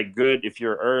sense, it's like good if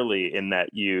you're early in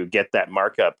that you get that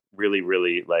markup really,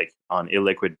 really like on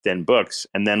illiquid thin books,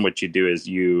 and then what you do is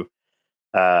you.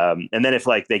 And then if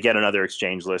like they get another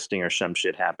exchange listing or some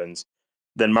shit happens,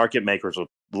 then market makers will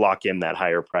lock in that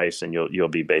higher price, and you'll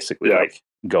be basically like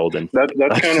golden. That's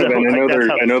kind of. And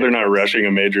I know they're not rushing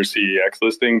a major CEX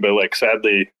listing, but like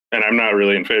sadly, and I'm not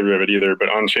really in favor of it either. But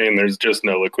on chain, there's just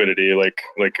no liquidity. Like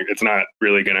it's not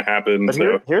really going to happen.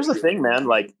 But here's the thing, man.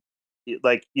 Like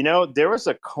there was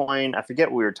a coin. I forget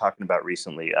what we were talking about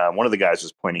recently. One of the guys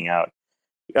was pointing out.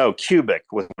 Oh, Cubic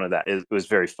was one of that. It was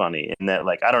very funny in that,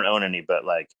 like, I don't own any, but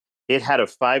like, it had a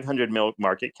 500 mil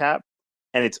market cap,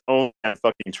 and it's owned by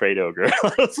fucking Trade Ogre.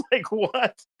 I was like,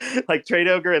 what? Like Trade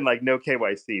Ogre and like no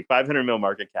KYC, 500 mil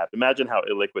market cap. Imagine how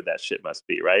illiquid that shit must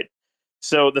be, right?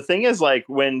 So the thing is, like,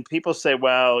 when people say,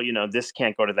 well, this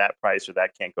can't go to that price or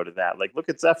that can't go to that, like, look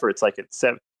at Zephyr. It's like it's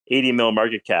 80 mil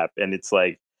market cap, and it's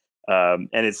like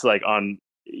on.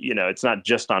 It's not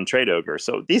just on Trade Ogre.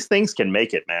 So these things can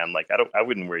make it, man. Like I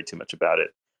wouldn't worry too much about it.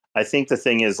 I think the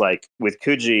thing is, like with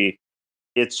Kuji,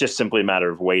 it's just simply a matter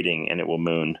of waiting, and it will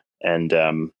moon, and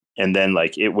then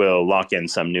like it will lock in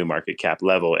some new market cap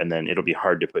level, and then it'll be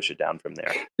hard to push it down from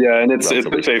there. Yeah, and it's a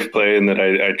safe play in that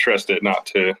I trust it not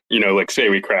to, like say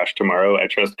we crash tomorrow, I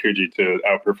trust Kuji to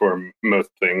outperform most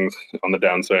things on the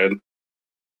downside.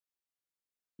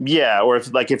 Yeah, or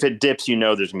if it dips,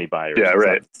 there's gonna be buyers. Yeah,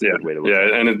 right. Yeah,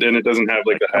 and it doesn't have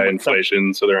like the high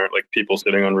inflation, so there aren't like people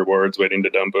sitting on rewards waiting to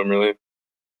dump them. Really,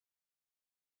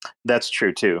 that's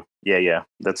true too. Yeah,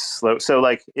 that's slow. So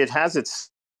like it has its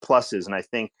pluses, and I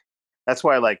think that's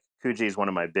why like Kuji is one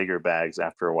of my bigger bags.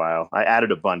 After a while, I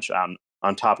added a bunch on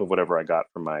top of whatever I got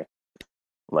from my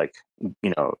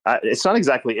it's not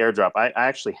exactly airdrop. I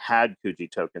actually had Kuji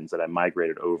tokens that I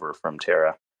migrated over from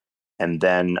Terra. And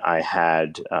then I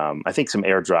had, I think, some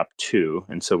airdrop too.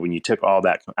 And so when you took all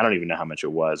that, I don't even know how much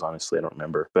it was, honestly, I don't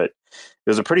remember. But it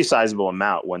was a pretty sizable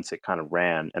amount once it kind of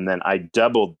ran. And then I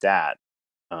doubled that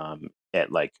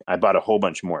at like, I bought a whole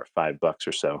bunch more at $5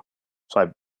 or so.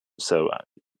 So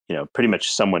pretty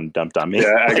much someone dumped on me.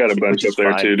 Yeah, I got a bunch up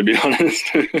there too, to be honest.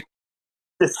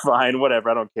 It's fine,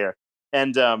 whatever, I don't care.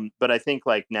 And but I think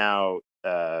like now,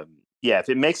 if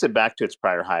it makes it back to its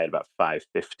prior high at about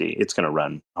 550, it's going to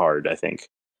run hard, I think.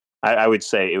 I would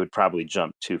say it would probably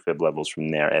jump 2 fib levels from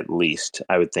there at least.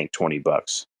 I would think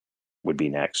 $20 would be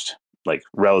next, like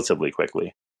relatively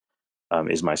quickly,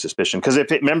 is my suspicion. Because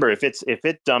if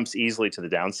it dumps easily to the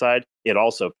downside, it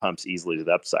also pumps easily to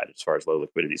the upside as far as low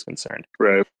liquidity is concerned.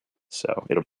 Right. So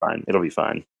it'll be fine. It'll be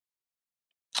fine.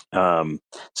 So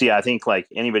yeah, I think like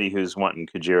anybody who's wanting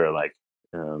Kujira, like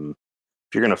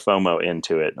if you're going to FOMO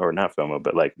into it, or not FOMO,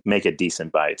 but like make a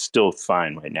decent buy, it's still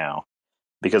fine right now.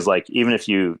 Because like even if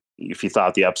you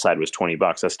thought the upside was $20,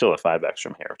 that's still a $5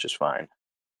 from here, which is fine.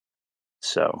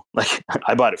 So like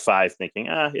I bought at 5 thinking,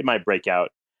 it might break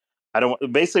out.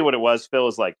 Basically what it was, Phil,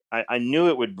 is like I knew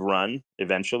it would run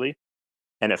eventually.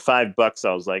 And at $5,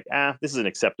 I was like, this is an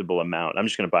acceptable amount. I'm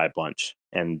just going to buy a bunch.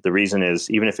 And the reason is,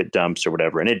 even if it dumps or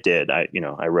whatever, and it did, I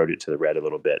rode it to the red a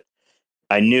little bit.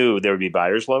 I knew there would be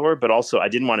buyers lower, but also I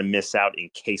didn't want to miss out in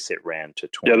case it ran to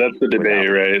 20. Yeah, that's the debate,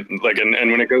 right? Like, and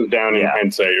when it goes down in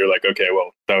hindsight, you're like, okay,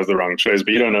 well, that was the wrong choice,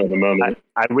 but you don't know at the moment.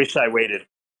 I wish I waited.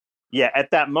 Yeah,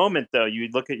 at that moment, though, you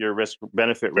look at your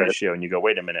risk-benefit ratio and you go,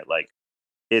 wait a minute, like,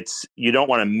 you don't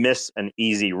want to miss an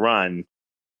easy run,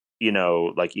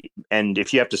 and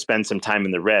if you have to spend some time in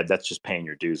the red, that's just paying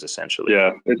your dues essentially.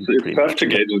 Yeah, it's tough to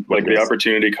gauge like the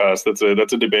opportunity cost. That's a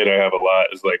debate I have a lot.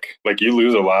 Is like you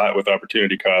lose a lot with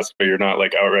opportunity cost, but you're not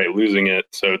like outright losing it.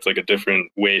 So it's like a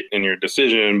different weight in your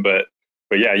decision. But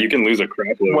yeah, you can lose a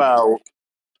crap load. Well,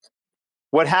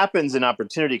 what happens in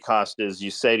opportunity cost is you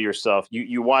say to yourself,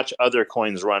 you watch other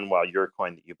coins run while your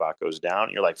coin that you bought goes down.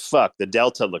 You're like, fuck, the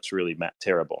delta looks really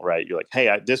terrible, right? You're like,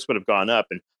 hey, this would have gone up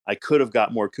and I could have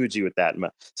got more Kuji with that.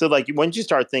 So like once you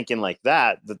start thinking like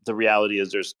that, the reality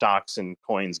is there's stocks and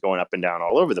coins going up and down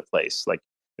all over the place. Like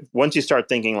once you start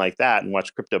thinking like that and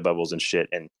watch crypto bubbles and shit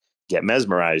and get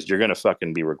mesmerized, you're going to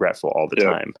fucking be regretful all the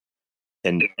time.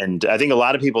 And I think a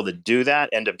lot of people that do that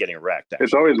end up getting wrecked. Actually,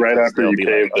 it's always right after you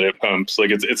cave that it pumps.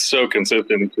 Like it's so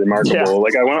consistent, it's remarkable. Yeah.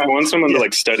 Like I want someone to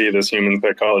like study this human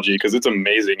psychology, because it's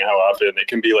amazing how often it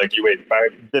can be like you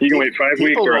can wait 5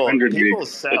 weeks or 100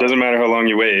 weeks. It doesn't matter how long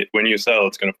you wait. When you sell,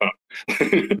 it's going to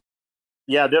pump.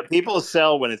 Yeah, people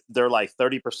sell when they're like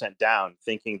 30% down,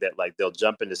 thinking that like they'll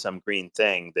jump into some green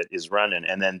thing that is running,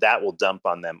 and then that will dump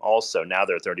on them also. Now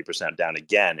they're 30% down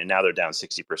again, and now they're down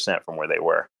 60% from where they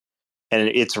were. And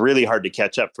it's really hard to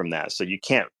catch up from that. So you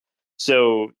can't.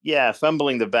 So yeah,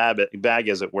 fumbling the bag,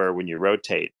 as it were, when you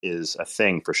rotate is a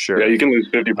thing for sure. Yeah, you can lose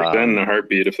 50% in a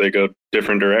heartbeat if they go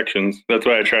different directions. That's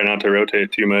why I try not to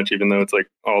rotate too much, even though it's like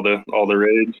all the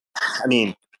rage. I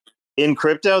mean, in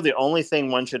crypto, the only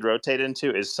thing one should rotate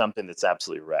into is something that's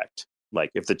absolutely wrecked.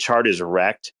 Like if the chart is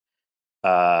wrecked,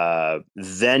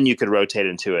 then you could rotate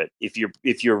into it.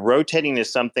 If you're rotating to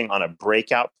something on a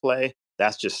breakout play,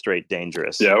 that's just straight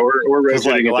dangerous. Yeah, or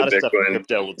rotating like into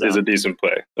Bitcoin is a decent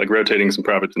play. Like rotating some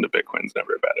profits into Bitcoin is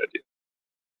never a bad idea.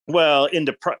 Well,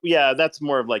 that's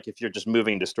more of like if you're just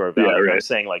moving to store value. Yeah, right. I'm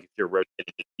saying like if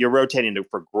you're rotating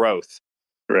for growth.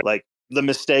 Right. Like the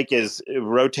mistake is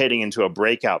rotating into a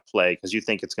breakout play because you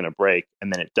think it's going to break,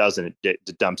 and then it doesn't. It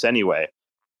dumps anyway.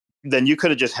 Then you could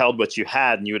have just held what you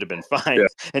had and you would have been fine. Yeah.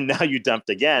 And now you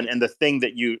dumped again. And the thing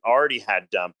that you already had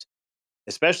dumped,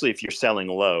 especially if you're selling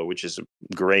low, which is a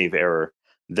grave error,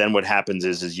 then what happens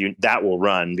is that will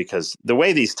run, because the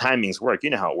way these timings work, you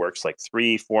know how it works, like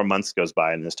 3-4 months goes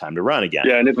by and it's time to run again.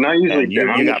 Yeah, and it's not usually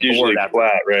down, it's usually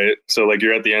flat, right? So like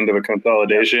you're at the end of a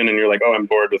consolidation and you're like, oh, I'm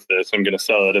bored with this, I'm going to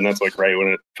sell it. And that's like right when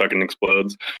it fucking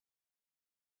explodes.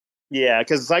 Yeah,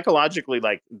 because psychologically,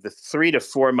 like the 3 to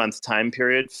 4 months time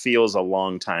period feels a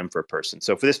long time for a person.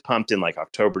 So if this pumped in like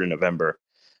October to November,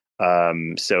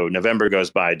 so November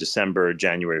goes by, December,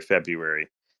 January, February.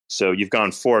 So you've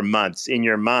gone 4 months in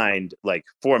your mind. Like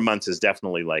 4 months is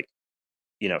definitely like,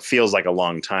 feels like a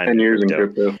long time. 10 years in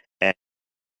crypto. And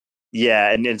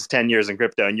yeah, and it's 10 years in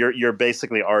crypto, and you're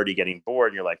basically already getting bored.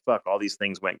 And you're like, fuck, all these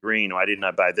things went green. Why didn't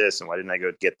I buy this? And why didn't I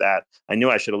go get that? I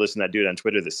knew I should have listened to that dude on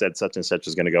Twitter that said such and such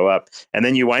is going to go up. And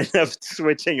then you wind up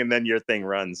switching, and then your thing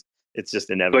runs. It's just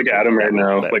inevitable. Like Atom right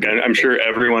now. Like I'm sure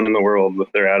everyone in the world with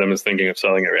their Atom is thinking of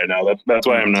selling it right now. That's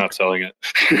why I'm not selling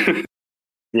it.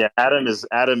 Yeah, Atom is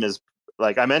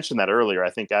like I mentioned that earlier. I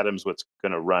think Atom's what's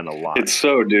going to run a lot. It's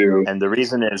so due. And the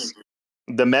reason is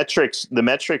the metrics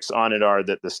on it are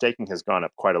that the staking has gone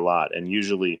up quite a lot, and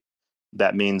usually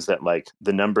that means that like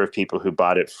the number of people who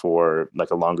bought it for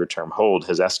like a longer term hold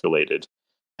has escalated,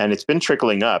 and it's been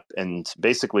trickling up. And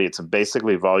basically,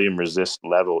 volume resist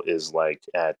level is like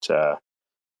at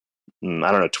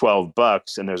I don't know,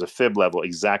 $12, and there's a fib level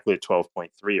exactly at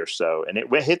 12.3 or so, and it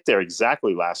hit there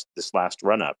exactly this last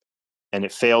run up, and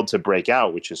it failed to break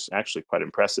out, which is actually quite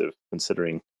impressive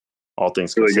considering all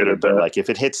things really considered. But like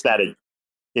if it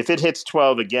hits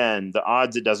 12 again, the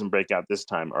odds it doesn't break out this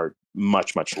time are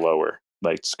much, much lower.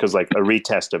 Like, because like a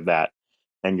retest of that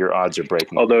and your odds are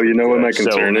breaking. Although, what my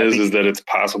concern is that it's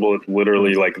possible it's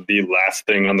literally like the last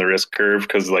thing on the risk curve,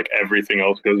 because like everything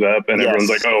else goes up and everyone's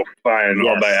like, oh, fine,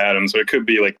 I'll buy Atom. So it could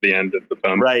be like the end of the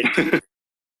pump. Right.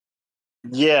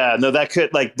 Yeah, no, that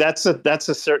could that's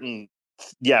a certain,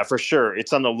 yeah, for sure.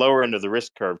 It's on the lower end of the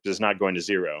risk curve because it's not going to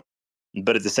zero.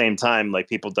 But at the same time, like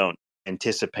people don't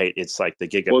anticipate it's like the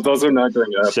giga. Well, it's also not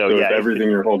going up. So yeah, if everything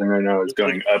you're holding right now is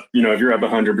going up, if you're up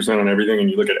 100% on everything and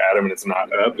you look at Atom and it's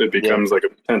not up, it becomes like a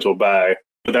potential buy.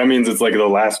 But that means it's like the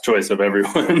last choice of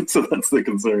everyone. So that's the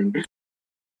concern.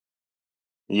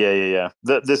 Yeah.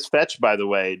 This fetch, by the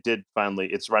way,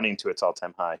 it's running to its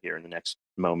all-time high here in the next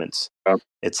moments. Oh.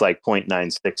 It's like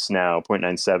 0.96 now,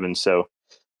 0.97. So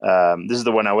this is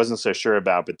the one I wasn't so sure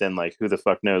about, but then like who the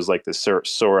fuck knows, like the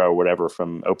Sora or whatever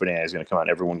from OpenAI is going to come out.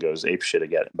 Everyone goes ape shit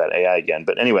again about AI again.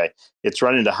 But anyway, it's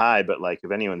running to high. But like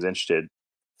if anyone's interested,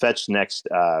 fetch next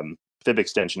fib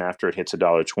extension after it hits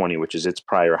 $1.20, which is its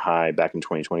prior high back in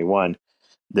 2021.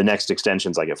 The next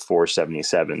extension's like at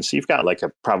 477. So you've got like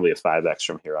probably a 5x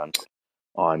from here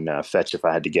on fetch, if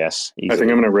I had to guess. Easily. I think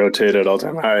I'm going to rotate at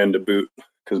all-time high into boot,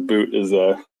 because boot is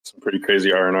some pretty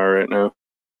crazy R&R right now.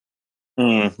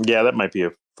 Yeah, that might be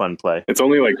a fun play. It's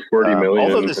only like 40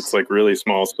 million. It's like really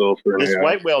small still for this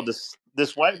white whale.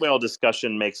 This white whale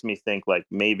discussion makes me think like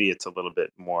maybe it's a little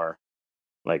bit more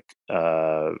like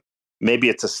maybe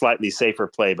it's a slightly safer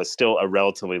play, but still a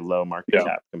relatively low market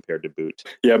cap compared to boot.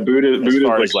 Yeah, boot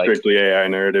is like strictly AI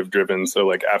narrative driven. So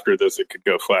like after this, it could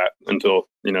go flat until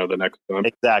the next one.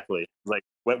 Exactly. Like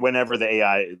whenever the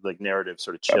AI like narrative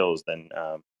sort of chills, then.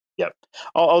 Yep.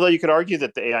 Although you could argue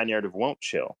that the AI narrative won't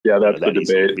chill. Yeah, that's the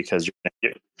debate. Because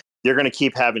you're going to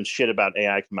keep having shit about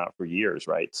AI come out for years,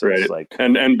 right? So right. it's like,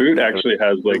 and Boot actually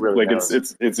has really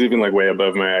it's even like way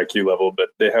above my IQ level, but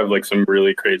they have like some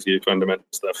really crazy fundamental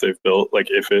stuff they've built. Like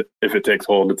if it takes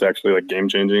hold, it's actually like game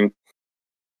changing.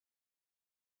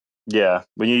 Yeah,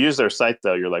 when you use their site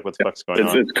though, you're like, what the fuck's going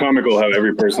on? It's comical how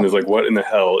every person is like, what in the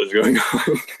hell is going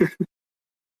on?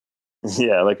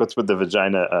 Yeah, like what's with the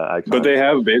vagina icon? But they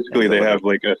have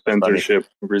like a censorship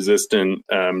resistant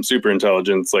super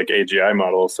intelligence like AGI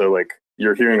model. So like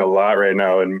you're hearing a lot right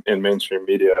now in mainstream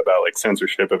media about like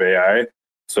censorship of AI.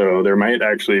 So there might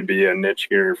actually be a niche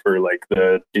here for like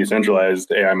the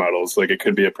decentralized AI models. Like it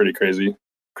could be a pretty crazy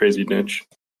niche.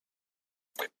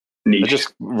 I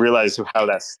just realized how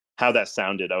that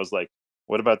sounded. I was like,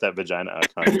 what about that vagina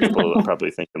icon? People are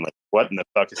probably thinking like, what in the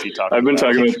fuck is he talking about? I've been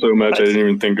talking about it so much, I didn't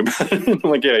even think about it. I'm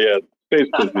like, yeah, space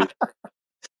pussy.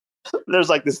 There's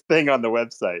like this thing on the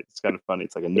website. It's kind of funny.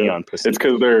 It's like a neon pussy. It's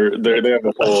because they have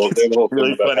a whole really thing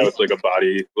about funny. how it's like a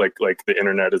body, like the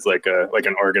internet is like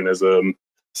an organism.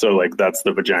 So like that's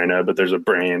the vagina, but there's a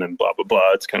brain and blah blah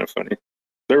blah. It's kind of funny.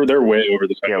 They're way over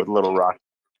the top. Yeah, with little rock,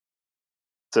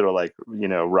 sort of like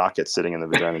rockets sitting in the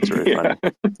vagina. It's really funny.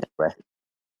 Anyway.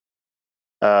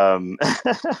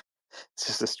 It's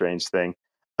just a strange thing.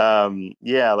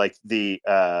 Like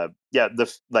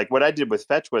what I did with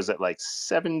Fetch was at like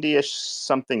 70-ish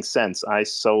something cents. I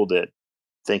sold it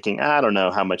thinking, I don't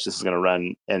know how much this is going to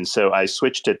run. And so I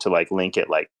switched it to like link it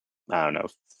like, I don't know,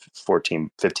 14,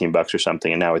 15 bucks or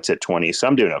something. And now it's at 20. So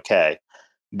I'm doing okay.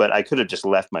 But I could have just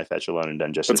left my Fetch alone and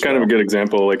done just That's kind of a good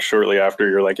example. Like shortly after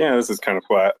you're like, yeah, this is kind of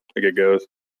flat. Like it goes.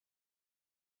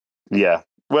 Yeah.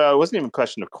 Well, it wasn't even a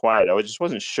question of quiet. I just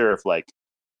wasn't sure if like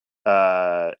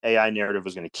AI narrative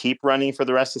was going to keep running for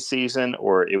the rest of the season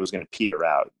or it was going to peter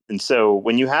out. And so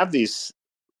when you have these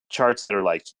charts that are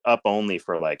like up only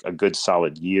for like a good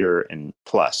solid year and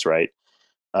plus, right?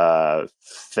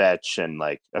 Fetch and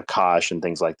like Akash and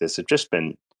things like this have just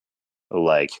been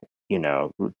like,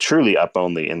 truly up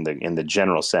only in the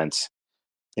general sense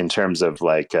in terms of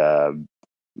like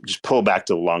just pull back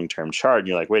to the long-term chart and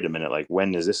you're like, wait a minute, like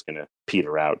when is this going to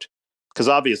peter out? Because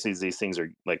obviously these things are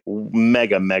like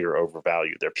mega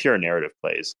overvalued. They're pure narrative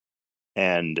plays.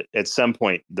 And at some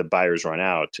point the buyers run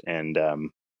out and,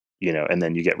 and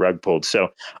then you get rug pulled. So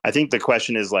I think the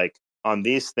question is like on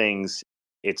these things,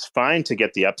 it's fine to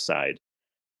get the upside.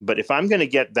 But if I'm going to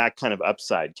get that kind of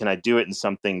upside, can I do it in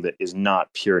something that is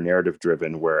not pure narrative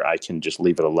driven where I can just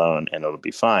leave it alone and it'll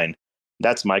be fine?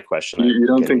 That's my question. You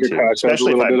don't think Akash has a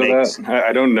little bit of that?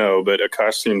 I don't know, but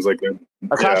Akash seems like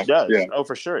Akash does. Yeah. Oh,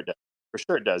 for sure it does. For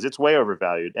sure it does. It's way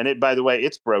overvalued. And by the way,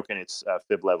 it's broken its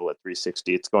fib level at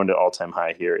 360. It's going to all-time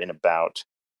high here in about,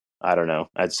 I don't know,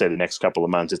 I'd say the next couple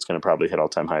of months, it's going to probably hit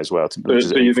all-time high as well. So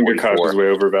you think Akash is way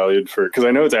overvalued because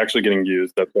I know it's actually getting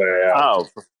used. That's why I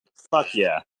asked. Oh, fuck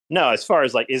yeah. No, as far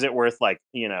as like, is it worth like,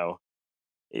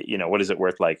 what is it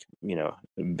worth? Like,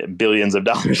 billions of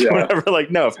dollars or whatever. Like,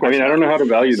 no, of course. I mean, I don't know how to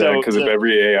value that because if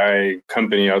every AI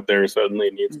company out there suddenly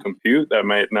needs compute, that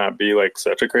might not be like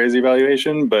such a crazy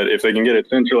valuation. But if they can get it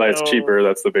centralized cheaper,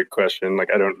 that's the big question.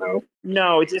 Like, I don't know.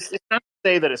 No, it's not to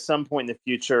say that at some point in the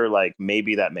future, like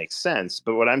maybe that makes sense.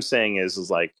 But what I'm saying is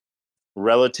like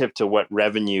relative to what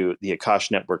revenue the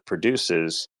Akash network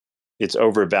produces, it's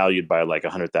overvalued by like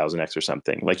 100,000x or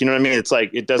something. Like, you know what I mean? It's like,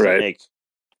 it doesn't make.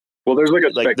 Well, there's like a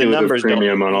speculative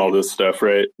premium on all this stuff,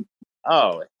 right?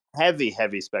 Oh, heavy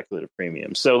speculative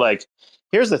premium. So like,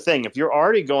 here's the thing. If you're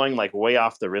already going like way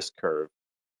off the risk curve,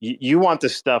 you want the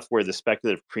stuff where the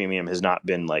speculative premium has not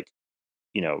been like,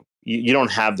 you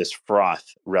don't have this froth,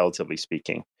 relatively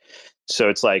speaking. So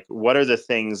it's like, what are the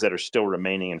things that are still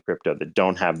remaining in crypto that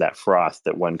don't have that froth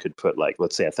that one could put like,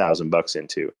 let's say $1,000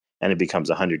 into and it becomes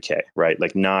 100K, right?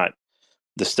 Like not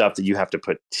the stuff that you have to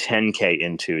put 10K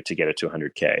into to get it to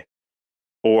 100K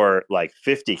or like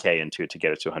 50K into to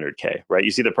get it to 100K, right?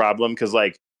 You see the problem? Because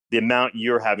like the amount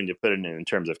you're having to put in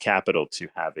terms of capital to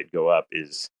have it go up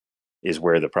is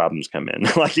where the problems come in.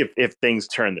 Like if things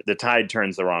the tide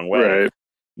turns the wrong way, right.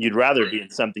 You'd rather be in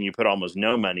something you put almost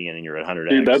no money in and you're at 100x.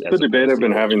 Dude, that's the debate I've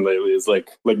been having lately is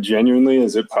like genuinely,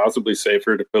 is it possibly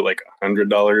safer to put like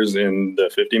 $100 in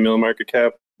the 50 mil market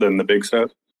cap than the big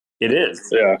stuff? It is.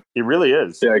 Yeah. It really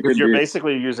is. Yeah, because you're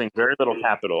basically using very little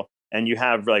capital and you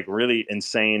have like really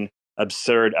insane,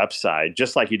 absurd upside,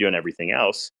 just like you do in everything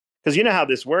else. Because you know how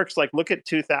this works. Like look at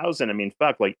 2000. I mean,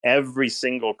 fuck, like every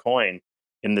single coin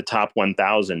in the top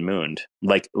 1,000 mooned.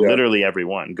 Like literally every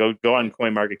one. Go on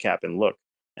CoinMarketCap and look.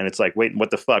 And it's like, wait,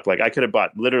 what the fuck? Like I could have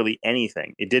bought literally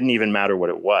anything. It didn't even matter what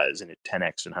it was. And it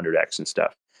 10x and 100x and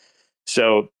stuff.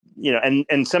 So,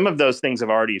 and some of those things have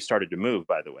already started to move,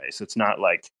 by the way. So it's not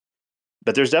like,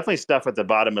 But there's definitely stuff at the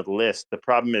bottom of the list. The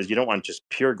problem is you don't want just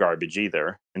pure garbage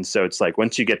either. And so it's like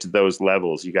once you get to those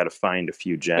levels, you got to find a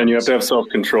few gems. And you have to have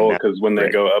self-control because when they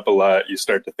go up a lot, you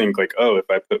start to think like, oh, if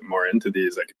I put more into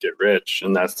these, I could get rich.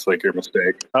 And that's like your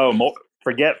mistake. Oh,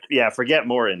 forget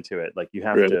more into it. Like you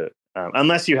have to,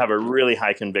 unless you have a really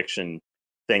high conviction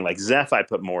thing like Zeph, I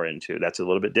put more into. That's a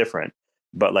little bit different.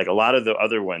 But like a lot of the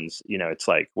other ones, it's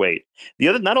like, wait, the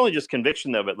other, not only just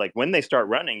conviction though, but like when they start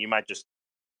running, you might just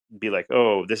be like,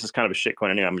 oh, this is kind of a shit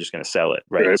coin anyway, I'm just going to sell it,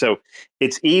 right? So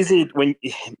it's easy when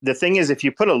the thing is, if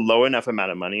you put a low enough amount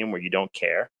of money in where you don't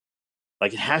care,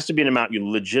 like it has to be an amount you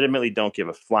legitimately don't give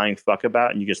a flying fuck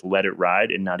about, and you just let it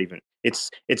ride and not even.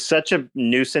 It's such a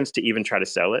nuisance to even try to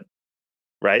sell it,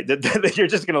 right? That you're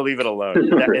just going to leave it alone.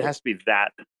 It has to be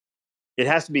that. It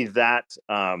has to be that.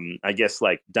 I guess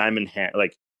like diamond hand,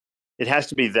 like it has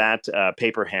to be that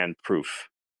paper hand proof.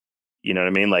 You know what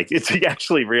I mean? Like it's you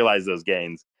actually realize those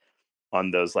gains on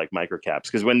those like micro caps,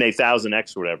 because when they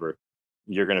 1000x or whatever,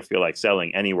 you're going to feel like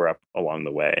selling anywhere up along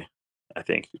the way, I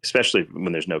think, especially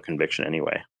when there's no conviction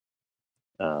anyway.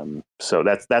 So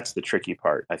that's the tricky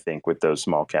part, I think, with those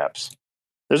small caps.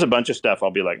 There's a bunch of stuff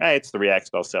I'll be like, hey, it's the React,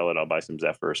 I'll sell it, I'll buy some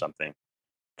Zephyr or something,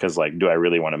 because like, do I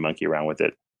really want to monkey around with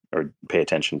it or pay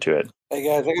attention to it? Hey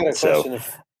guys, I got a question.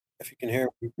 If you can hear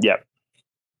me. Yeah.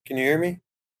 Can you hear me?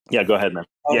 Yeah, go ahead, man.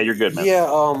 Yeah, you're good, man. Yeah,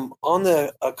 on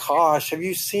the Akash, have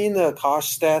you seen the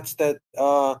Akash stats that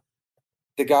the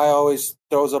guy always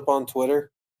throws up on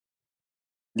Twitter?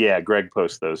 Yeah, Greg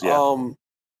posts those, yeah.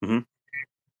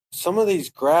 Some of these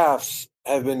graphs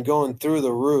have been going through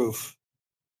the roof,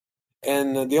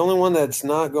 and the only one that's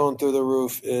not going through the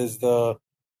roof is the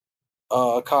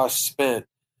Akash spent.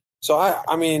 So,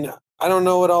 I mean, I don't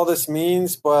know what all this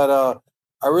means, but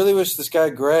I really wish this guy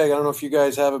Greg, I don't know if you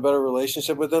guys have a better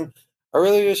relationship with him, I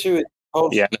really wish he would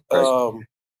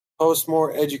post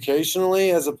more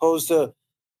educationally as opposed to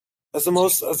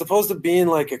being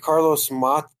like a Carlos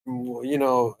Mott,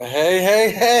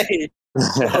 hey.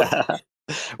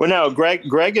 Well, no,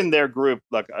 Greg and their group,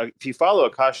 like if you follow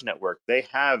Akash Network, they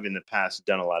have in the past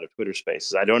done a lot of Twitter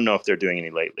Spaces. I don't know if they're doing any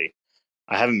lately.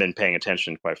 I haven't been paying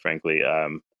attention, quite frankly.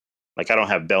 Like I don't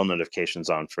have bell notifications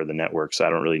on for the network, so I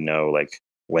don't really know like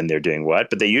when they're doing what.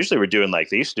 But they usually were doing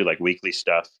they used to do like weekly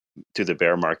stuff through the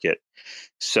bear market.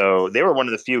 So they were one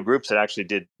of the few groups that actually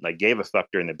gave a fuck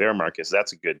during the bear market. So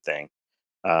that's a good thing.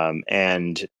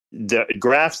 And the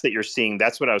graphs that you're seeing,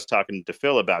 that's what I was talking to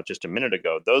Phil about just a minute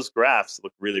ago. Those graphs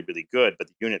look really, really good, but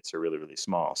the units are really, really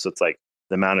small. So it's like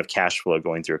the amount of cash flow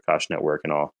going through Akash Network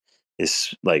and all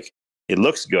is like, it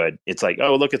looks good. It's like,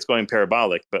 oh, look, it's going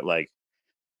parabolic, but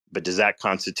does that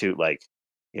constitute a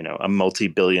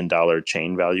multi-billion-dollar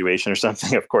chain valuation or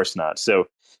something? Of course not. So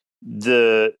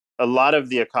a lot of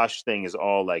the Akash thing is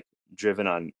all like driven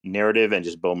on narrative and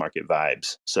just bull market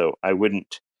vibes. So I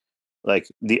wouldn't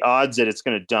the odds that it's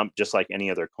going to dump just like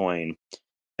any other coin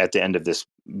at the end of this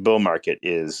bull market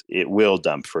is it will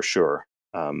dump for sure.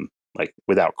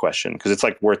 Without question, because it's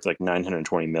worth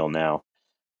 920 mil now,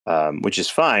 which is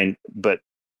fine. But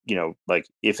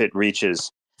if it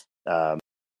reaches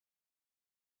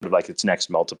its next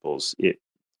multiples,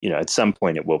 at some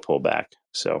point it will pull back.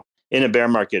 So in a bear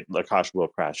market, Akash will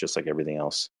crash just like everything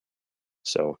else.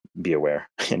 So be aware.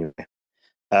 Anyway,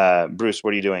 Bruce,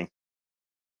 what are you doing?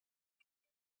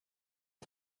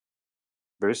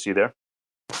 Bruce, you there?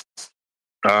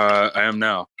 I am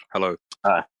now. Hello.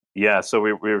 Yeah. So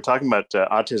we were talking about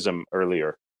autism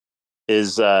earlier.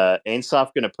 Is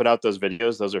Ainsoft going to put out those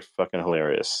videos? Those are fucking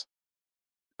hilarious.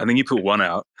 I think he put one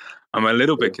out. I'm a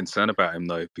little bit concerned about him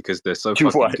though, because they're so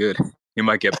fucking good. He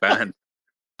might get banned.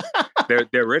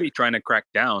 They're really trying to crack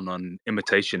down on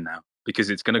imitation now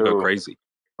because it's going to go crazy,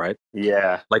 right?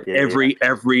 Yeah. Every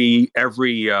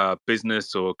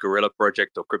business or guerrilla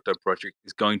project or crypto project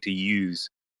is going to use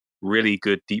really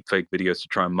good deepfake videos to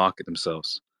try and market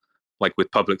themselves, like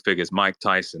with public figures, Mike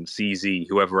Tyson, CZ,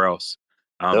 whoever else.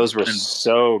 Those were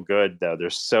so good, though.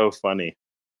 They're so funny.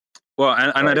 Well,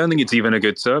 and I don't think it's even a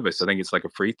good service. I think it's like a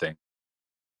free thing.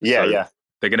 Yeah, so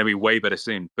they're going to be way better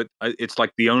soon. But it's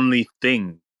like the only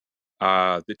thing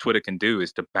that Twitter can do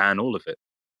is to ban all of it,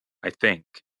 I think.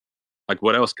 Like,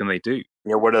 what else can they do?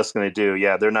 Yeah, what else can they do?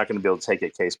 Yeah, they're not going to be able to take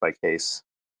it case by case.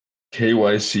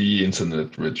 KYC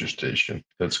internet registration.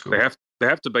 That's cool. They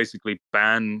have to basically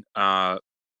ban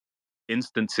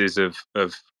instances of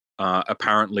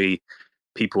apparently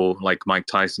people like Mike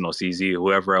Tyson or CZ or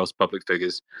whoever else, public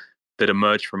figures, that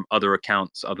emerge from other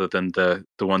accounts other than the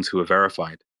ones who are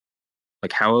verified.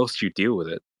 Like, how else do you deal with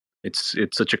it? It's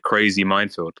such a crazy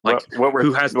minefield. Like,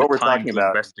 who has the time to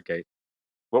investigate?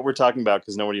 what we're talking about,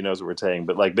 because nobody knows what we're saying,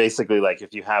 but like basically, like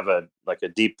if you have a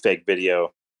deep fake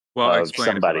video Well, of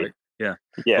somebody, it, right? Yeah,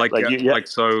 yeah,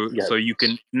 so you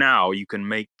can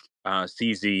make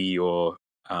CZ or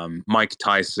Mike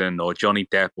Tyson or Johnny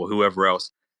Depp or whoever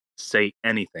else say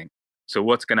anything. So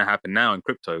what's going to happen now in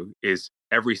crypto is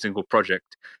every single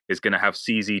project is going to have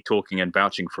CZ talking and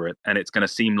vouching for it, and it's going to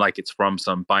seem like it's from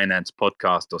some Binance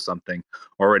podcast or something,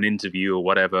 or an interview or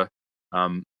whatever.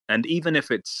 And even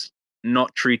if it's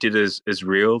not treated as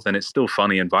real, then it's still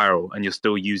funny and viral, and you're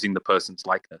still using the person's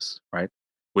likeness, right?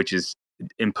 Which is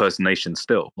impersonation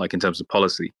still, like in terms of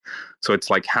policy. So it's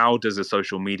like, how does a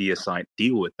social media site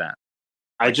deal with that?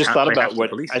 Like, I just thought about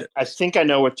what I think I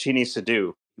know what he needs to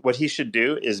do. What he should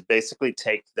do is basically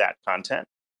take that content,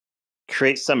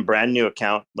 create some brand new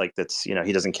account like that's,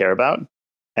 he doesn't care about,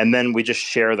 and then we just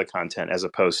share the content as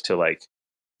opposed to like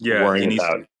worrying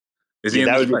about. Is he in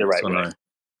that the would be the States right way. No?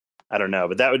 I don't know,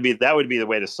 but that would be the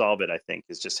way to solve it. I think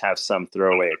is just have some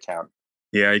throwaway account.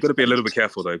 Yeah, you got to be a little bit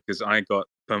careful though, because I got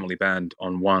permanently banned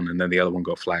on one, and then the other one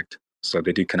got flagged. So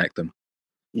they do connect them.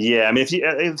 Yeah, I mean,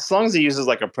 as long as he uses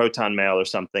like a Proton Mail or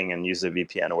something and uses a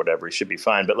VPN or whatever, he should be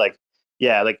fine. But like,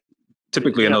 yeah, like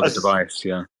typically another device.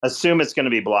 Yeah, assume it's going to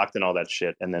be blocked and all that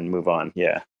shit, and then move on.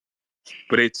 Yeah,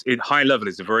 but it's high level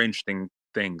is a very interesting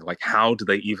thing. Like, how do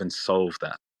they even solve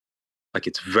that? Like,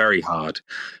 it's very hard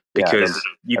because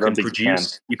you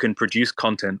can produce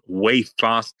content way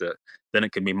faster than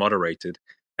it can be moderated,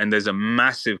 and there's a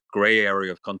massive gray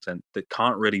area of content that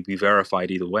can't really be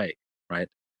verified either way, right?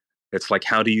 It's like,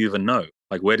 how do you even know?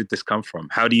 Like, where did this come from?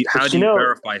 How do you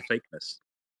verify fakeness?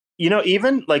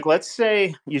 Even like, let's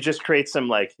say you just create some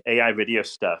like AI video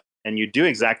stuff and you do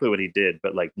exactly what he did,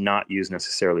 but like not use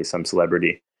necessarily some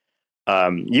celebrity.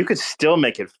 You could still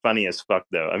make it funny as fuck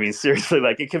though. I mean, seriously,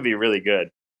 like it could be really good.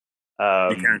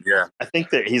 You can, yeah. I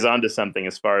think that he's onto something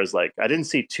as far as like, I didn't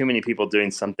see too many people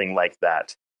doing something like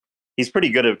that. He's pretty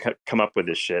good at come up with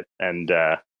this shit. And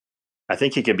I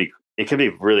think it could be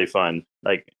really fun.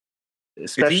 Like,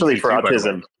 especially for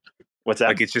autism. What's that?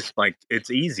 Like, it's just like, it's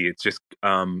easy. It's just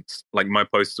like my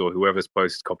posts or whoever's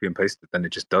posts, copy and paste it, then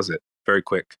it just does it very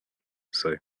quick.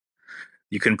 So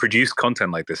you can produce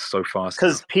content like this so fast.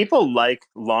 Because people like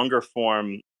longer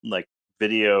form, like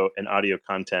video and audio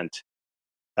content,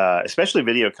 especially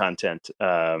video content,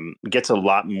 gets a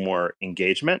lot more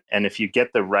engagement. And if you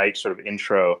get the right sort of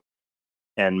intro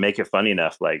and make it funny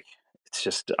enough, like, it's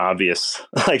just obvious,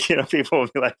 like, people will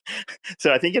be like,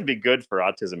 so I think it'd be good for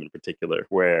autism in particular,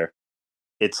 where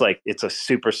it's like, it's a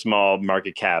super small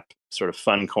market cap sort of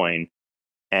fun coin.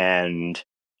 And,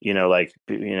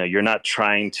 you're not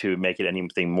trying to make it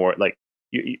anything more like,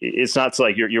 it's not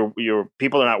like your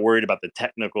people are not worried about the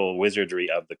technical wizardry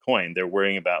of the coin. They're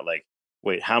worrying about like,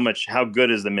 wait, how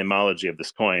good is the memology of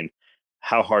this coin?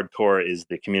 How hardcore is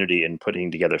the community in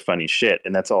putting together funny shit?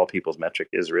 And that's all people's metric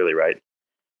is, really, right?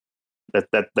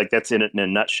 That's in a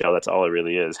nutshell. That's all it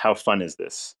really is. How fun is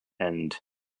this? And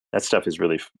that stuff is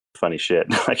really funny shit.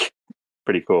 Like,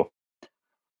 pretty cool.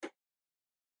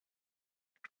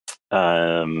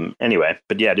 Anyway,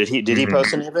 but yeah, did he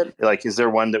post any of it? Like, is there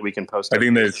one that we can post? I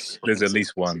think there's at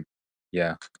least one.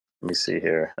 Yeah. Let me see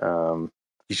here.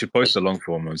 You should post the long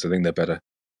form ones. I think they're better.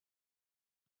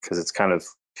 Because it's kind of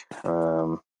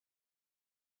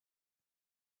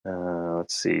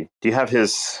let's see. Do you have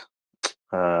his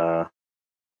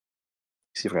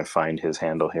see if I can find his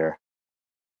handle here.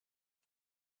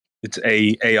 It's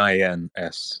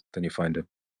AINS, then you find him.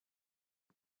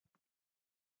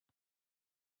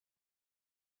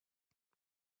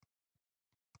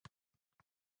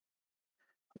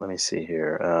 Let me see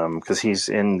here. Because he's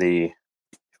in the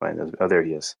there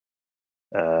he is.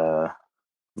 Let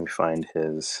me find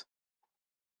his,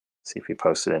 see if he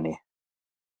posted any.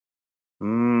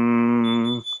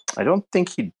 I don't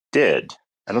think he did.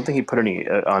 I don't think he put any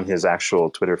on his actual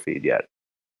Twitter feed yet.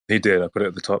 He did. I put it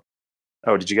at the top.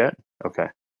 Oh, did you get it? Okay.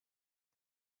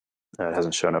 It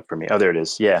hasn't shown up for me. Oh, there it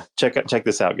is. Yeah, check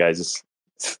this out, guys.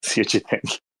 See what you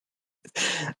think.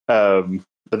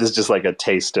 But this is just like a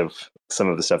taste of some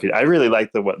of the stuff. I really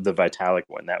like the Vitalik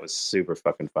one. That was super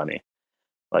fucking funny.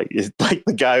 Like, it's like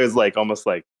the guy was like almost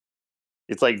like,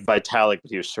 it's like Vitalik,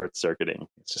 but he was short circuiting.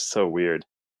 It's just so weird.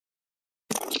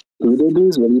 Who did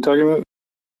this? What are you talking about?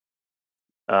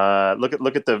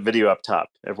 Look at the video up top.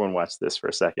 Everyone watch this for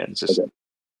a second. It's just, okay.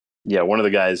 Yeah, one of the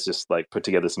guys just like put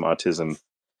together some autism,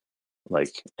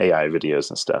 like AI videos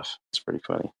and stuff. It's pretty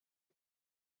funny.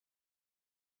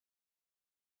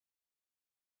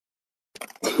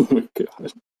 Oh my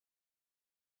god.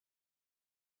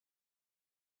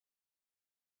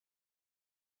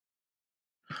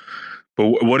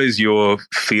 But what is your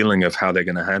feeling of how they're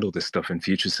going to handle this stuff in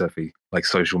future, Cephii, like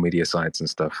social media sites and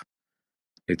stuff?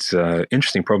 It's an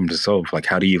interesting problem to solve. Like,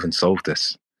 how do you even solve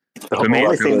this?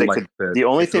 The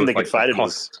only thing they could fight it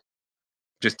is,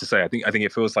 just to say, I think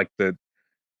it feels like the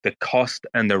cost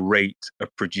and the rate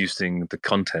of producing the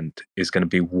content is going to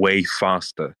be way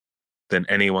faster than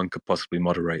anyone could possibly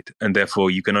moderate, and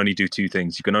therefore you can only do two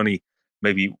things. You can only,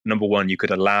 maybe number one, you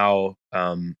could allow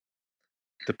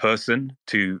the person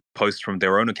to post from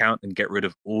their own account and get rid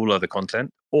of all other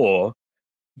content, or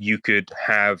you could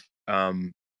have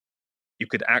you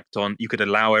could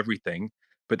allow everything,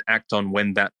 but act on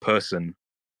when that person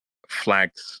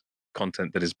flags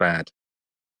content that is bad,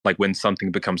 like when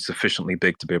something becomes sufficiently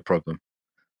big to be a problem.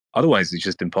 Otherwise, it's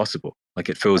just impossible. Like,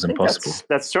 it feels impossible.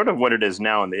 That's sort of what it is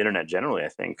now on the internet generally, I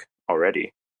think,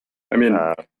 already. I mean,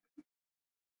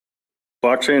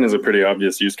 blockchain is a pretty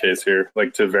obvious use case here,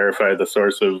 like to verify the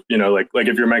source of, like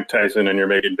if you're Mike Tyson and you're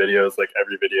making videos, like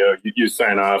every video you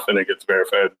sign off and it gets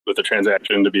verified with a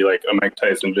transaction to be like a Mike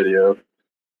Tyson video.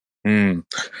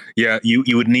 Yeah,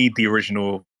 you would need the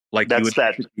original, like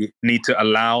you need to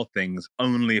allow things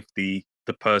only if the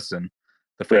person,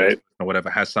 the famous person or whatever,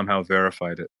 has somehow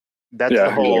verified it. That's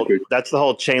the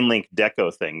whole chain link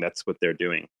deco thing. That's what they're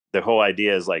doing. The whole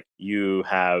idea is like you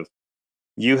have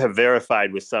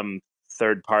verified with some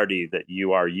third party that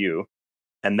you are you,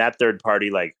 and that third party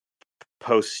like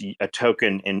posts a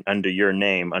token in under your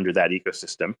name under that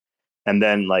ecosystem, and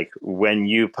then like when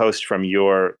you post from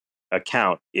your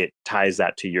account, it ties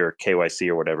that to your KYC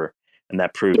or whatever, and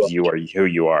that proves you are who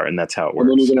you are, and that's how it works.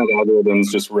 And then you can have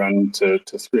algorithms just run to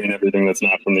screen everything that's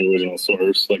not from the original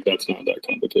source. Like, that's not that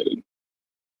complicated.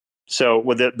 So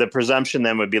with the presumption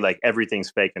then would be like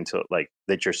everything's fake until like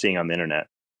that you're seeing on the internet,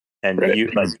 and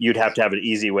you'd have to have an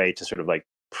easy way to sort of like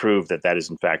prove that is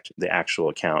in fact the actual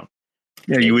account.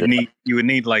 Yeah, you would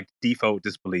need like default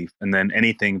disbelief, and then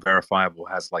anything verifiable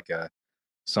has like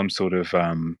some sort of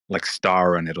like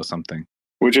star on it or something.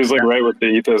 Which is like right with the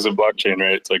ethos of blockchain,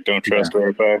 right? It's like don't trust,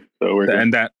 verify. So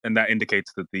and that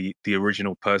indicates that the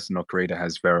original person or creator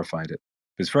has verified it.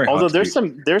 It's very Although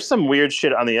hard there's some weird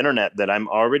shit on the internet that I'm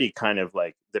already kind of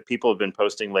like that people have been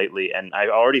posting lately, and I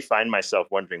already find myself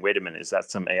wondering, wait a minute, is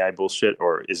that some AI bullshit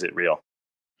or is it real?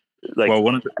 Like, well,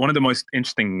 one of the most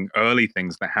interesting early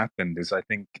things that happened is I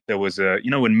think there was when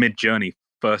Midjourney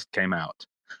first came out.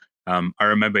 I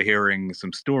remember hearing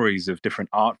some stories of different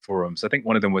art forums. I think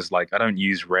one of them was like, I don't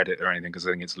use Reddit or anything because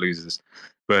I think it's losers,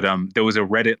 but there was a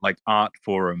Reddit like art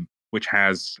forum which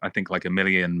has, I think, like 1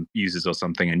 million users or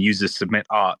something, and users submit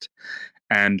art.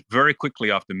 And very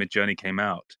quickly after Midjourney came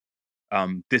out,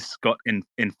 this got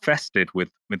infested with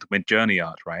Midjourney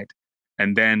art, right?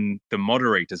 And then the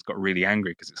moderators got really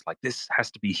angry because it's like, this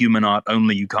has to be human art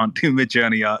only. You can't do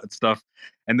Midjourney art and stuff.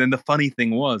 And then the funny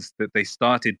thing was that they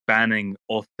started banning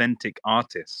authentic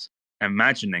artists,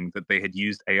 imagining that they had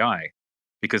used AI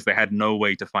because they had no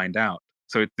way to find out.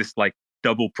 So it's this like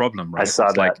double problem, right? I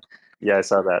saw that. I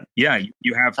saw that. Yeah,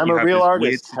 you have. I'm a real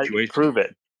artist. How do you prove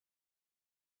it?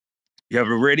 You have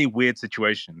a really weird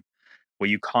situation where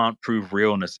you can't prove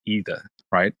realness either,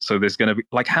 right? So there's going to be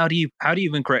like, how do you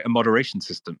even create a moderation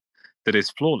system that is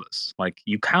flawless? Like,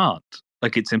 you can't.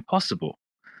 Like, it's impossible.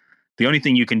 The onthe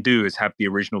thing you can do is have the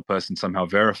original person somehow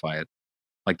verify it.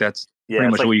 Like, that's pretty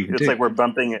much all you can do. It's like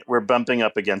we're bumping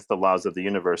up against the laws of the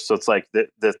universe. So it's like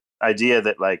the idea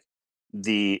that like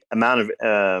the amount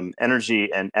of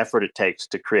energy and effort it takes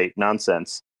to create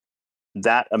nonsense,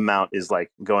 that amount is like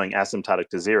going asymptotic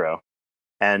to zero,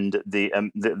 and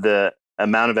the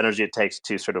amount of energy it takes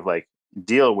to sort of like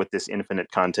deal with this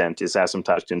infinite content is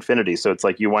asymptotic to infinity. So it's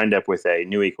like you wind up with a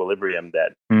new equilibrium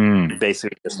that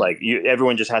basically just like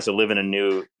everyone just has to live in a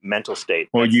new mental state.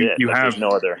 Well, you have no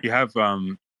other. You have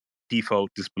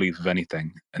default disbelief of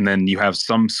anything, and then you have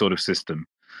some sort of system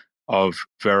of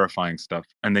verifying stuff,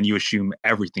 and then you assume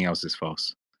everything else is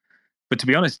false. But to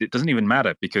be honest, it doesn't even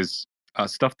matter because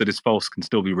stuff that is false can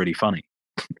still be really funny.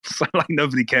 So like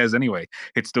nobody cares anyway.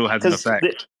 It still has an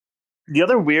effect. The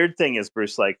other weird thing is,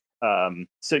 Bruce, like,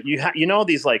 so you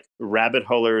these like rabbit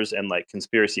holers and like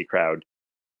conspiracy crowd.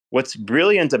 What's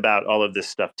brilliant about all of this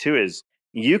stuff too is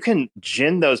you can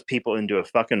gin those people into a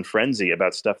fucking frenzy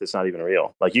about stuff that's not even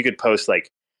real. Like you could post like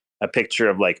a picture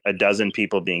of like a dozen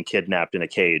people being kidnapped in a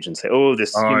cage and say, "Oh,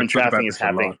 this human trafficking is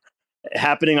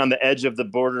happening on the edge of the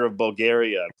border of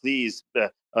Bulgaria. Please,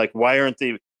 like, why aren't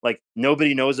they like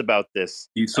nobody knows about this?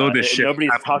 You saw this shit.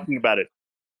 Nobody's talking about it.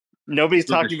 Nobody's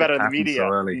talking about it in the media.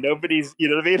 Nobody's, you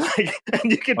know what I mean? Like,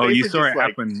 and you can. Oh, you saw it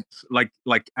happen. Like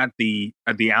at the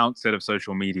outset of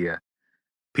social media,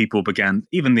 people began,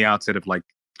 even the outset of like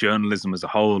journalism as a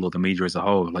whole or the media as a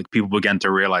whole. Like people began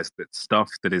to realize that stuff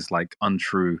that is like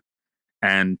untrue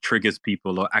and triggers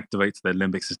people or activates their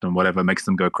limbic system, whatever, makes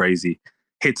them go crazy,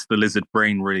 hits the lizard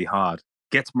brain really hard,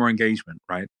 gets more engagement,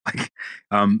 right? Like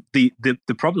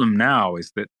the problem now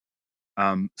is that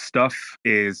stuff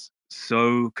is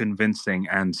so convincing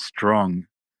and strong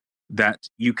that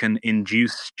you can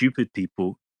induce stupid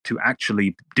people to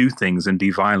actually do things and be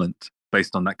violent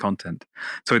based on that content.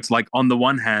 So it's like, on the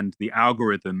one hand, the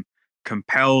algorithm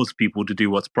compels people to do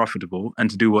what's profitable and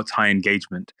to do what's high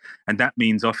engagement. And that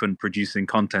means often producing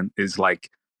content is like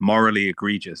morally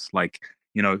egregious. Like,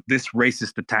 you know, this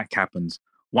racist attack happens.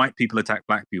 White people attack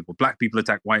black people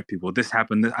attack white people. This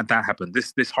happened, that happened,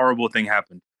 this horrible thing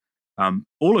happened.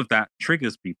 All of that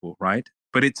triggers people, right?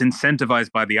 But it's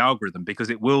incentivized by the algorithm because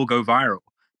it will go viral.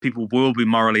 People will be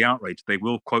morally outraged. They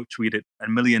will quote tweet it a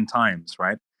million times,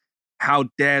 right? How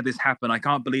dare this happen? I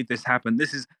can't believe this happened.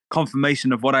 This is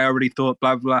confirmation of what I already thought,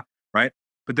 blah, blah, right?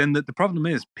 But then the problem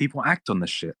is people act on this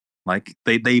shit. Like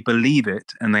they believe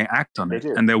it and they act on it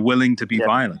and they're willing to be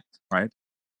violent, right?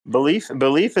 Belief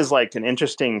is like an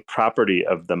interesting property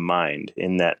of the mind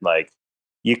in that, like,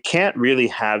 you can't really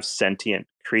have sentient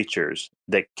creatures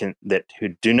who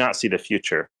do not see the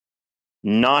future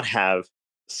not have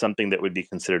something that would be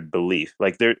considered belief.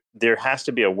 Like there has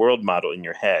to be a world model in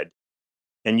your head,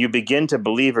 and you begin to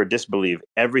believe or disbelieve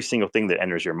every single thing that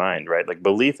enters your mind, right? Like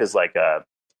belief is like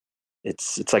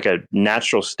it's like a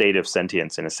natural state of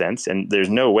sentience in a sense, and there's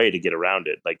no way to get around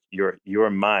it. Like your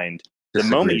mind, the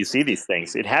moment you see these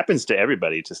things, it happens to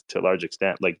everybody to a large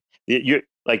extent. Like you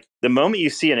like the moment you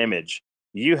see an image,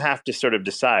 you have to sort of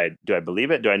decide, do I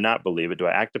believe it? Do I not believe it? Do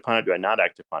I act upon it? Do I not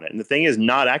act upon it? And the thing is,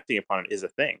 not acting upon it is a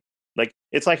thing. Like,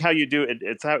 it's like how you do it.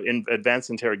 It's how advanced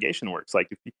interrogation works. Like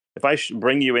if I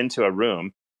bring you into a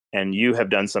room and you have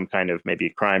done some kind of maybe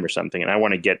crime or something, and I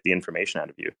want to get the information out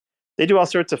of you, they do all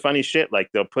sorts of funny shit. Like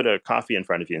they'll put a coffee in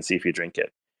front of you and see if you drink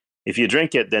it. If you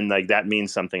drink it, then like that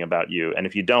means something about you. And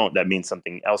if you don't, that means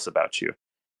something else about you.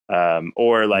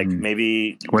 Or like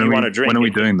maybe you want to drink. When are we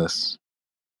doing this?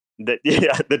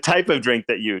 The type of drink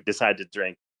that you decide to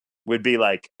drink would be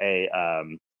like a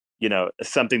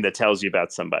something that tells you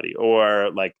about somebody,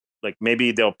 or like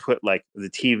maybe they'll put like the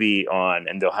TV on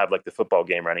and they'll have like the football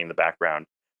game running in the background,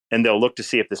 and they'll look to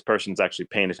see if this person's actually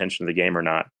paying attention to the game or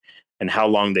not, and how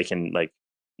long they can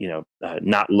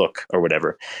not look or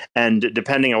whatever. And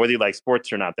depending on whether you like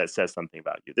sports or not, that says something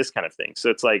about you. This kind of thing.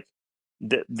 So it's like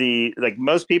the like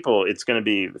most people, it's going to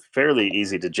be fairly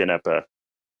easy to gin up a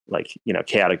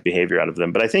chaotic behavior out of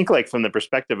them. But I think like from the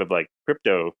perspective of like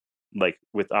crypto, like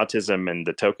with autism and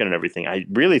the token and everything, I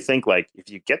really think like if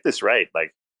you get this right,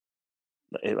 like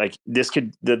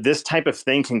this type of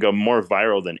thing can go more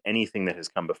viral than anything that has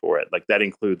come before it. Like that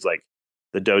includes like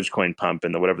the Dogecoin pump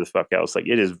and the whatever the fuck else. Like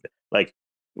it is like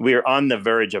we're on the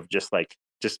verge of just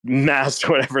mass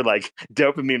whatever, like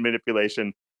dopamine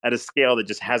manipulation at a scale that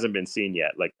just hasn't been seen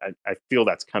yet. Like I feel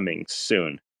that's coming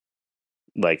soon.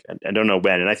 Like I don't know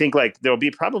when, and I think like there'll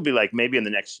be probably like maybe in the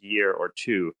next year or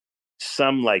two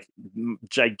some like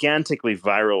gigantically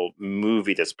viral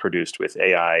movie that's produced with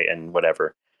AI and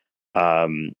whatever,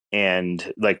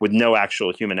 and like with no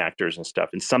actual human actors and stuff,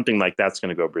 and something like that's going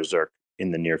to go berserk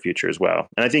in the near future as well.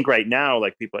 And I think right now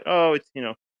like people are like, oh,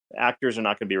 it's actors are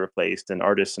not going to be replaced and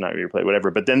artists are not going to be replaced,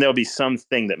 whatever, but then there'll be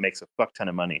something that makes a fuck ton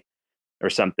of money or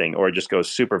something, or just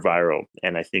goes super viral,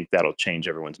 and I think that'll change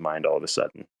everyone's mind all of a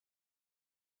sudden.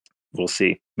 We'll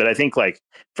see. But I think like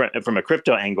from a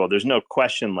crypto angle, there's no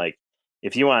question, like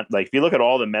if you look at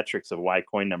all the metrics of why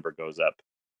coin number goes up,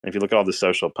 and if you look at all the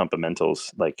social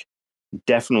pumpamentals, like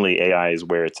definitely AI is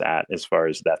where it's at as far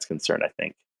as that's concerned. I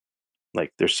think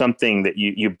like there's something that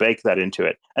you bake that into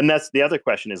it. And that's the other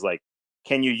question is like,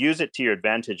 can you use it to your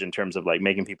advantage in terms of like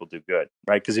making people do good,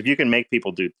 right? Because if you can make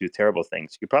people do terrible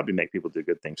things, you probably make people do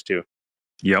good things too.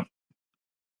 Yep.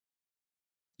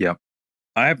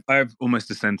 I have almost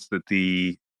a sense that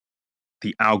the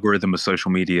algorithm of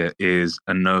social media is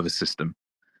a nervous system,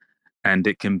 and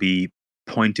it can be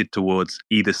pointed towards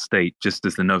either state, just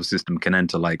as the nervous system can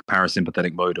enter like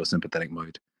parasympathetic mode or sympathetic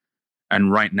mode.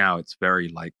 And right now it's very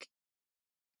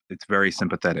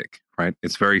sympathetic, right?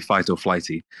 It's very fight or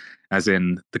flighty, as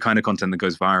in the kind of content that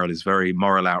goes viral is very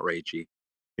moral outragey.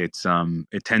 It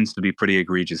tends to be pretty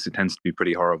egregious. It tends to be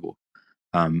pretty horrible.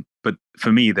 But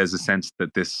for me, there's a sense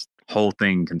that this whole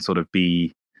thing can sort of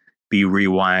be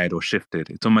rewired or shifted.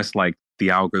 It's almost like the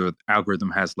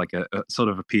algorithm has like a sort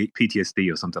of a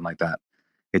PTSD or something like that.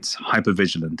 It's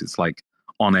hypervigilant. It's like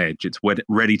on edge. It's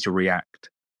ready to react.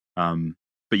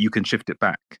 But you can shift it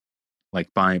back, like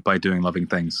by doing loving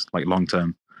things, like long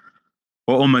term.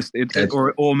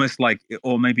 or almost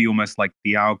or maybe almost like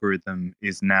the algorithm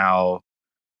is now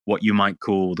what you might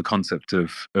call the concept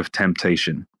of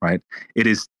temptation, right? It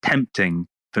is tempting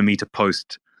for me to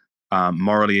post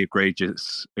morally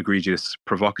egregious,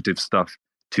 provocative stuff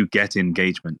to get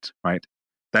engagement, right?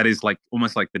 That is like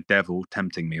almost like the devil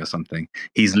tempting me or something.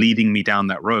 He's leading me down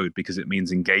that road because it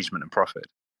means engagement and profit.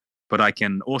 But I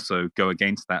can also go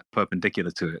against that,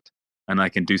 perpendicular to it, and I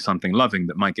can do something loving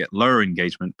that might get lower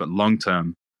engagement, but long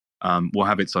term will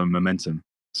have its own momentum.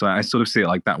 So I sort of see it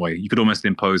like that way. You could almost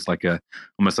impose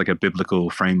almost like a biblical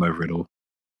frame over it all.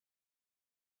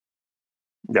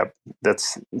 Yep,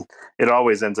 it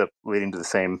always ends up leading to the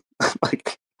same.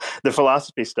 Like the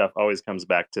philosophy stuff always comes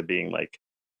back to being like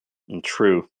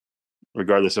true,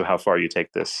 regardless of how far you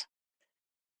take this.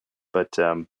 But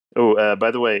by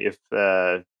the way, if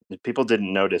people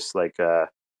didn't notice, like I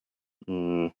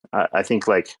think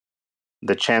like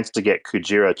the chance to get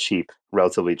Kujira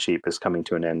relatively cheap, is coming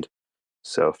to an end.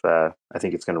 So if, I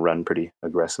think it's going to run pretty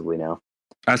aggressively now.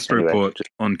 Astroport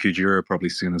on Kujira probably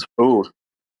soon as well. Oh,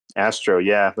 Astro,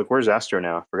 yeah. Look, where's Astro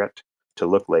now? I forgot to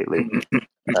look lately.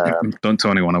 Don't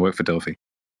tell anyone. I work for Delphi.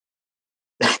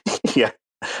 Yeah,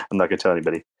 I'm not going to tell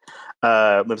anybody.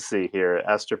 Let's see here.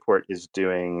 Astroport is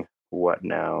doing what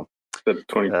now? The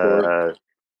 24.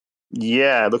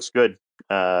 Yeah, it looks good.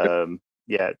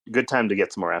 Yeah, good time to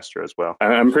get some more Astro as well.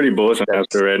 I'm pretty bullish on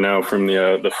Astro right now. From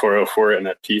the 404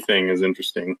 NFT thing is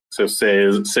interesting. So Say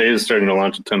is starting to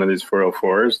launch a ton of these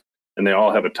 404s, and they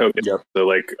all have a token. Yep. So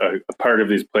like a part of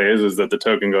these plays is that the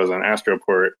token goes on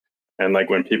Astroport, and like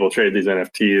when people trade these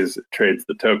NFTs, it trades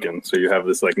the token. So you have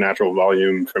this like natural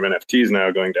volume from NFTs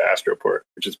now going to Astroport,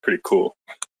 which is pretty cool.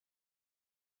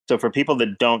 So for people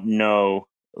that don't know,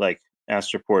 like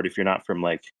Astroport, if you're not from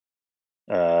like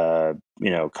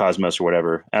Cosmos or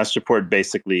whatever, Astroport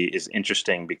basically is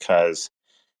interesting because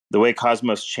the way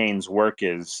Cosmos chains work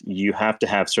is you have to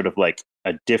have sort of like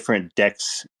a different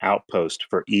DEX outpost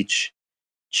for each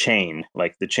chain.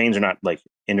 Like the chains are not like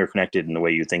interconnected in the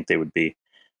way you think they would be.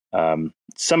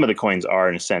 Some of the coins are,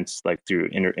 in a sense, like through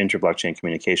inter-blockchain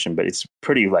communication, but it's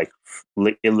pretty like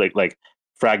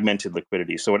fragmented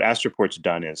liquidity. So what Astroport's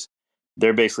done is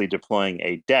they're basically deploying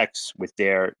a DEX with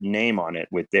their name on it,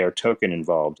 with their token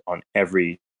involved on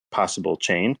every possible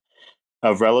chain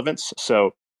of relevance.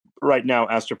 So right now,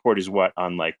 Astroport is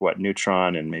on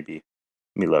Neutron and maybe,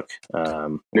 let me look.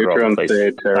 Neutron,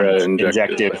 Say, Terra,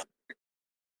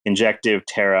 Injective,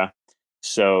 Terra.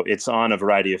 So it's on a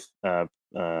variety of, like,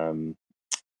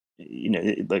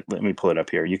 let me pull it up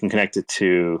here. You can connect it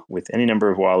with any number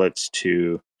of wallets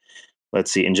to,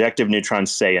 let's see, Injective, Neutron,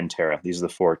 Say, and Terra. These are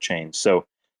the 4 chains. So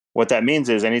what that means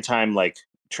is anytime like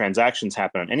transactions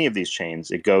happen on any of these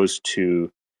chains, it goes to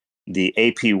the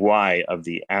APY of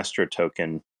the Astro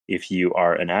token if you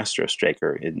are an Astro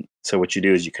staker. So what you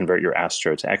do is you convert your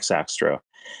Astro to XAstro.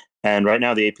 And right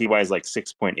now the APY is like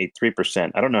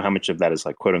 6.83%. I don't know how much of that is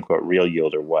like quote unquote real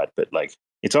yield or what, but like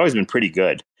it's always been pretty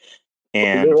good.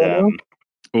 And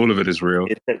all of it is real.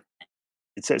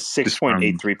 It says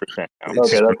 6.83% now.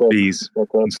 Okay, that's fees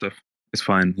and stuff. It's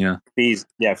fine, yeah. Fees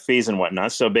and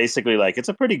whatnot. So basically, like, it's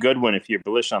a pretty good one if you're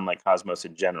bullish on like Cosmos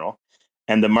in general.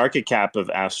 And the market cap of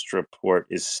Astroport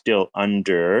is still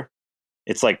under.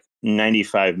 It's like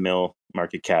 95 mil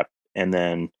market cap, and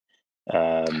then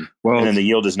and then the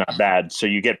yield is not bad. So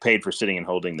you get paid for sitting and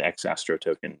holding the XAstro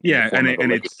token. Yeah, and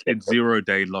it's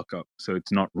 0-day lockup, so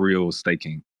it's not real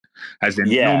staking. As in,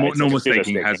 normal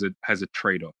staking has a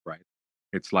trade-off, right?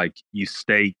 It's like you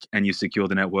stake and you secure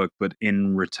the network, but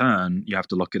in return, you have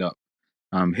to lock it up.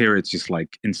 Here, it's just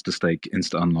like insta stake,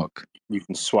 insta unlock. You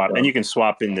can swap, and you can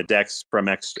swap in the DEX from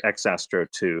XAstro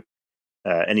to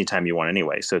anytime you want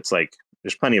anyway. So it's like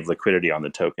there's plenty of liquidity on the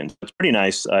token. It's pretty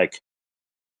nice, like,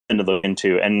 to look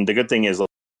into. And the good thing is,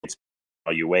 it's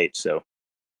while you wait. So,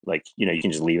 like, you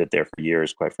can just leave it there for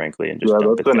years, quite frankly, and just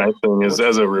dump that's the nice thing is,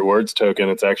 as a rewards token,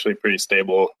 it's actually pretty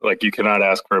stable. Like, you cannot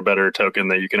ask for a better token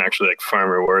that you can actually like farm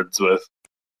rewards with.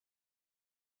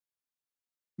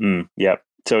 Yep.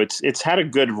 So it's had a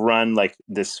good run, like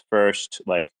this first,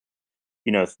 like,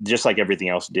 just like everything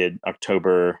else did,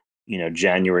 October,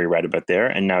 January, right about there,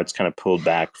 and now it's kind of pulled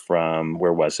back from,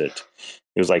 where was it?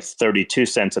 It was like 32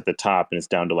 cents at the top, and it's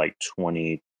down to like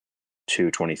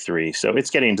 22, 23. So it's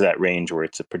getting into that range where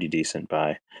it's a pretty decent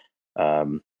buy.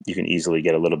 You can easily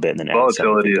get a little bit, and then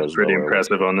volatility is pretty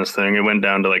impressive on this thing. It went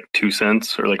down to like 2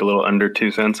 cents, or like a little under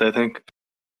 2 cents, I think.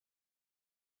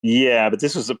 Yeah, but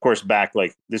this was, of course,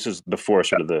 this was before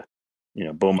sort of the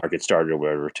bull market started or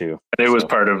whatever too. It was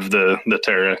part of the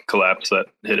Terra collapse that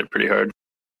hit it pretty hard.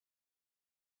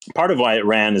 Part of why it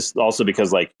ran is also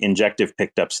because like Injective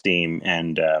picked up steam,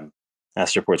 and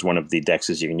Astroport's one of the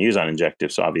dexes you can use on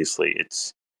Injective, so obviously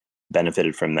it's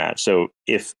benefited from that. So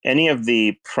if any of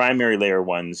the primary layer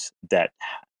ones that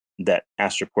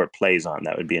Astroport plays on,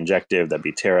 that would be Injective, that'd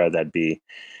be Terra, that'd be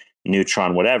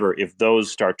Neutron, whatever, if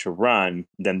those start to run,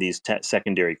 then these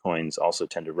secondary coins also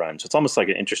tend to run. So it's almost like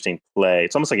an interesting play.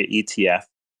 It's almost like an ETF,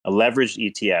 a leveraged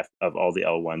ETF of all the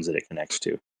L1s that it connects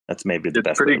to. That's maybe the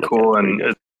best way to look at it. Cool,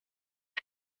 and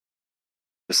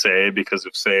to say, because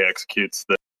if say executes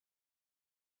the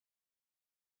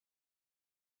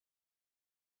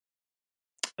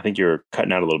I think you're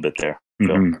cutting out a little bit there,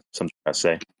 Phil. Something I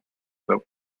say. Nope.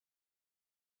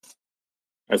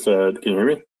 I said, can you hear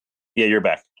me? Yeah, you're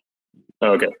back.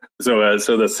 Okay. So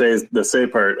the say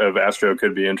part of Astro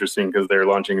could be interesting because they're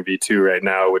launching V2 right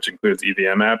now, which includes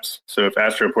EVM apps. So if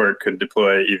Astroport could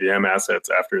deploy EVM assets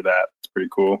after that, it's pretty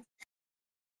cool.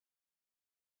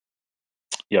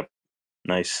 Yep.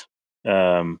 Nice.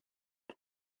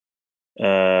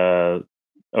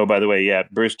 Oh, by the way, yeah,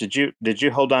 Bruce, did you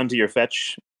hold on to your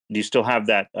fetch? Do you still have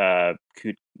that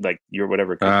like your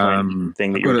whatever thing that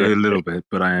I've you're got doing? a little bit,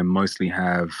 but I mostly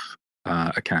have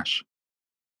a cache.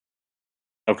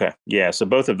 Okay, yeah, so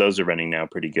both of those are running now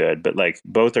pretty good, but like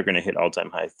both are going to hit all-time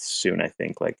highs soon. I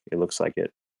think like it looks like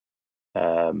it.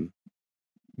 All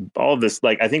of this,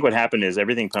 like I think what happened is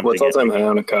everything pumped. What's all-time high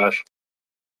on a cache?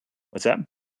 What's that?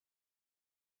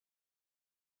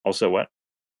 Also, what?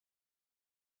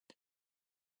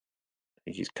 I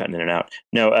think he's cutting in and out.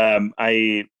 No,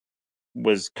 I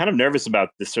was kind of nervous about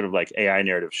this sort of like AI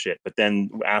narrative shit, but then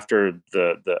after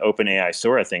the OpenAI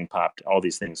Sora thing popped, all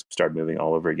these things started moving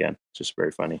all over again. It's just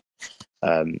very funny.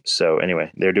 So anyway,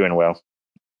 they're doing well.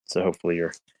 So hopefully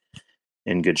you're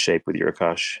in good shape with your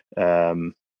Akash.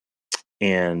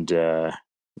 And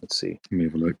let's see. Let me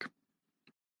have a look.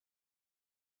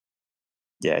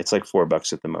 Yeah, it's like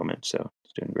 $4 at the moment, so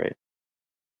it's doing great.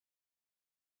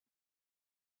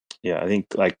 Yeah, I think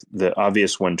like the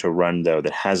obvious one to run though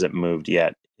that hasn't moved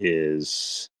yet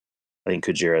is I think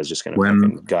Kujira is just going to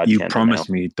fucking God. You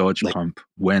promised me Doge pump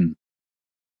when?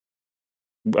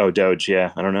 Oh, Doge,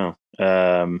 yeah, I don't know.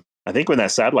 I think when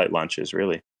that satellite launches,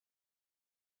 really.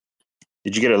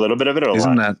 Did you get a little bit of it or a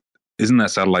lot? Isn't that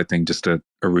satellite thing just a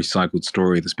recycled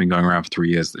story that's been going around for 3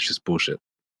 years that's just bullshit?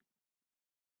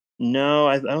 No,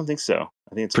 I don't think so.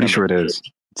 I think it's pretty sure it is.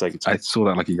 It's like I saw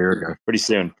that like a year ago. Pretty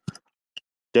soon.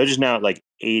 Doge is now at like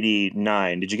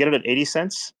 89. Did you get it at 80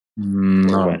 cents?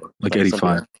 No, like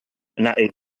 85. Not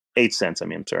 8 cents. I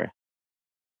mean, I'm sorry.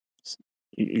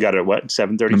 You got it at what?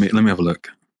 7.30? Let me have a look.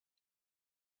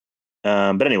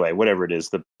 But anyway, whatever it is,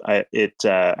 I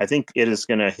think it is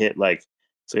going to hit like,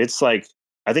 so it's like,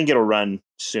 I think it'll run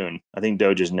soon. I think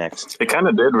Doge is next. It kind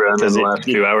of did run in the last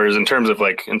few hours in terms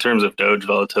of Doge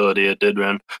volatility. It did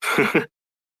run.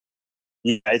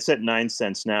 Yeah, it's at 9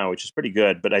 cents now, which is pretty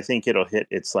good. But I think it'll hit.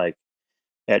 It's like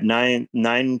at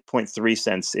 9.3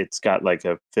 cents. It's got like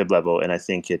a fib level, and I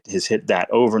think it has hit that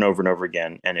over and over and over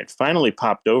again. And it finally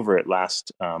popped over it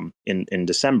last in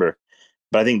December.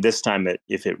 But I think this time,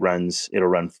 if it runs, it'll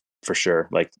run for sure.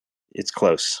 Like it's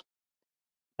close.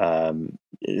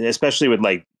 Especially with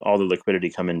like all the liquidity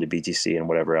coming to BTC and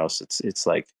whatever else, it's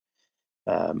like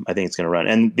I think it's going to run.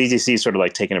 And BTC is sort of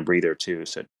like taking a breather too,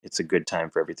 so it's a good time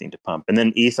for everything to pump. And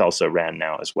then ETH also ran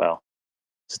now as well,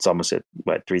 so it's almost at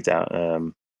what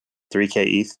 3K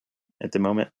ETH at the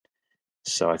moment.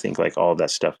 So I think like all of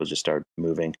that stuff will just start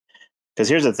moving. Because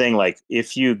here's the thing: like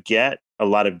if you get a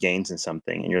lot of gains in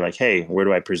something, and you're like, hey, where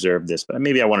do I preserve this? But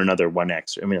maybe I want another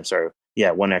 1x. 1x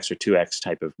or 2x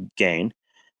type of gain.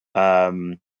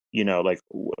 Like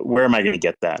where am I going to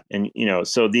get that? And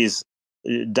so these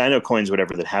Dino coins,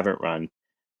 whatever, that haven't run,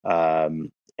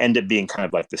 end up being kind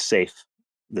of like the safe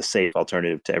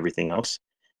alternative to everything else.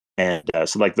 And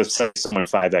so like let's say someone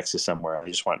 5x is somewhere, I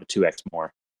just want a 2x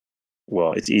more.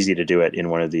 Well, it's easy to do it in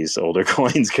one of these older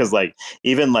coins because like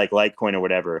even like Litecoin or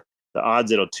whatever, the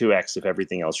odds it'll 2x if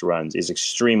everything else runs is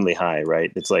extremely high,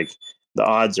 right? It's like the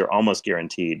odds are almost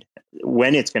guaranteed.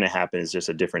 When it's going to happen is just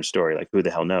a different story. Like who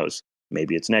the hell knows?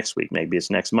 Maybe it's next week, maybe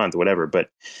it's next month, whatever. But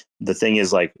the thing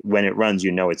is, like when it runs,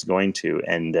 it's going to,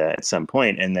 and at some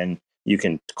point, and then you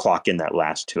can clock in that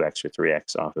last 2x or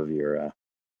 3x off of your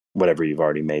whatever you've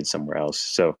already made somewhere else.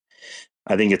 So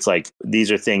I think it's like these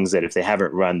are things that if they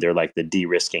haven't run, they're like the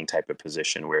de-risking type of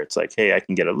position where it's like, hey, I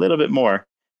can get a little bit more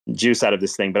juice out of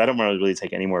this thing, but I don't want to really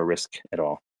take any more risk at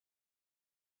all.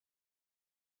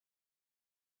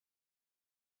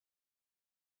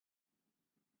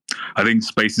 I think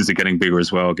spaces are getting bigger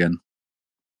as well again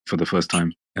for the first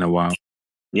time in a while.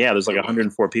 Yeah, there's like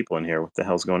 104 people in here. What the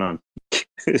hell's going on?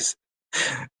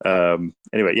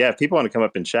 Anyway, yeah, if people want to come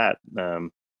up and chat,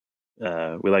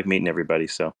 We like meeting everybody,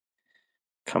 so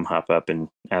come hop up and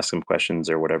ask some questions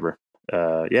or whatever.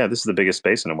 Yeah, this is the biggest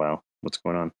space in a while. What's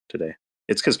going on today?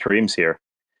 It's because Kareem's here,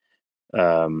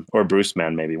 or Bruce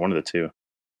Man, maybe one of the two.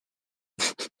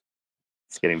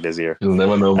 It's getting busier. You'll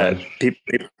never know, man.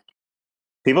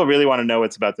 People really want to know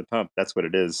what's about the pump. That's what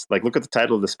it is. Like, look at the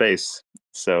title of the space.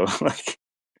 So, like,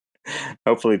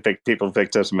 hopefully, people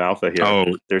picked up some alpha here. Oh,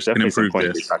 there's definitely some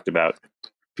points we talked about.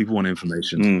 People want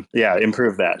information. Yeah,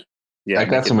 improve that. Yeah, I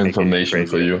got some information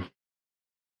for you.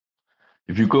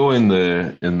 If you go in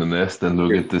the nest and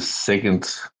look at the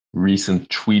second recent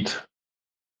tweet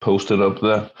posted up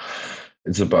there,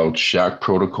 it's about Shark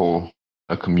Protocol,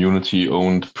 a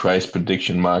community-owned price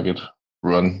prediction market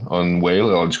run on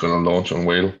Whale, or it's going to launch on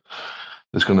Whale.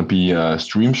 There's going to be a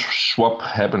stream swap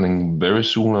happening very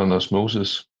soon on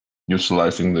Osmosis,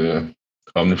 utilizing the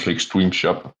OmniFlix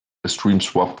stream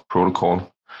swap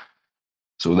protocol.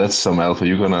 So that's some alpha.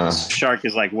 You're gonna Shark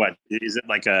is like what? Is it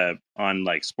like on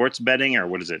like sports betting, or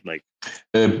what is it like?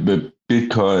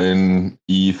 Bitcoin,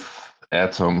 ETH,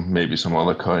 Atom, maybe some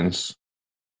other coins.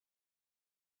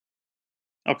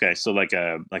 Okay, so like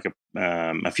a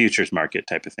futures market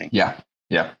type of thing. Yeah.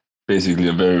 Basically,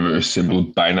 a very, very simple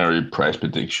binary price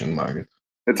prediction market.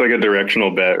 It's like a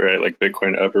directional bet, right? Like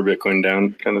Bitcoin up or Bitcoin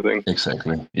down kind of thing.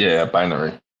 Exactly. Yeah,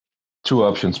 binary. 2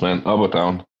 options, man, up or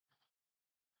down.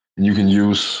 And you can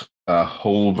use a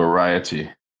whole variety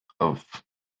of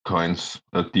coins,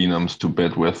 denoms to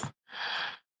bet with.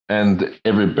 And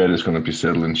every bet is going to be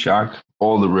settled in Shark.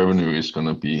 All the revenue is going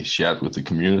to be shared with the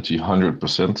community,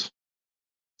 100%.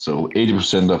 So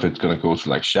 80% of it's going to go to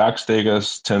like Shark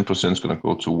stakers, 10% is going to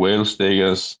go to Whale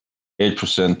stakers,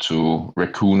 8% to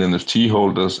Raccoon NFT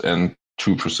holders, and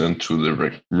 2% to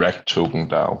the RAC token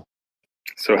DAO.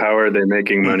 So how are they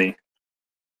making money?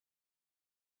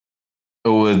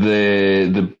 So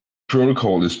the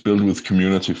protocol is built with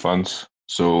community funds.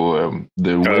 So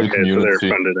the Whale community, so they're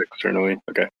funded externally.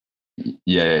 Okay.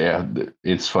 Yeah.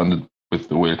 It's funded with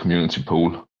the Whale community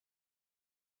pool.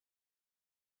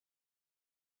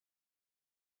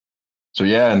 So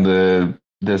yeah, and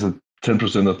there's a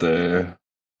 10% of the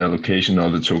allocation or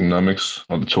the tokenomics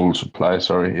or the total supply, is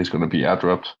going to be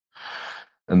airdropped,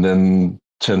 and then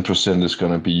 10% is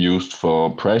going to be used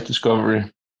for price discovery,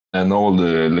 and all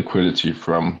the liquidity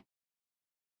from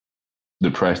the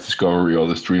price discovery or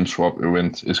the stream swap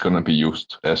event is going to be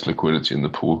used as liquidity in the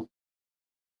pool.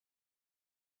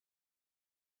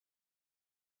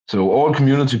 So all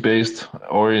community-based,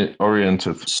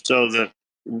 oriented. So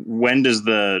when does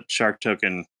the Shark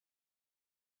token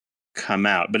come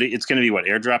out? But it's going to be what,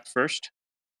 airdropped first,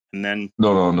 and then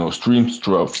No. Streams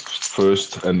drop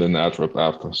first, and then airdrop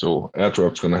after. So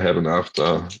airdrop's going to happen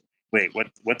after. Wait,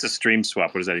 what's a stream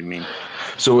swap? What does that even mean?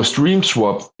 So a stream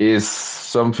swap is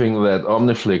something that the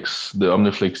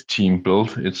OmniFlix team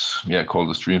built. It's called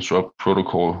the stream swap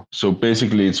protocol. So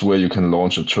basically, it's where you can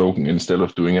launch a token instead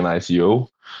of doing an ICO.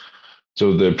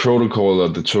 So the protocol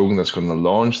of the token that's going to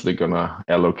launch, they're going to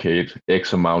allocate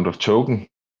X amount of token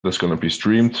that's going to be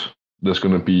streamed. There's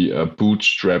going to be a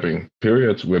bootstrapping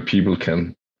period where people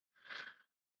can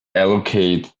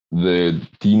allocate the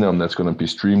denom that's going to be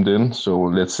streamed in. So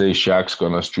let's say Shark's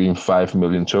going to stream 5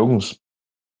 million tokens,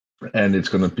 and it's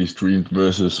going to be streamed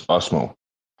versus Osmo,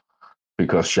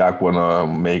 because Shark want to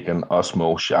make an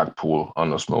Osmo Shark pool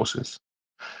on Osmosis.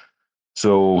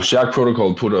 So Shark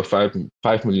Protocol put up 5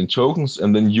 million tokens,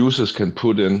 and then users can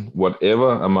put in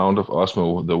whatever amount of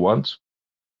Osmo they want.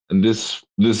 And this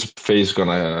phase is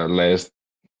gonna last,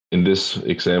 in this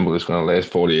example, it's gonna last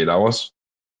 48 hours.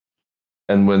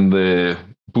 And when the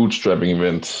bootstrapping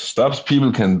event stops,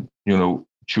 people can,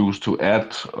 choose to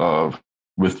add or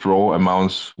withdraw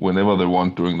amounts whenever they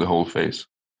want during the whole phase.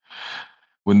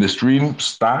 When the stream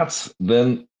starts,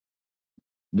 then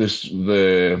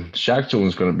the Shark token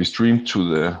is going to be streamed to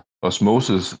the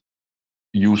Osmosis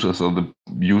users, or the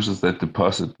users that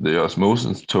deposit the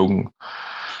Osmosis token.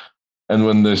 And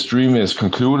when the stream is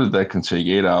concluded, that can take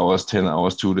 8 hours, 10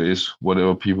 hours, 2 days,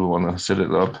 whatever people want to set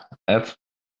it up at.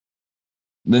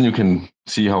 Then you can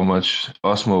see how much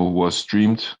Osmo was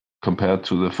streamed compared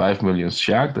to the 5 million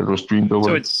Shark that was streamed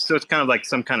over. So it's kind of like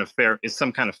some kind of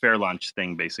fair launch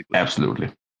thing, basically.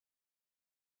 Absolutely.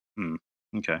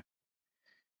 Okay.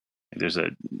 There's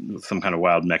some kind of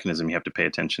wild mechanism you have to pay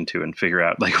attention to and figure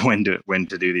out like when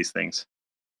to do these things.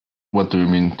 What do you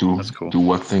mean? That's cool. Do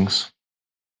what things?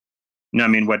 No, I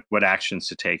mean what actions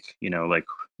to take. Like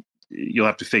you'll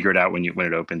have to figure it out when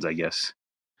it opens, I guess.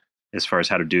 As far as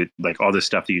how to do it, like all this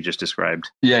stuff that you just described.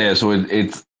 Yeah. So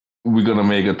it's we're gonna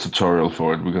make a tutorial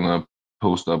for it. We're gonna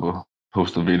post up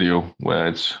post a video where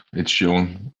it's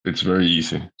shown. It's very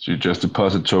easy. So you just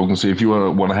deposit tokens. If you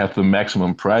want to have the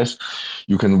maximum price,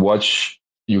 you can watch.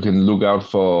 You can look out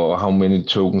for how many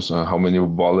tokens or how many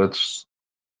wallets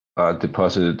are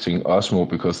depositing Osmo,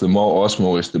 because the more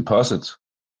Osmo is deposited,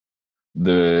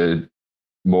 the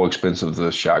more expensive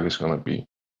the shark is going to be.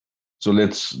 So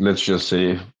let's just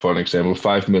say, for an example,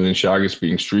 5 million shark is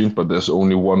being streamed, but there's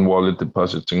only one wallet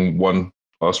depositing one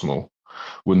Osmo.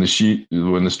 When the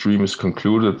stream is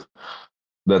concluded,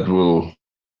 that will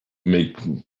make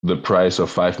the price of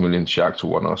 5 million shark to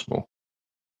one Osmo.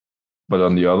 But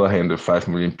on the other hand, if 5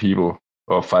 million people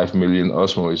or 5 million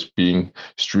Osmo is being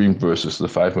streamed versus the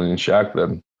 5 million shark,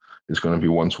 then it's going to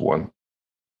be 1-to-1.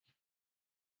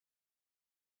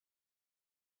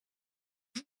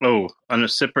 Oh, on a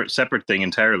separate thing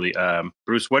entirely.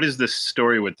 Bruce, what is this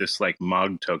story with this like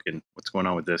MOG token? What's going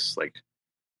on with this? Like,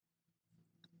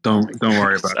 don't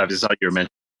worry about I it. just saw you were mentioning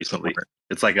recently.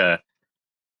 It's like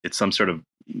it's some sort of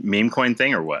meme coin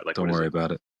thing or what? Like, don't worry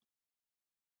about it.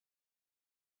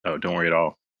 Oh, don't worry at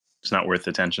all. It's not worth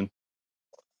attention.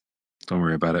 Don't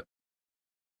worry about it.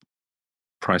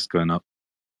 Price going up.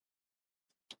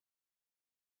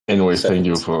 Anyway, thank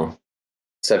you for.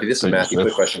 Cephii, this is Matthew.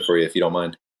 Quick question for you, if you don't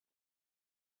mind.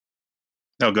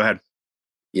 No, go ahead.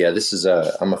 Yeah, this is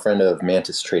I'm a friend of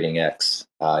Mantis Trading X.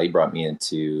 He brought me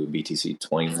into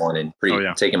Pt.1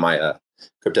 and taking my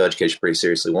crypto education pretty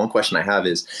seriously. One question I have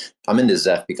is, I'm into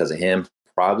Zeph because of him,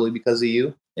 probably because of you,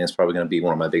 and it's probably going to be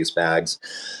one of my biggest bags.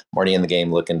 I'm already in the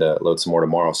game looking to load some more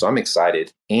tomorrow, so I'm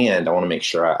excited, and I want to make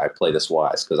sure I play this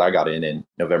wise, because I got in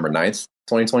November 9th,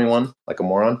 2021, like a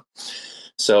moron.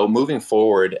 So moving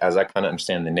forward, as I kind of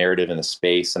understand the narrative in the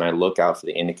space, and I look out for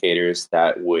the indicators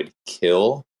that would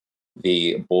kill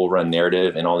the bull run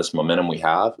narrative and all this momentum we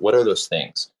have, what are those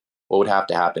things? What would have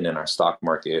to happen in our stock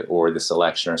market or this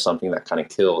election or something that kind of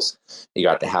kills? You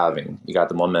got the halving, you got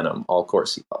the momentum, all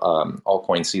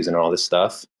coin season and all this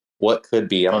stuff. What could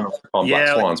be, I don't know if they're called black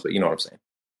swans, but you know what I'm saying.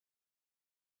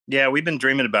 Yeah, we've been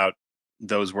dreaming about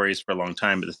those worries for a long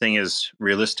time. But the thing is,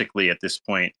 realistically, at this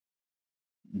point,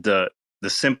 the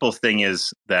simple thing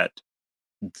is that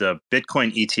the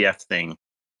Bitcoin ETF thing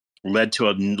led to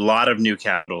a lot of new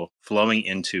capital flowing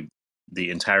into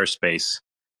the entire space.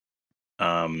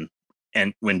 And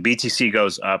when BTC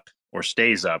goes up or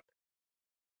stays up,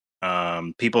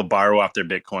 people borrow off their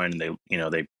Bitcoin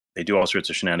and they do all sorts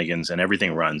of shenanigans and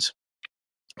everything runs.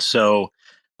 So,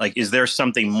 like, is there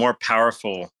something more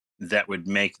powerful that would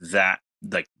make that,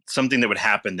 like, something that would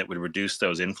happen that would reduce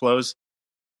those inflows?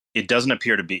 There doesn't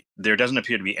appear to be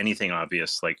anything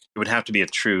obvious. Like, it would have to be a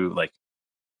true, like,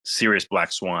 serious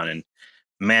black swan, and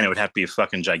man, it would have to be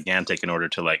fucking gigantic in order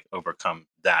to like overcome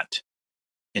that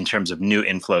in terms of new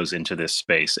inflows into this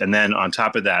space. And then on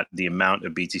top of that, the amount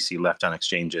of BTC left on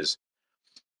exchanges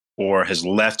or has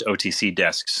left OTC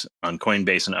desks on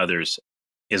Coinbase and others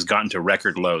has gotten to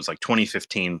record lows, like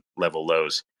 2015 level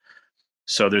lows.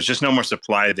 So there's just no more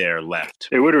supply there left.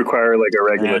 It would require like a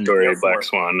regulatory black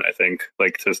swan, I think,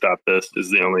 like to stop this is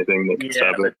the only thing that can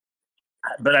stop it.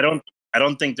 But I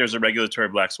don't think there's a regulatory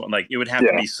black swan. Like, it would have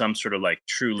to be some sort of like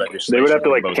true legislation. They would have to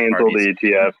like cancel the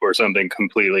ETF or something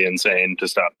completely insane to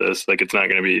stop this. Like, it's not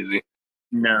going to be easy.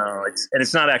 No,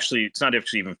 it's not actually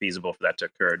even feasible for that to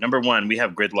occur. Number one, we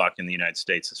have gridlock in the United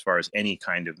States as far as any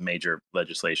kind of major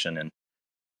legislation and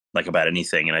like about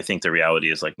anything. And I think the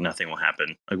reality is like nothing will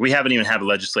happen. Like, we haven't even had a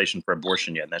legislation for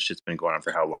abortion yet, and that shit's been going on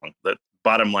for how long? The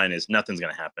bottom line is nothing's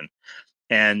going to happen.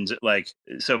 And like,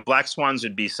 so black swans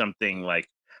would be something like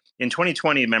in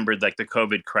 2020, remember like the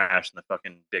COVID crash and the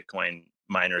fucking Bitcoin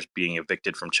miners being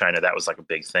evicted from China. That was like a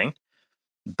big thing.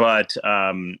 But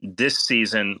this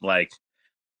season, like,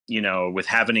 with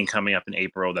halving coming up in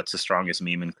April, that's the strongest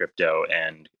meme in crypto.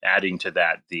 And adding to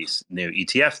that, this new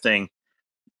ETF thing,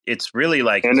 it's really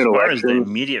like, as far as the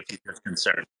immediate future is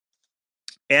concerned,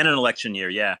 and an election year,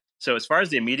 yeah. So as far as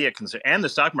the immediate concern, and the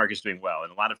stock market is doing well,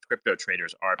 and a lot of crypto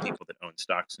traders are people that own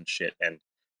stocks and shit. And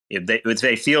if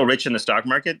they feel rich in the stock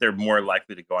market, they're more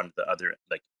likely to go on to the other,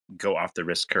 like, go off the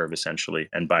risk curve essentially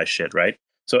and buy shit, right?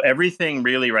 So everything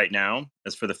really right now,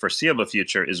 as for the foreseeable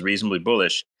future, is reasonably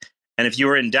bullish. And if you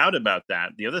were in doubt about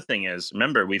that, the other thing is,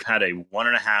 remember, we've had a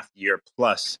 1.5 year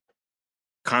plus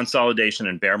consolidation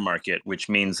and bear market, which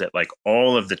means that like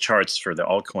all of the charts for the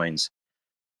altcoins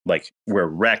like were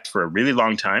wrecked for a really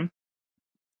long time,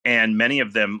 and many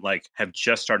of them like have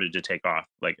just started to take off.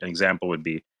 Like an example would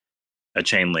be a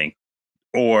Chainlink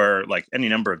or like any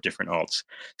number of different alts.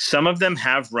 Some of them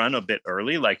have run a bit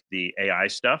early, like the AI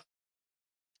stuff.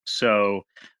 So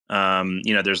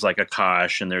There's like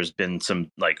Akash, and there's been some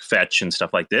like Fetch and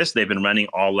stuff like this. They've been running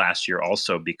all last year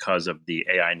also because of the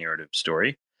AI narrative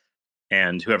story.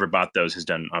 And whoever bought those has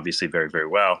done obviously very, very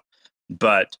well.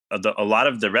 But a lot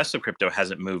of the rest of crypto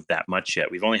hasn't moved that much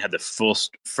yet. We've only had the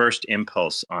first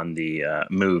impulse on the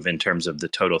move in terms of the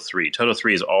total 3. Total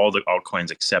 3 is all the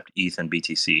altcoins except ETH and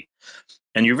BTC.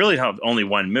 And you really have only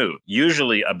one move.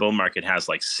 Usually a bull market has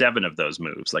like 7 of those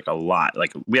moves, like a lot.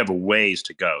 Like we have a ways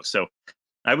to go. So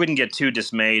I wouldn't get too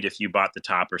dismayed if you bought the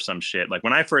top or some shit. Like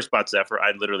when I first bought Zephyr,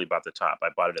 I literally bought the top. I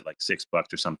bought it at like $6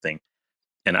 or something.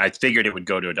 And I figured it would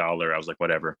go to $1. I was like,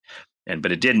 whatever.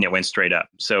 But it didn't. It went straight up.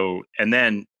 So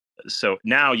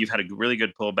now you've had a really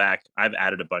good pullback. I've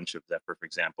added a bunch of Zephyr, for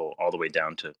example, all the way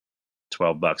down to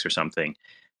 $12 or something.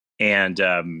 And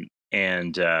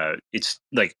it's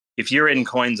like, if you're in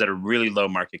coins that are really low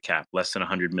market cap, less than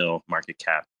 100 mil market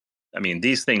cap, I mean,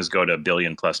 these things go to $1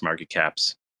 billion plus market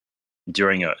caps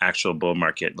during an actual bull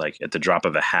market, like at the drop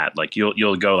of a hat. Like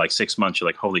you'll go like 6 months, you're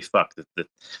like, holy fuck,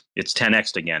 it's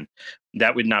 10x'd again.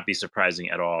 That would not be surprising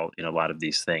at all in a lot of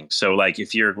these things. So like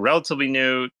if you're relatively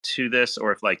new to this,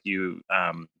 or if like you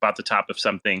bought the top of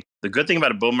something, the good thing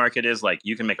about a bull market is like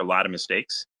you can make a lot of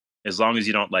mistakes as long as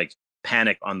you don't like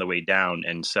panic on the way down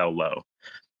and sell low.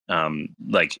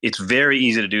 Like it's very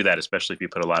easy to do that, especially if you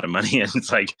put a lot of money in.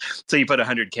 It's like, so you put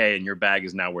 100K and your bag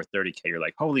is now worth 30K. You're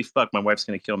like, holy fuck, my wife's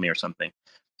going to kill me or something.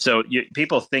 So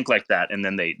people think like that, and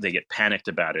then they get panicked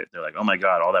about it. They're like, oh my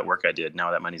God, all that work I did,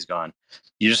 now that money's gone.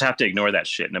 You just have to ignore that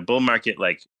shit. In a bull market,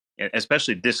 like,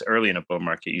 especially this early in a bull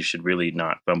market, you should really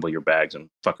not fumble your bags and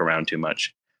fuck around too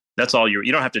much. That's all you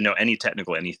don't have to know any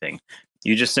technical anything.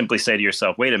 You just simply say to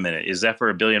yourself, wait a minute, is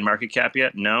Zephyr $1 billion market cap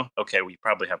yet? No? Okay, well, you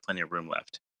probably have plenty of room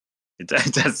left.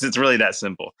 It's really that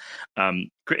simple.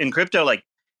 In crypto, like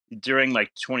during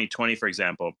like 2020, for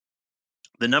example,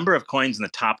 the number of coins in the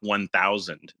top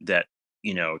 1,000 that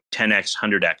 10x,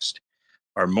 100x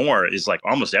or more is like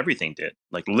almost everything did.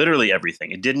 Like literally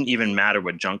everything. It didn't even matter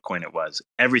what junk coin it was.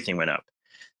 Everything went up.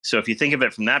 So if you think of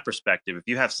it from that perspective, if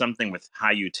you have something with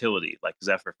high utility, like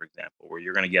Zephyr, for example, where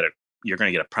you're going to get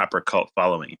a proper cult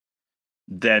following,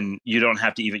 then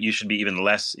you should be even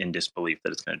less in disbelief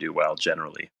that it's going to do well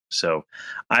generally. So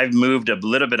I've moved a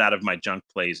little bit out of my junk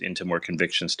plays into more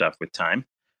conviction stuff with time.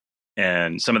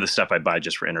 And some of the stuff I buy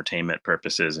just for entertainment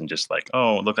purposes and just like,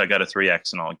 oh, look, I got a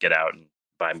 3x and I'll get out and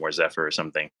buy more Zephyr or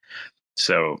something.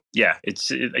 So yeah,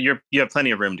 you have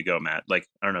plenty of room to go, Matt. Like,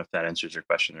 I don't know if that answers your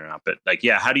question or not, but like,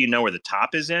 yeah, how do you know where the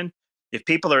top is in? If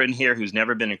people are in here who's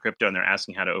never been in crypto and they're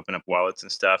asking how to open up wallets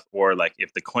and stuff, or like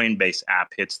if the Coinbase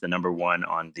app hits the #1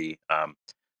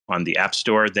 on the App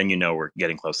Store, then we're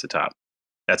getting close to top.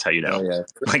 That's how you know. Oh, yeah.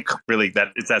 Like really,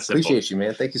 it's that simple. Appreciate you,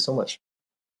 man. Thank you so much.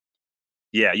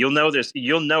 Yeah, you'll know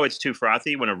it's too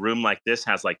frothy when a room like this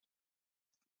has like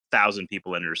 1,000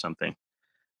 people in it or something.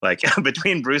 Like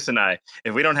between Bruce and I,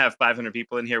 if we don't have 500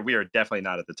 people in here, we are definitely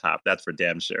not at the top. That's for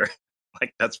damn sure.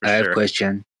 Like that's for sure. I have a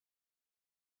question.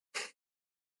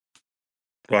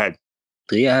 Go ahead.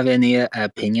 Do you have any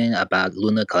opinion about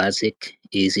Luna Classic?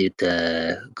 Is it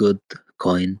a good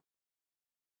coin?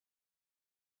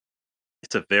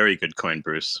 It's a very good coin,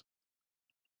 Bruce.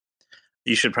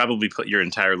 You should probably put your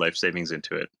entire life savings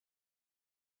into it.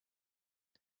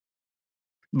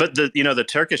 But the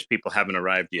Turkish people haven't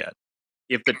arrived yet.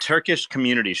 If the Turkish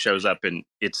community shows up and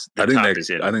I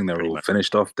think they're all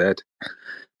finished off dead.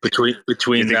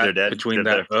 Between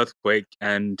that earthquake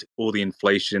and all the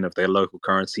inflation of their local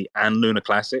currency and Luna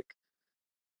Classic,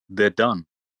 they're done.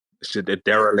 It's just a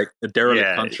derelict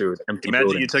country with empty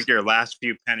buildings. You took your last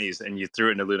few pennies and you threw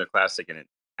it into Luna Classic, and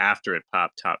after it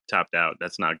topped out.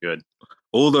 That's not good.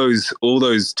 All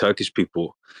those Turkish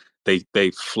people, they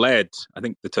fled. I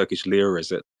think the Turkish lira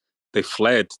is it. They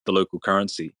fled the local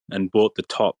currency and bought the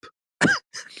top.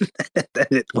 Then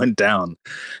it went down,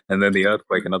 and then the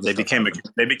earthquake and other.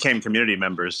 They became community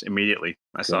members immediately.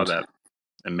 I saw that.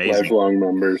 Amazing. Lifelong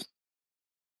members.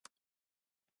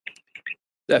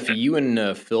 Cephii, you and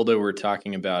Fildo were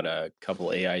talking about a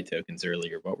couple AI tokens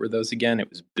earlier. What were those again? It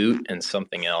was Boot and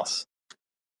something else.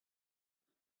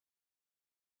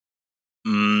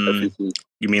 You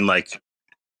mean like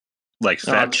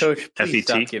Fetch? Coach, please FET?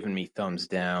 stop giving me thumbs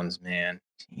downs, man.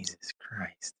 Jesus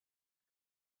Christ.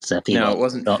 Cephii, no, it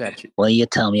wasn't Fetch. Will you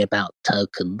tell me about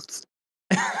tokens?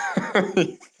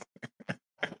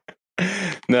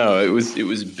 No, it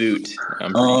was Boot.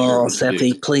 Oh,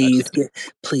 Cephii,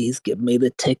 please give me the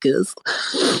tickers.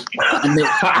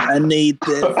 I need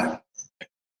this.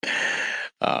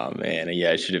 Oh man,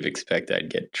 yeah, I should have expected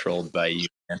I'd get trolled by you.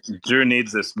 Drew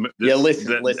needs this. Yeah,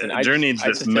 listen. Drew needs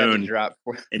this moon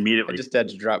immediately. I just had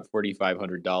to drop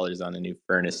 $4,500 on a new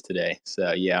furnace today.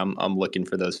 So yeah, I'm looking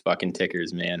for those fucking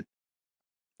tickers, man.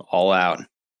 All out.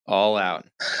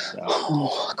 So.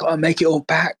 Oh, gotta make it all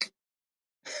back.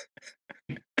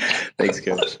 Thanks,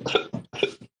 Coach.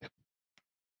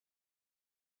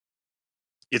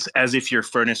 It's as if your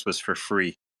furnace was for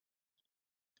free.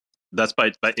 That's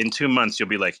but in 2 months you'll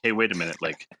be like, hey, wait a minute,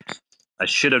 like I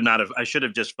should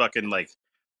have just fucking like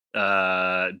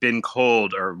been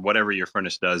cold or whatever your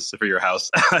furnace does for your house.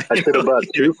 I should have bought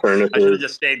 2 furnaces. I should have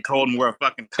just stayed cold and wore a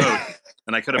fucking coat,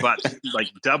 and I could have bought like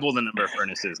double the number of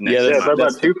furnaces. If I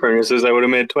bought 2 furnaces, I would have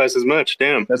made twice as much.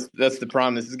 Damn. That's the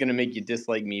problem. This is gonna make you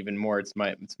dislike me even more. It's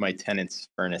my tenant's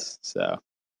furnace, so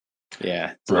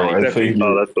yeah. Bro, that's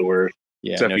the worst.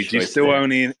 Yeah. Cephii, do you still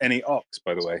own any ox,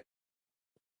 by the way?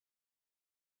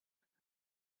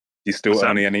 Do you still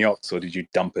own any ox, or did you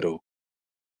dump it all?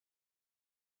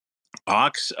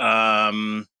 Ox?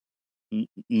 No,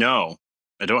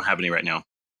 I don't have any right now.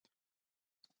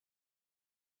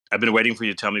 I've been waiting for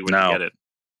you to tell me when to get it.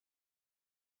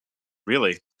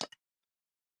 Really?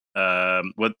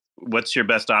 What's your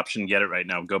best option? Get it right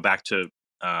now. Go back to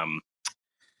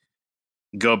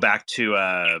Uniswap.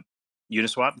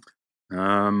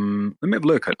 Let me have a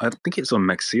look. I think it's on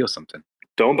Mexi or something.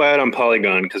 Don't buy it on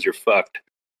Polygon because you're fucked.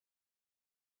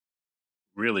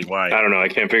 Really? Why? I don't know. I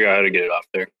can't figure out how to get it off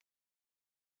there.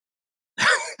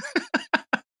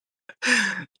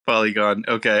 Polygon.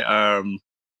 Okay.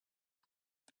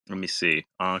 Let me see.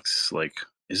 Ox, like,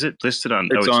 is it listed on?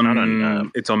 It's not on.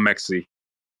 It's on Mexi.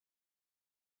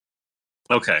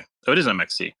 Okay. Oh, it is on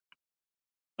Mexi.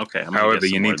 Okay. However,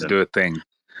 you need to do a thing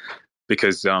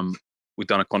because we've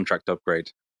done a contract upgrade.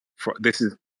 This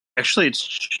is actually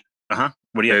it's. What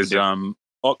do you have to do?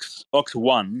 Ox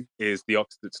 1 is the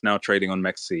ox that's now trading on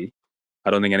Mexi.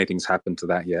 I don't think anything's happened to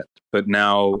that yet, but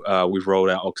now we've rolled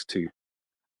out Ox 2,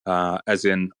 as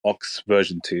in Ox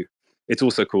version 2. It's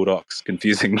also called Ox,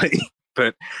 confusingly,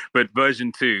 but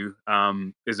version 2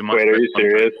 is a much. Wait, are you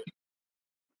serious?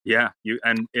 Yeah,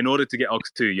 and in order to get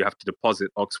Ox 2, you have to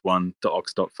deposit Ox 1 to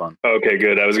Ox.fun. Okay,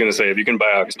 good. I was gonna say if you can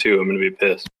buy Ox 2, I'm gonna be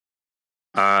pissed.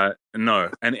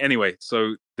 No, and anyway,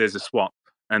 so there's a swap.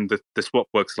 And the swap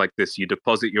works like this. You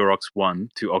deposit your Ox 1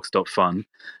 to Ox.fun.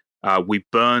 We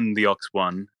burn the Ox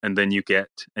 1, and then you get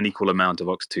an equal amount of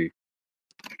Ox 2.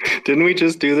 Didn't we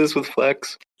just do this with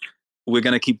Flex? We're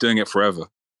going to keep doing it forever.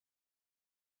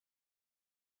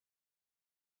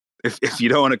 If you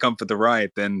don't want to come for the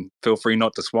ride, then feel free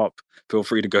not to swap. Feel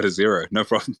free to go to 0. No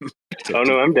problem. Oh,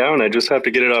 no, I'm down. I just have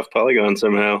to get it off Polygon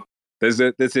somehow. There's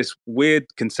this weird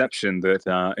conception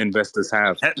that investors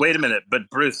have. Wait a minute, but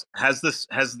Bruce, has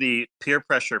the peer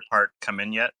pressure part come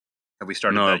in yet? Have we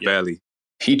started that yet? No, barely.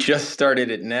 He just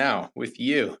started it now with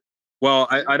you. Well,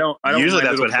 I don't usually want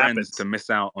that's what happens to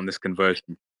miss out on this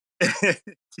conversion.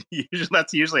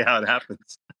 That's usually how it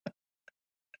happens.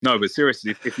 No, but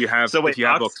seriously, if you have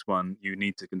Ox 1, you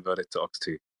need to convert it to Ox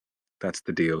 2. That's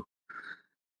the deal.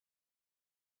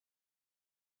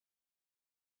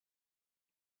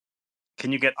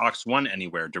 Can you get Ox 1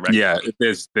 anywhere directly? Yeah,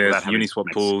 there's Uniswap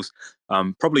pools.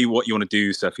 Probably what you want to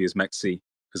do, Cephii, is Mexi,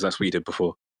 because that's what you did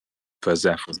before for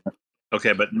Zeph.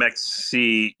 Okay, but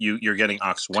Mexi, you're getting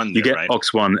Ox 1 there, you get right?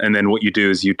 Ox 1, and then what you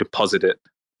do is you deposit it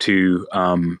to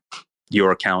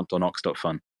your account on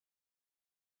Ox.fun.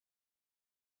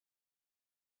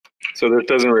 So this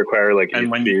doesn't require like. And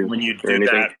when you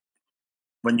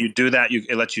do that,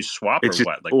 it lets you swap it's or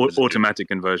what? Like automatic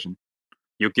conversion.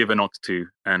 You're given Ox 2,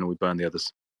 and we burn the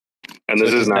others. And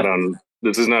this is not on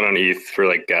ETH for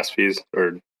like gas fees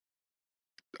or.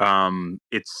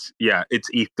 It's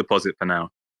ETH deposit for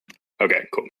now. Okay,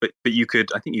 cool. But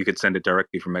I think you could send it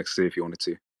directly from Mexi if you wanted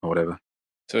to, or whatever.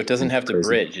 So it doesn't have to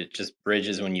bridge. It just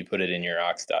bridges when you put it in your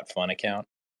Ox.fun account.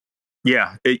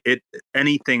 Yeah,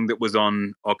 anything that was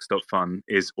on Ox.fun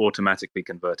is automatically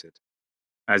converted,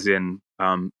 as in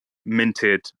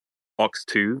minted Ox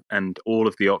 2 and all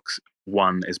of the Ox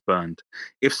 1 is burned.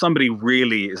 If somebody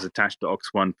really is attached to Ox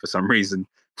 1 for some reason,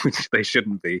 which they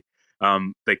shouldn't be,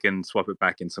 they can swap it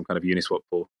back in some kind of Uniswap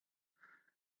pool.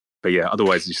 But yeah,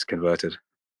 otherwise it's just converted.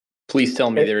 Please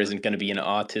tell me there isn't going to be an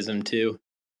autism too.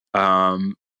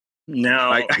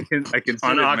 No, I can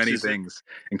see many things,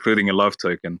 including a love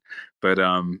token, but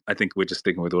I think we're just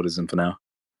sticking with autism for now.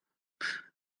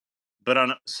 But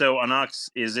on Ox,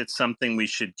 is it something we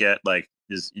should get? Like,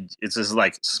 is this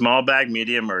like small bag,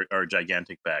 medium, or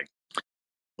gigantic bag?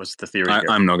 What's the theory here?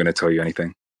 I'm not going to tell you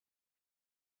anything.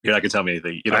 You're not going to tell me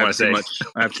anything. You don't want to say much.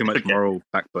 I have too much moral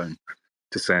backbone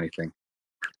to say anything.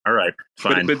 All right,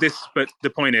 fine. But the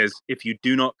point is, if you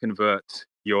do not convert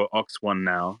your OX1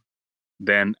 now,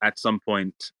 then at some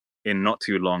point in not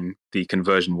too long, the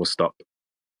conversion will stop.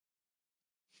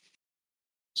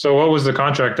 So what was the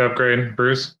contract upgrade,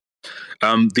 Bruce?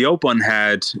 The old one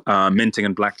had minting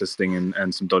and blacklisting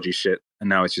and some dodgy shit, and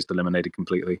now it's just eliminated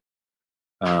completely.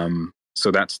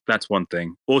 So that's one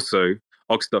thing. Also,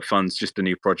 Ox.Fund's just a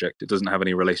new project. It doesn't have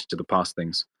any relation to the past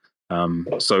things.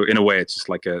 So in a way, it's just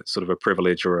like a sort of a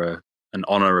privilege or an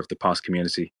honor of the past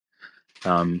community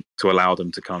to allow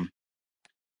them to come.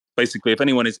 Basically, if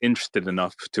anyone is interested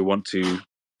enough to want to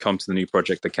come to the new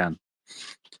project, they can.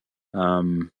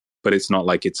 But it's not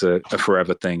like it's a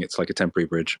forever thing. It's like a temporary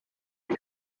bridge.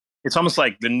 It's almost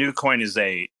like the new coin is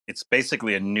it's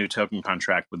basically a new token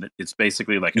contract with it. It's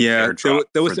basically like there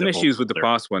was some issues with the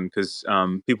past one because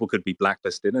people could be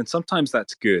blacklisted, and sometimes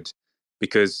that's good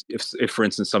because if for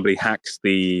instance somebody hacks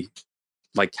the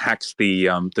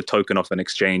token off an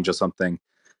exchange or something,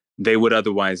 they would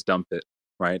otherwise dump it,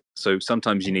 right? So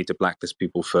sometimes you need to blacklist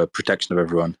people for protection of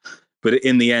everyone. But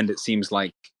in the end, it seems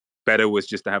like better was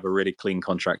just to have a really clean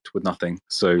contract with nothing.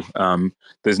 So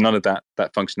there's none of that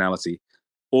functionality.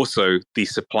 Also, the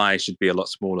supply should be a lot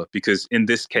smaller because in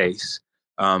this case,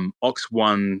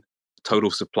 OX1 total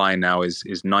supply now is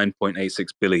 9.86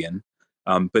 billion.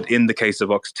 But in the case of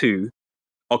OX2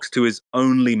 is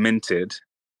only minted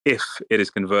if it is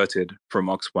converted from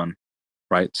OX1,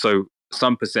 right? So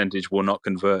some percentage will not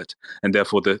convert, and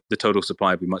therefore the total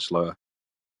supply will be much lower,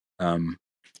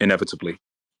 inevitably.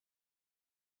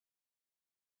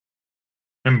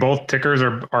 And both tickers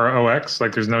are OX?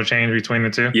 Like there's no change between the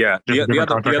two? Yeah.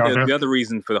 The other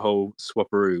reason for the whole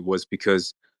swapperoo was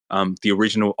because the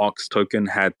original OX token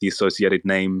had the associated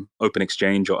name Open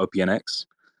Exchange or OPNX,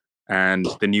 and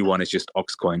the new one is just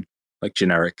OXCoin, like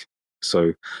generic.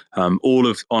 So on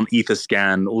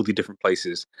Etherscan, all the different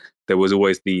places, there was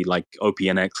always the like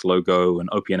OPNX logo and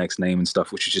OPNX name and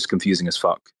stuff, which is just confusing as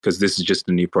fuck because this is just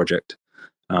a new project.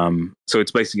 So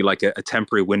it's basically like a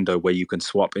temporary window where you can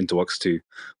swap into OX2,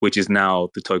 which is now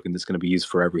the token that's going to be used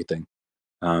for everything.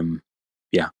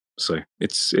 So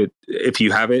if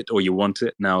you have it or you want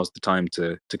it, now's the time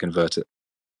to convert it.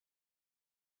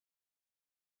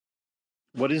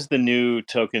 What is the new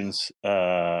tokens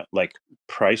like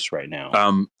price right now?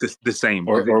 The same,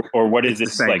 or what is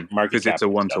it like market because it's a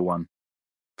 1-to-1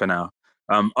 for now.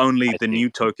 Only the new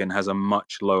token has a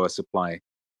much lower supply.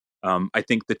 I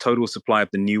think the total supply of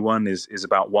the new one is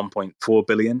about 1.4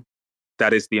 billion.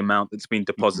 That is the amount that's been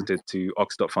deposited to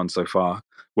Ox.Fund so far,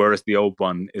 whereas the old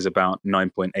one is about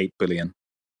 9.8 billion.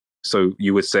 So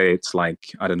you would say it's like,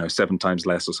 I don't know, 7 times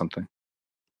less or something.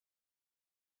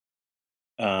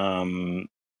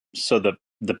 So the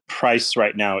price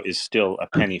right now is still a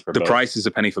penny for both. The price is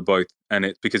a penny for both, and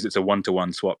it's because it's a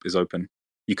 1-to-1 swap is open.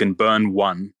 You can burn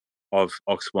one of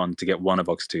Ox1 to get one of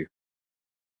Ox2.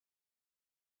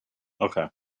 Okay.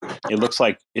 It looks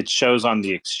like it shows on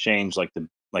the exchange like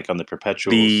on the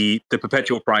perpetuals. The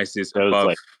perpetual price is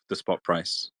above the spot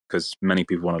price because many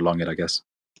people want to long it, I guess.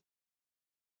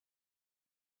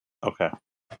 Okay.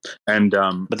 And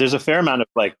but there's a fair amount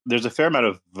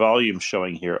of volume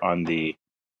showing here on the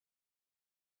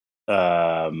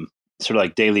sort of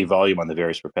like daily volume on the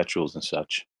various perpetuals and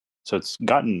such. So it's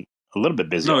gotten a little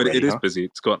bit busy. No, already, it is busy.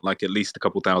 It's got like at least a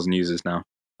couple thousand users now.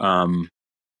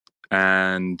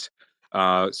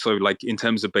 So like in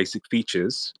terms of basic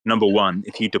features, number one,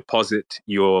 if you deposit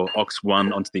your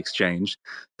OX1 onto the exchange,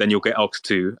 then you'll get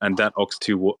OX2, and that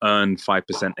OX2 will earn 5%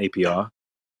 APR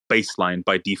baseline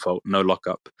by default, no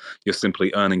lockup. You're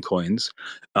simply earning coins.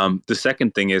 The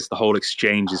second thing is the whole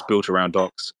exchange is built around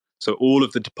OX. So all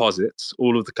of the deposits,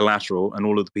 all of the collateral, and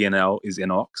all of the P&L is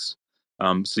in OX.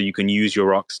 So you can use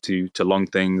your OX to long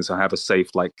things or have a safe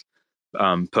like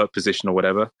perp position or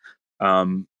whatever.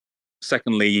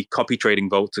 Secondly, copy trading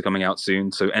vaults are coming out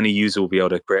soon, so any user will be able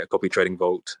to create a copy trading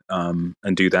vault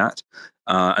and do that.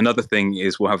 Another thing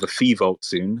is we'll have a fee vault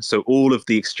soon, so all of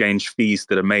the exchange fees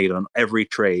that are made on every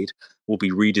trade will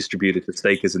be redistributed to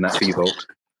stakers in that fee vault.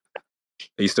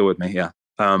 Are you still with me? Yeah.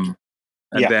 And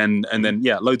then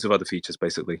loads of other features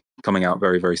basically coming out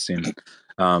very, very soon.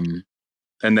 And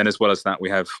then as well as that, we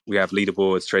have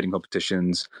leaderboards, trading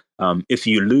competitions. If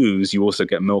you lose, you also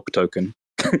get milk token.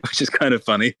 Which is kind of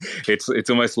funny. It's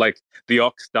almost like the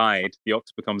ox died, the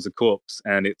ox becomes a corpse,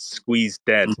 and it's squeezed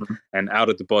dead, and out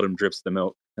at the bottom drips the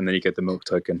milk, and then you get the milk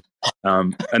token.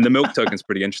 And the milk token is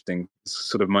pretty interesting. It's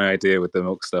sort of my idea with the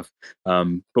milk stuff.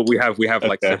 But we have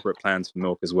like separate plans for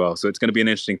milk as well. So it's going to be an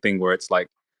interesting thing where it's like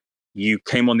you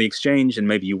came on the exchange and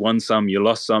maybe you won some, you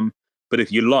lost some, but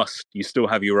if you lost, you still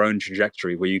have your own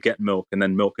trajectory where you get milk, and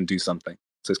then milk can do something.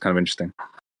 So it's kind of interesting.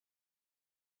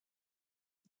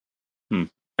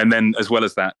 And then as well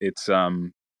as that, it's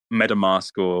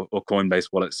MetaMask or Coinbase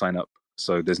wallet sign up.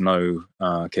 So there's no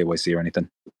KYC or anything.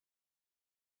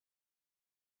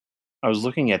 I was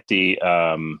looking at the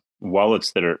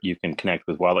wallets that you can connect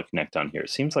with Wallet Connect on here. It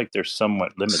seems like they're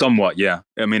somewhat limited. Somewhat, yeah.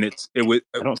 I mean, I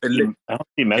don't see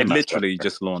MetaMask. It literally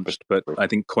just launched, but I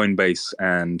think Coinbase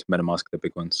and MetaMask are the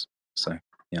big ones. So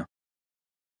yeah.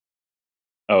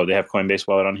 Oh, they have Coinbase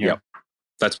wallet on here? Yep.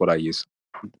 That's what I use.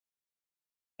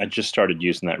 I just started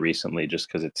using that recently just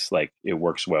because it's like it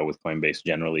works well with Coinbase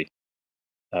generally.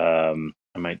 I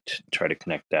might try to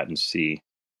connect that and see.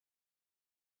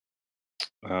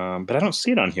 But I don't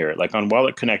see it on here. Like on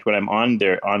Wallet Connect, when I'm on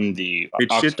there on the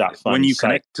Ox.fund when you site,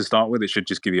 connect to start with, it should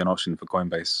just give you an option for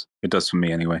Coinbase. It does for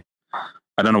me anyway.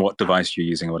 I don't know what device you're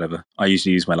using or whatever. I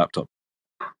usually use my laptop.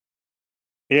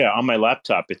 Yeah, on my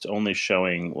laptop, it's only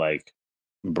showing like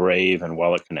Brave and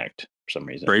Wallet Connect for some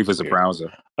reason. Brave is a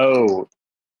browser. Oh,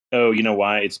 you know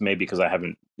why? It's maybe because I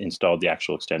haven't installed the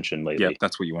actual extension lately. Yeah,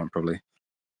 that's what you want probably.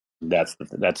 That's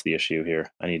the issue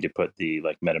here. I need to put the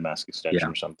like MetaMask extension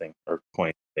or something, or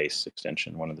Coinbase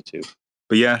extension, one of the two.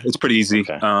 But yeah, it's pretty easy.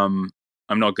 Okay. I'm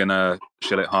not gonna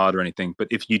shell it hard or anything. But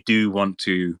if you do want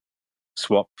to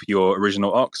swap your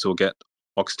original Ox or get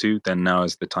Ox 2, then now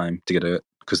is the time to get it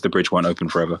because the bridge won't open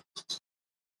forever.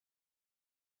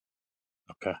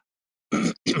 Okay.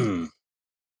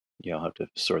 Yeah, I'll have to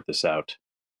sort this out.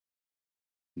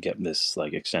 Get this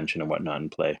like extension and whatnot in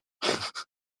play.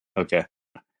 Okay.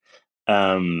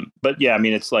 But yeah, I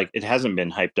mean, it's like it hasn't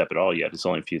been hyped up at all yet. It's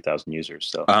only a few thousand users.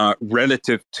 So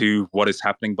relative to what is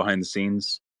happening behind the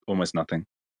scenes, almost nothing.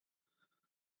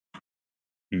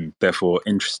 Therefore,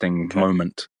 interesting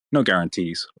moment. No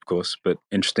guarantees, of course, but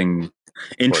interesting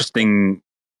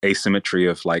asymmetry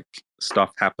of like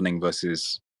stuff happening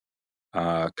versus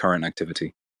current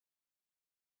activity.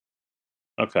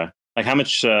 Okay. Like how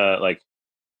much like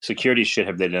security shit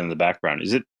have they done in the background?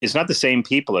 It's not the same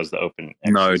people as the Open?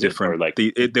 No, different. Like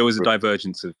there was a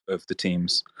divergence of the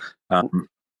teams.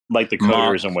 Like the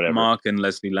coders and whatever. Mark and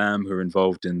Leslie Lamb, who are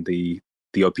involved in the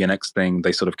OPNX thing,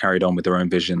 they sort of carried on with their own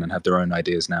vision and have their own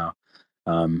ideas now.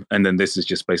 And then this is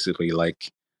just basically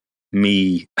like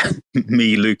me,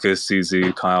 Lucas,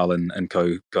 Suzu, Kyle, and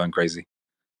co going crazy.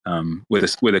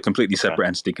 With a completely separate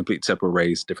entity, completely separate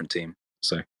raise, different team.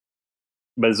 So,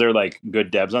 but is there like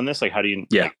good devs on this? Like, how do you?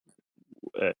 Yeah. Like,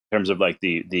 in terms of like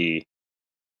the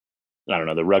I don't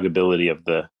know, the ruggability of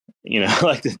the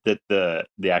like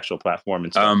the actual platform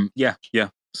and stuff. Yeah,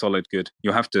 solid, good.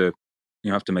 You have to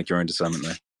make your own discernment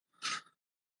there.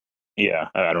 Yeah,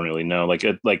 I don't really know, like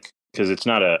because it's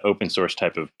not an open source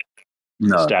type of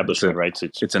establishment, right? So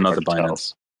it's another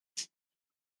Binance.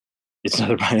 It's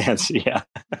another Binance, yeah.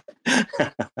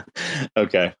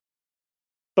 Okay,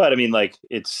 but I mean, like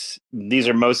these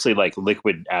are mostly like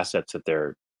liquid assets that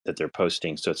they're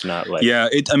posting, so it's not like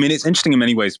I mean, it's interesting in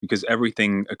many ways because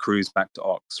everything accrues back to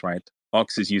Ox, right?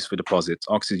 Ox is used for deposits,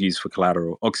 Ox is used for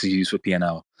collateral, Ox is used for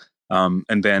P&L,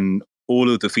 and then all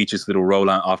of the features that will roll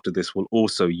out after this will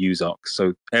also use Ox.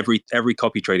 So every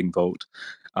copy trading vault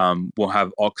will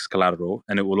have Ox collateral,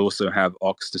 and it will also have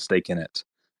Ox to stake in it.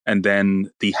 And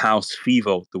then the house fee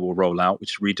vault that will roll out,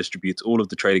 which redistributes all of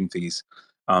the trading fees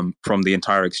from the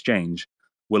entire exchange,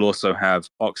 will also have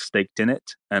Ox staked in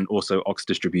it and also Ox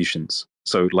distributions.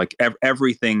 So like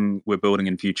everything we're building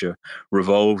in future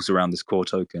revolves around this core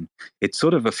token. It's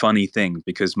sort of a funny thing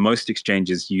because most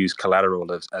exchanges use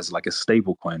collateral as like a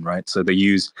stable coin, right? So they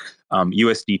use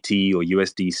USDT or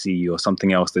USDC or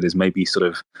something else that is maybe sort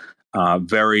of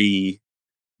very,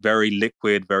 very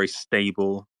liquid, very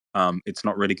stable. It's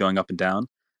not really going up and down.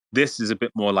 This is a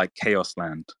bit more like chaos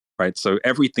land, right? So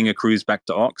everything accrues back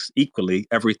to Ox equally.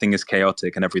 Everything is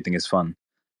chaotic and everything is fun.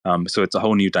 So it's a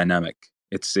whole new dynamic.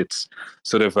 It's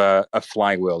sort of a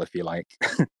flywheel, if you like,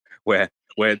 where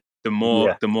the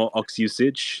more Ox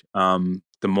usage,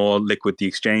 the more liquid the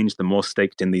exchange, the more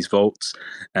staked in these vaults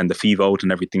and the fee vault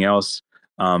and everything else,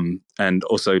 and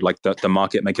also like the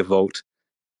market maker vault.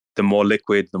 The more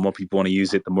liquid, the more people want to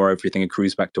use it, the more everything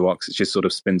accrues back to Ox. It just sort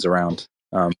of spins around.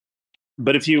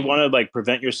 But if you want to like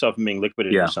prevent yourself from being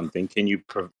liquidated or something, can you?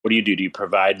 What do you do? Do you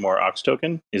provide more Ox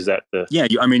token? Is that the? Yeah,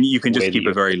 I mean, you can just keep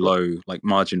a very low like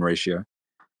margin ratio,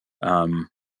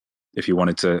 if you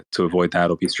wanted to avoid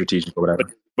that or be strategic or whatever.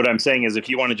 But what I'm saying is, if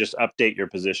you want to just update your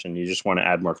position, you just want to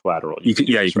add more collateral. You can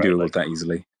do it with that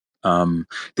easily.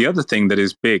 The other thing that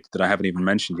is big that I haven't even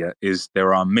mentioned yet is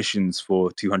there are missions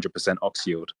for 200% Ox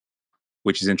yield,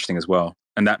 which is interesting as well.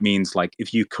 And that means like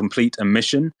if you complete a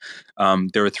mission,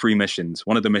 there are 3 missions.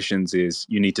 One of the missions is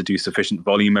you need to do sufficient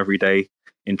volume every day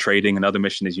in trading. Another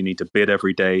mission is you need to bid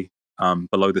every day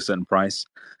below the certain price.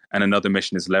 And another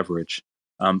mission is leverage.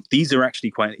 These are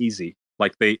actually quite easy.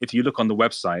 Like if you look on the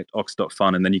website,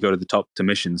 ox.fun, and then you go to the top to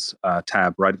missions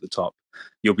tab right at the top,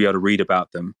 you'll be able to read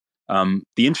about them.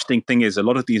 The interesting thing is a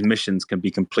lot of these missions can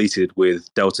be completed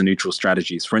with delta neutral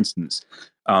strategies. For instance,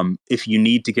 if you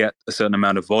need to get a certain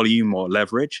amount of volume or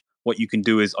leverage, what you can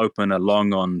do is open a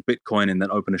long on Bitcoin and then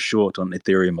open a short on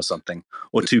Ethereum or something,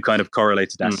 or two kind of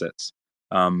correlated assets.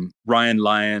 Ryan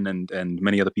Lyon and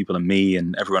many other people and me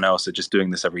and everyone else are just doing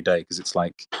this every day because it's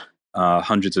like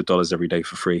hundreds of dollars every day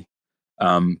for free.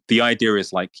 The idea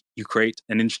is like you create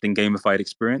an interesting gamified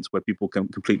experience where people can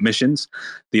complete missions.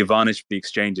 The advantage for the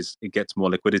exchange is it gets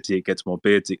more liquidity, it gets more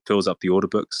bids, it fills up the order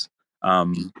books.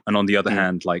 And on the other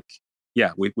hand, like,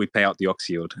 yeah, we pay out the ox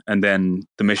yield, and then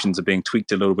the missions are being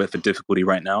tweaked a little bit for difficulty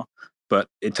right now. But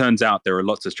it turns out there are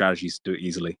lots of strategies to do it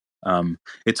easily.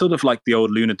 It's sort of like the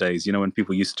old Luna days, you know, when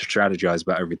people used to strategize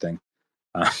about everything.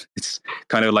 It's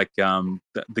kind of like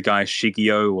the guy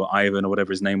Shigeo or Ivan or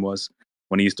whatever his name was,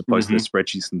 when he used to post the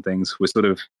spreadsheets and things. We're sort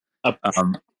of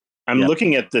I'm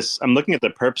looking at this. I'm looking at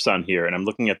the perps on here, and I'm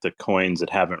looking at the coins that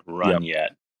haven't run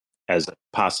yet as a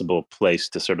possible place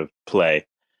to sort of play.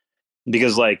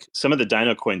 Because like some of the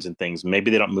Dino coins and things,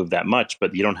 maybe they don't move that much,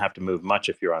 but you don't have to move much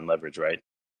if you're on leverage, right?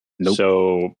 Nope.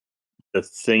 So the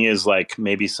thing is, like,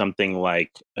 maybe something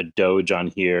like a Doge on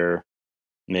here,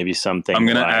 maybe something. I'm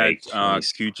going to like, add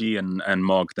QG and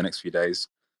Mog the next few days,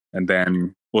 and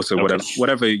then also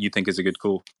whatever you think is a good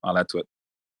call, I'll add to it.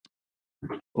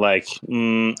 Like,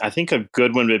 I think a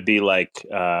good one would be like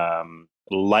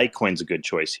Litecoin's a good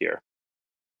choice here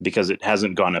because it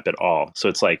hasn't gone up at all. So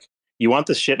it's like you want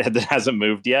the shit that hasn't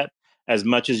moved yet as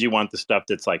much as you want the stuff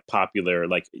that's like popular.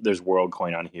 Like there's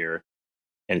WorldCoin on here,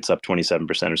 and it's up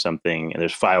 27% or something. And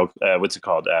there's what's it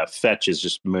called? Fetch is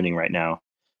just mooning right now,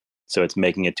 so it's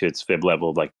making it to its fib level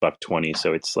of like $1.20.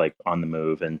 So it's like on the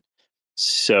move, and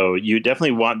so you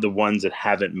definitely want the ones that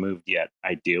haven't moved yet,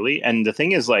 ideally. And the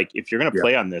thing is, like, if you're going to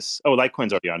play on this,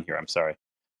 Litecoin's already on here. I'm sorry.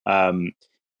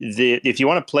 If you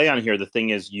want to play on here, the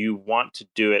thing is, you want to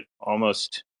do it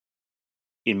almost,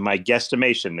 in my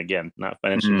guesstimation, again, not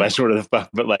financial advice or whatever the fuck,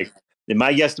 but like in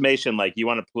my guestimation, like you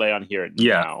want to play on here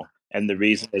now. And the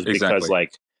reason is because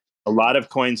like a lot of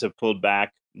coins have pulled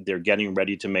back. They're getting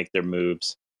ready to make their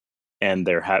moves. And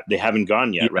they haven't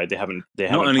gone yet, right? They haven't.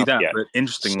 Not only that, yet. But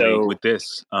interestingly, with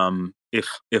this,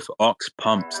 if Ox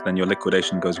pumps, then your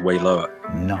liquidation goes way lower.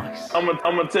 Nice. I'm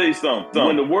gonna tell you something.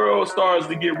 When the world starts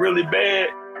to get really bad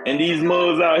and these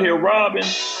mugs out here robbing,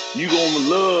 you gonna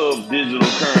love digital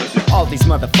currency. All these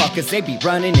motherfuckers, they be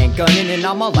running and gunning, and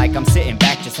I'm all like, I'm sitting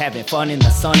back just having fun in the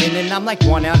sun, and then I'm like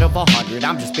 1 out of 100.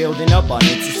 I'm just building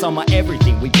abundance. The sum of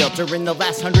everything we built during the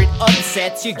last 100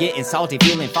 upsets. You're getting salty,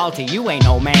 feeling faulty. You ain't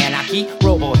no man. I keep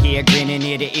Robo here, grinning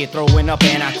ear to ear, throwing up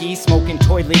anarchy, smoking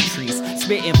toiletries,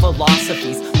 spitting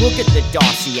philosophies. Look at the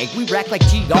dossier, we rack like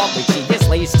geology. There's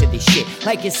layers to this shit,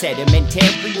 like it's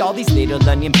sedimentary. All these little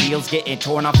onion peels getting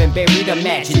torn off and buried.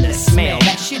 Imagine the smell.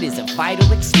 That shit is a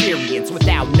vital experience.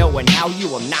 Without knowing how, you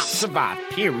will not survive,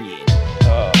 period.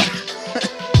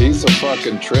 He's a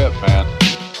fucking trip, man.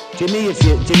 Jimmy, if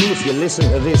you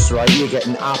listen to this, right, you're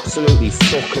getting absolutely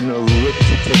fucking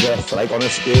ripped to death, like on a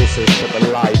spaces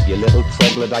fucking live, you little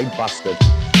troglodyte bastard.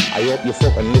 I hope you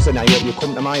fucking listen, I hope you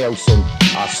come to my house, son.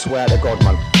 I swear to God,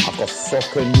 man, I've got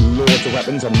fucking loads of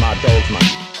weapons and mad dogs, man.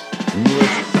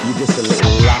 Mate, you're just a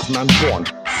little laugh, man. Go on,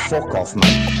 fuck off,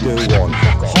 man. Go on,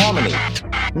 fuck off. Harmony.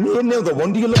 No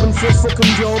wonder you're looking for a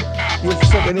fucking job. You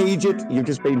fucking idiot. You've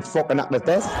just been fucking at the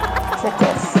death. Fuck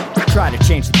off. Try to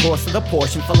change the course of the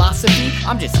portion philosophy.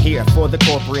 I'm just here for the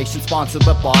corporation sponsored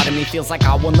lobotomy. Feels like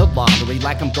I won the lottery,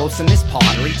 like I'm ghosting this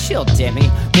pottery. Chill,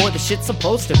 Demi, boy, the shit's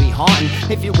supposed to be haunting.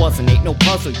 If it wasn't, ain't no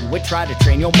puzzle. You would try to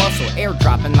train your muscle,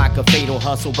 airdropping like a fatal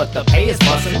hustle, but the pay is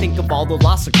bustin'. Think of all the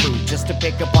loss accrued just to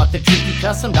pick up on the tricky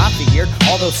custom. I figured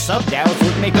all those sub-DAOs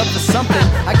would make up for something.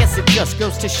 I guess it just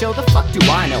goes to show, the fuck do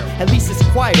I know? At least it's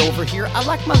quiet over here. I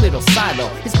like my little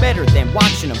silo. It's better than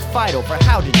watching them fight over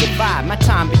how to divide my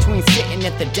time between sitting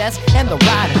at the desk and the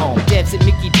ride home. Devs at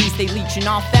Mickey D's, they leeching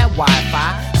off that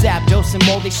Wi-Fi. Zapdos and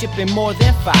more, they shipping more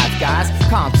than 5 guys.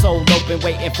 Console open,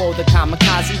 waiting for the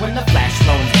kamikaze. When the flash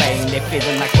loans bang, they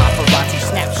feeling like paparazzi.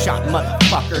 Snapshot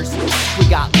motherfuckers. We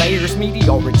got layers, meteor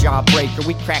jawbreaker.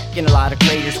 We cracking a lot of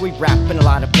craters. We rapping a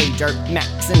lot of pay dirt,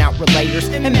 maxing out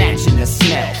relators. Imagine the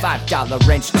smell, $5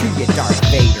 wrench to your Darth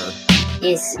Vader.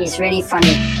 It's really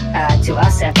funny to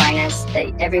us at Binance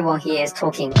that everyone here is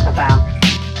talking about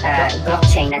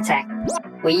blockchain attack.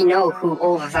 We know who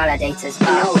all the validators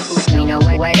are. We know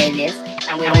where they live,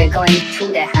 and we're going to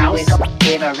their house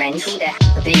with a wrench,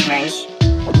 a big wrench,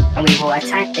 and we will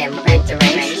attack them with the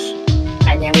wrench,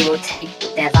 and then we will take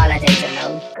their validator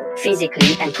node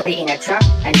physically and put it in a truck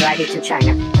and drive it to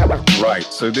China. Right.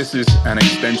 So this is an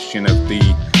extension of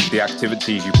the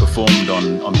activities you performed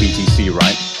on BTC,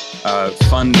 right?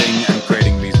 Funding and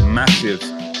creating these massive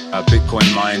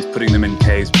Bitcoin mines, putting them in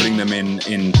caves, putting them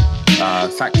in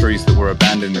factories that were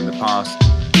abandoned in the past,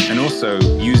 and also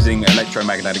using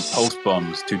electromagnetic pulse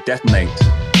bombs to detonate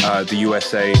the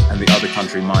USA and the other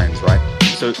country mines, right?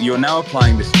 So you're now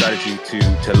applying this strategy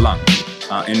to Lung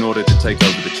in order to take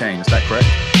over the chain. Is that correct?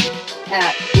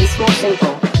 It's more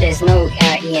simple. There's no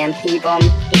EMP bomb.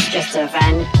 It's just a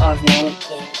van of men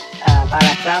in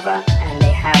balaclava, and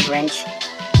they have wrench,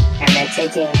 and they're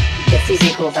taking the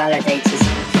physical validators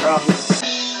from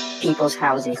people's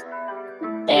houses.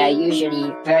 They are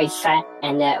usually very fat,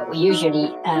 and they're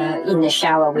usually in the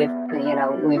shower with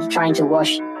trying to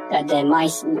wash their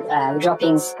mice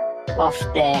droppings off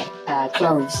their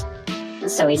clothes.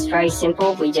 So it's very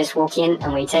simple. We just walk in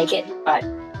and we take it. But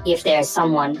if there's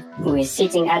someone who is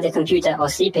sitting at the computer or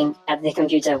sleeping at the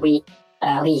computer, we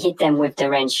hit them with the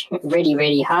wrench really,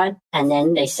 really hard, and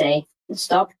then they say,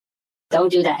 "Stop!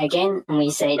 Don't do that again." And we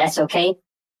say, "That's okay.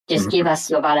 Just give us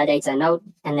your validator node,"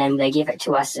 and then they give it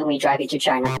to us, and we drive it to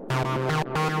China.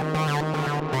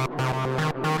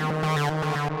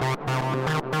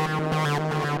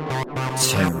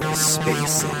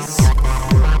 TerraSpaces.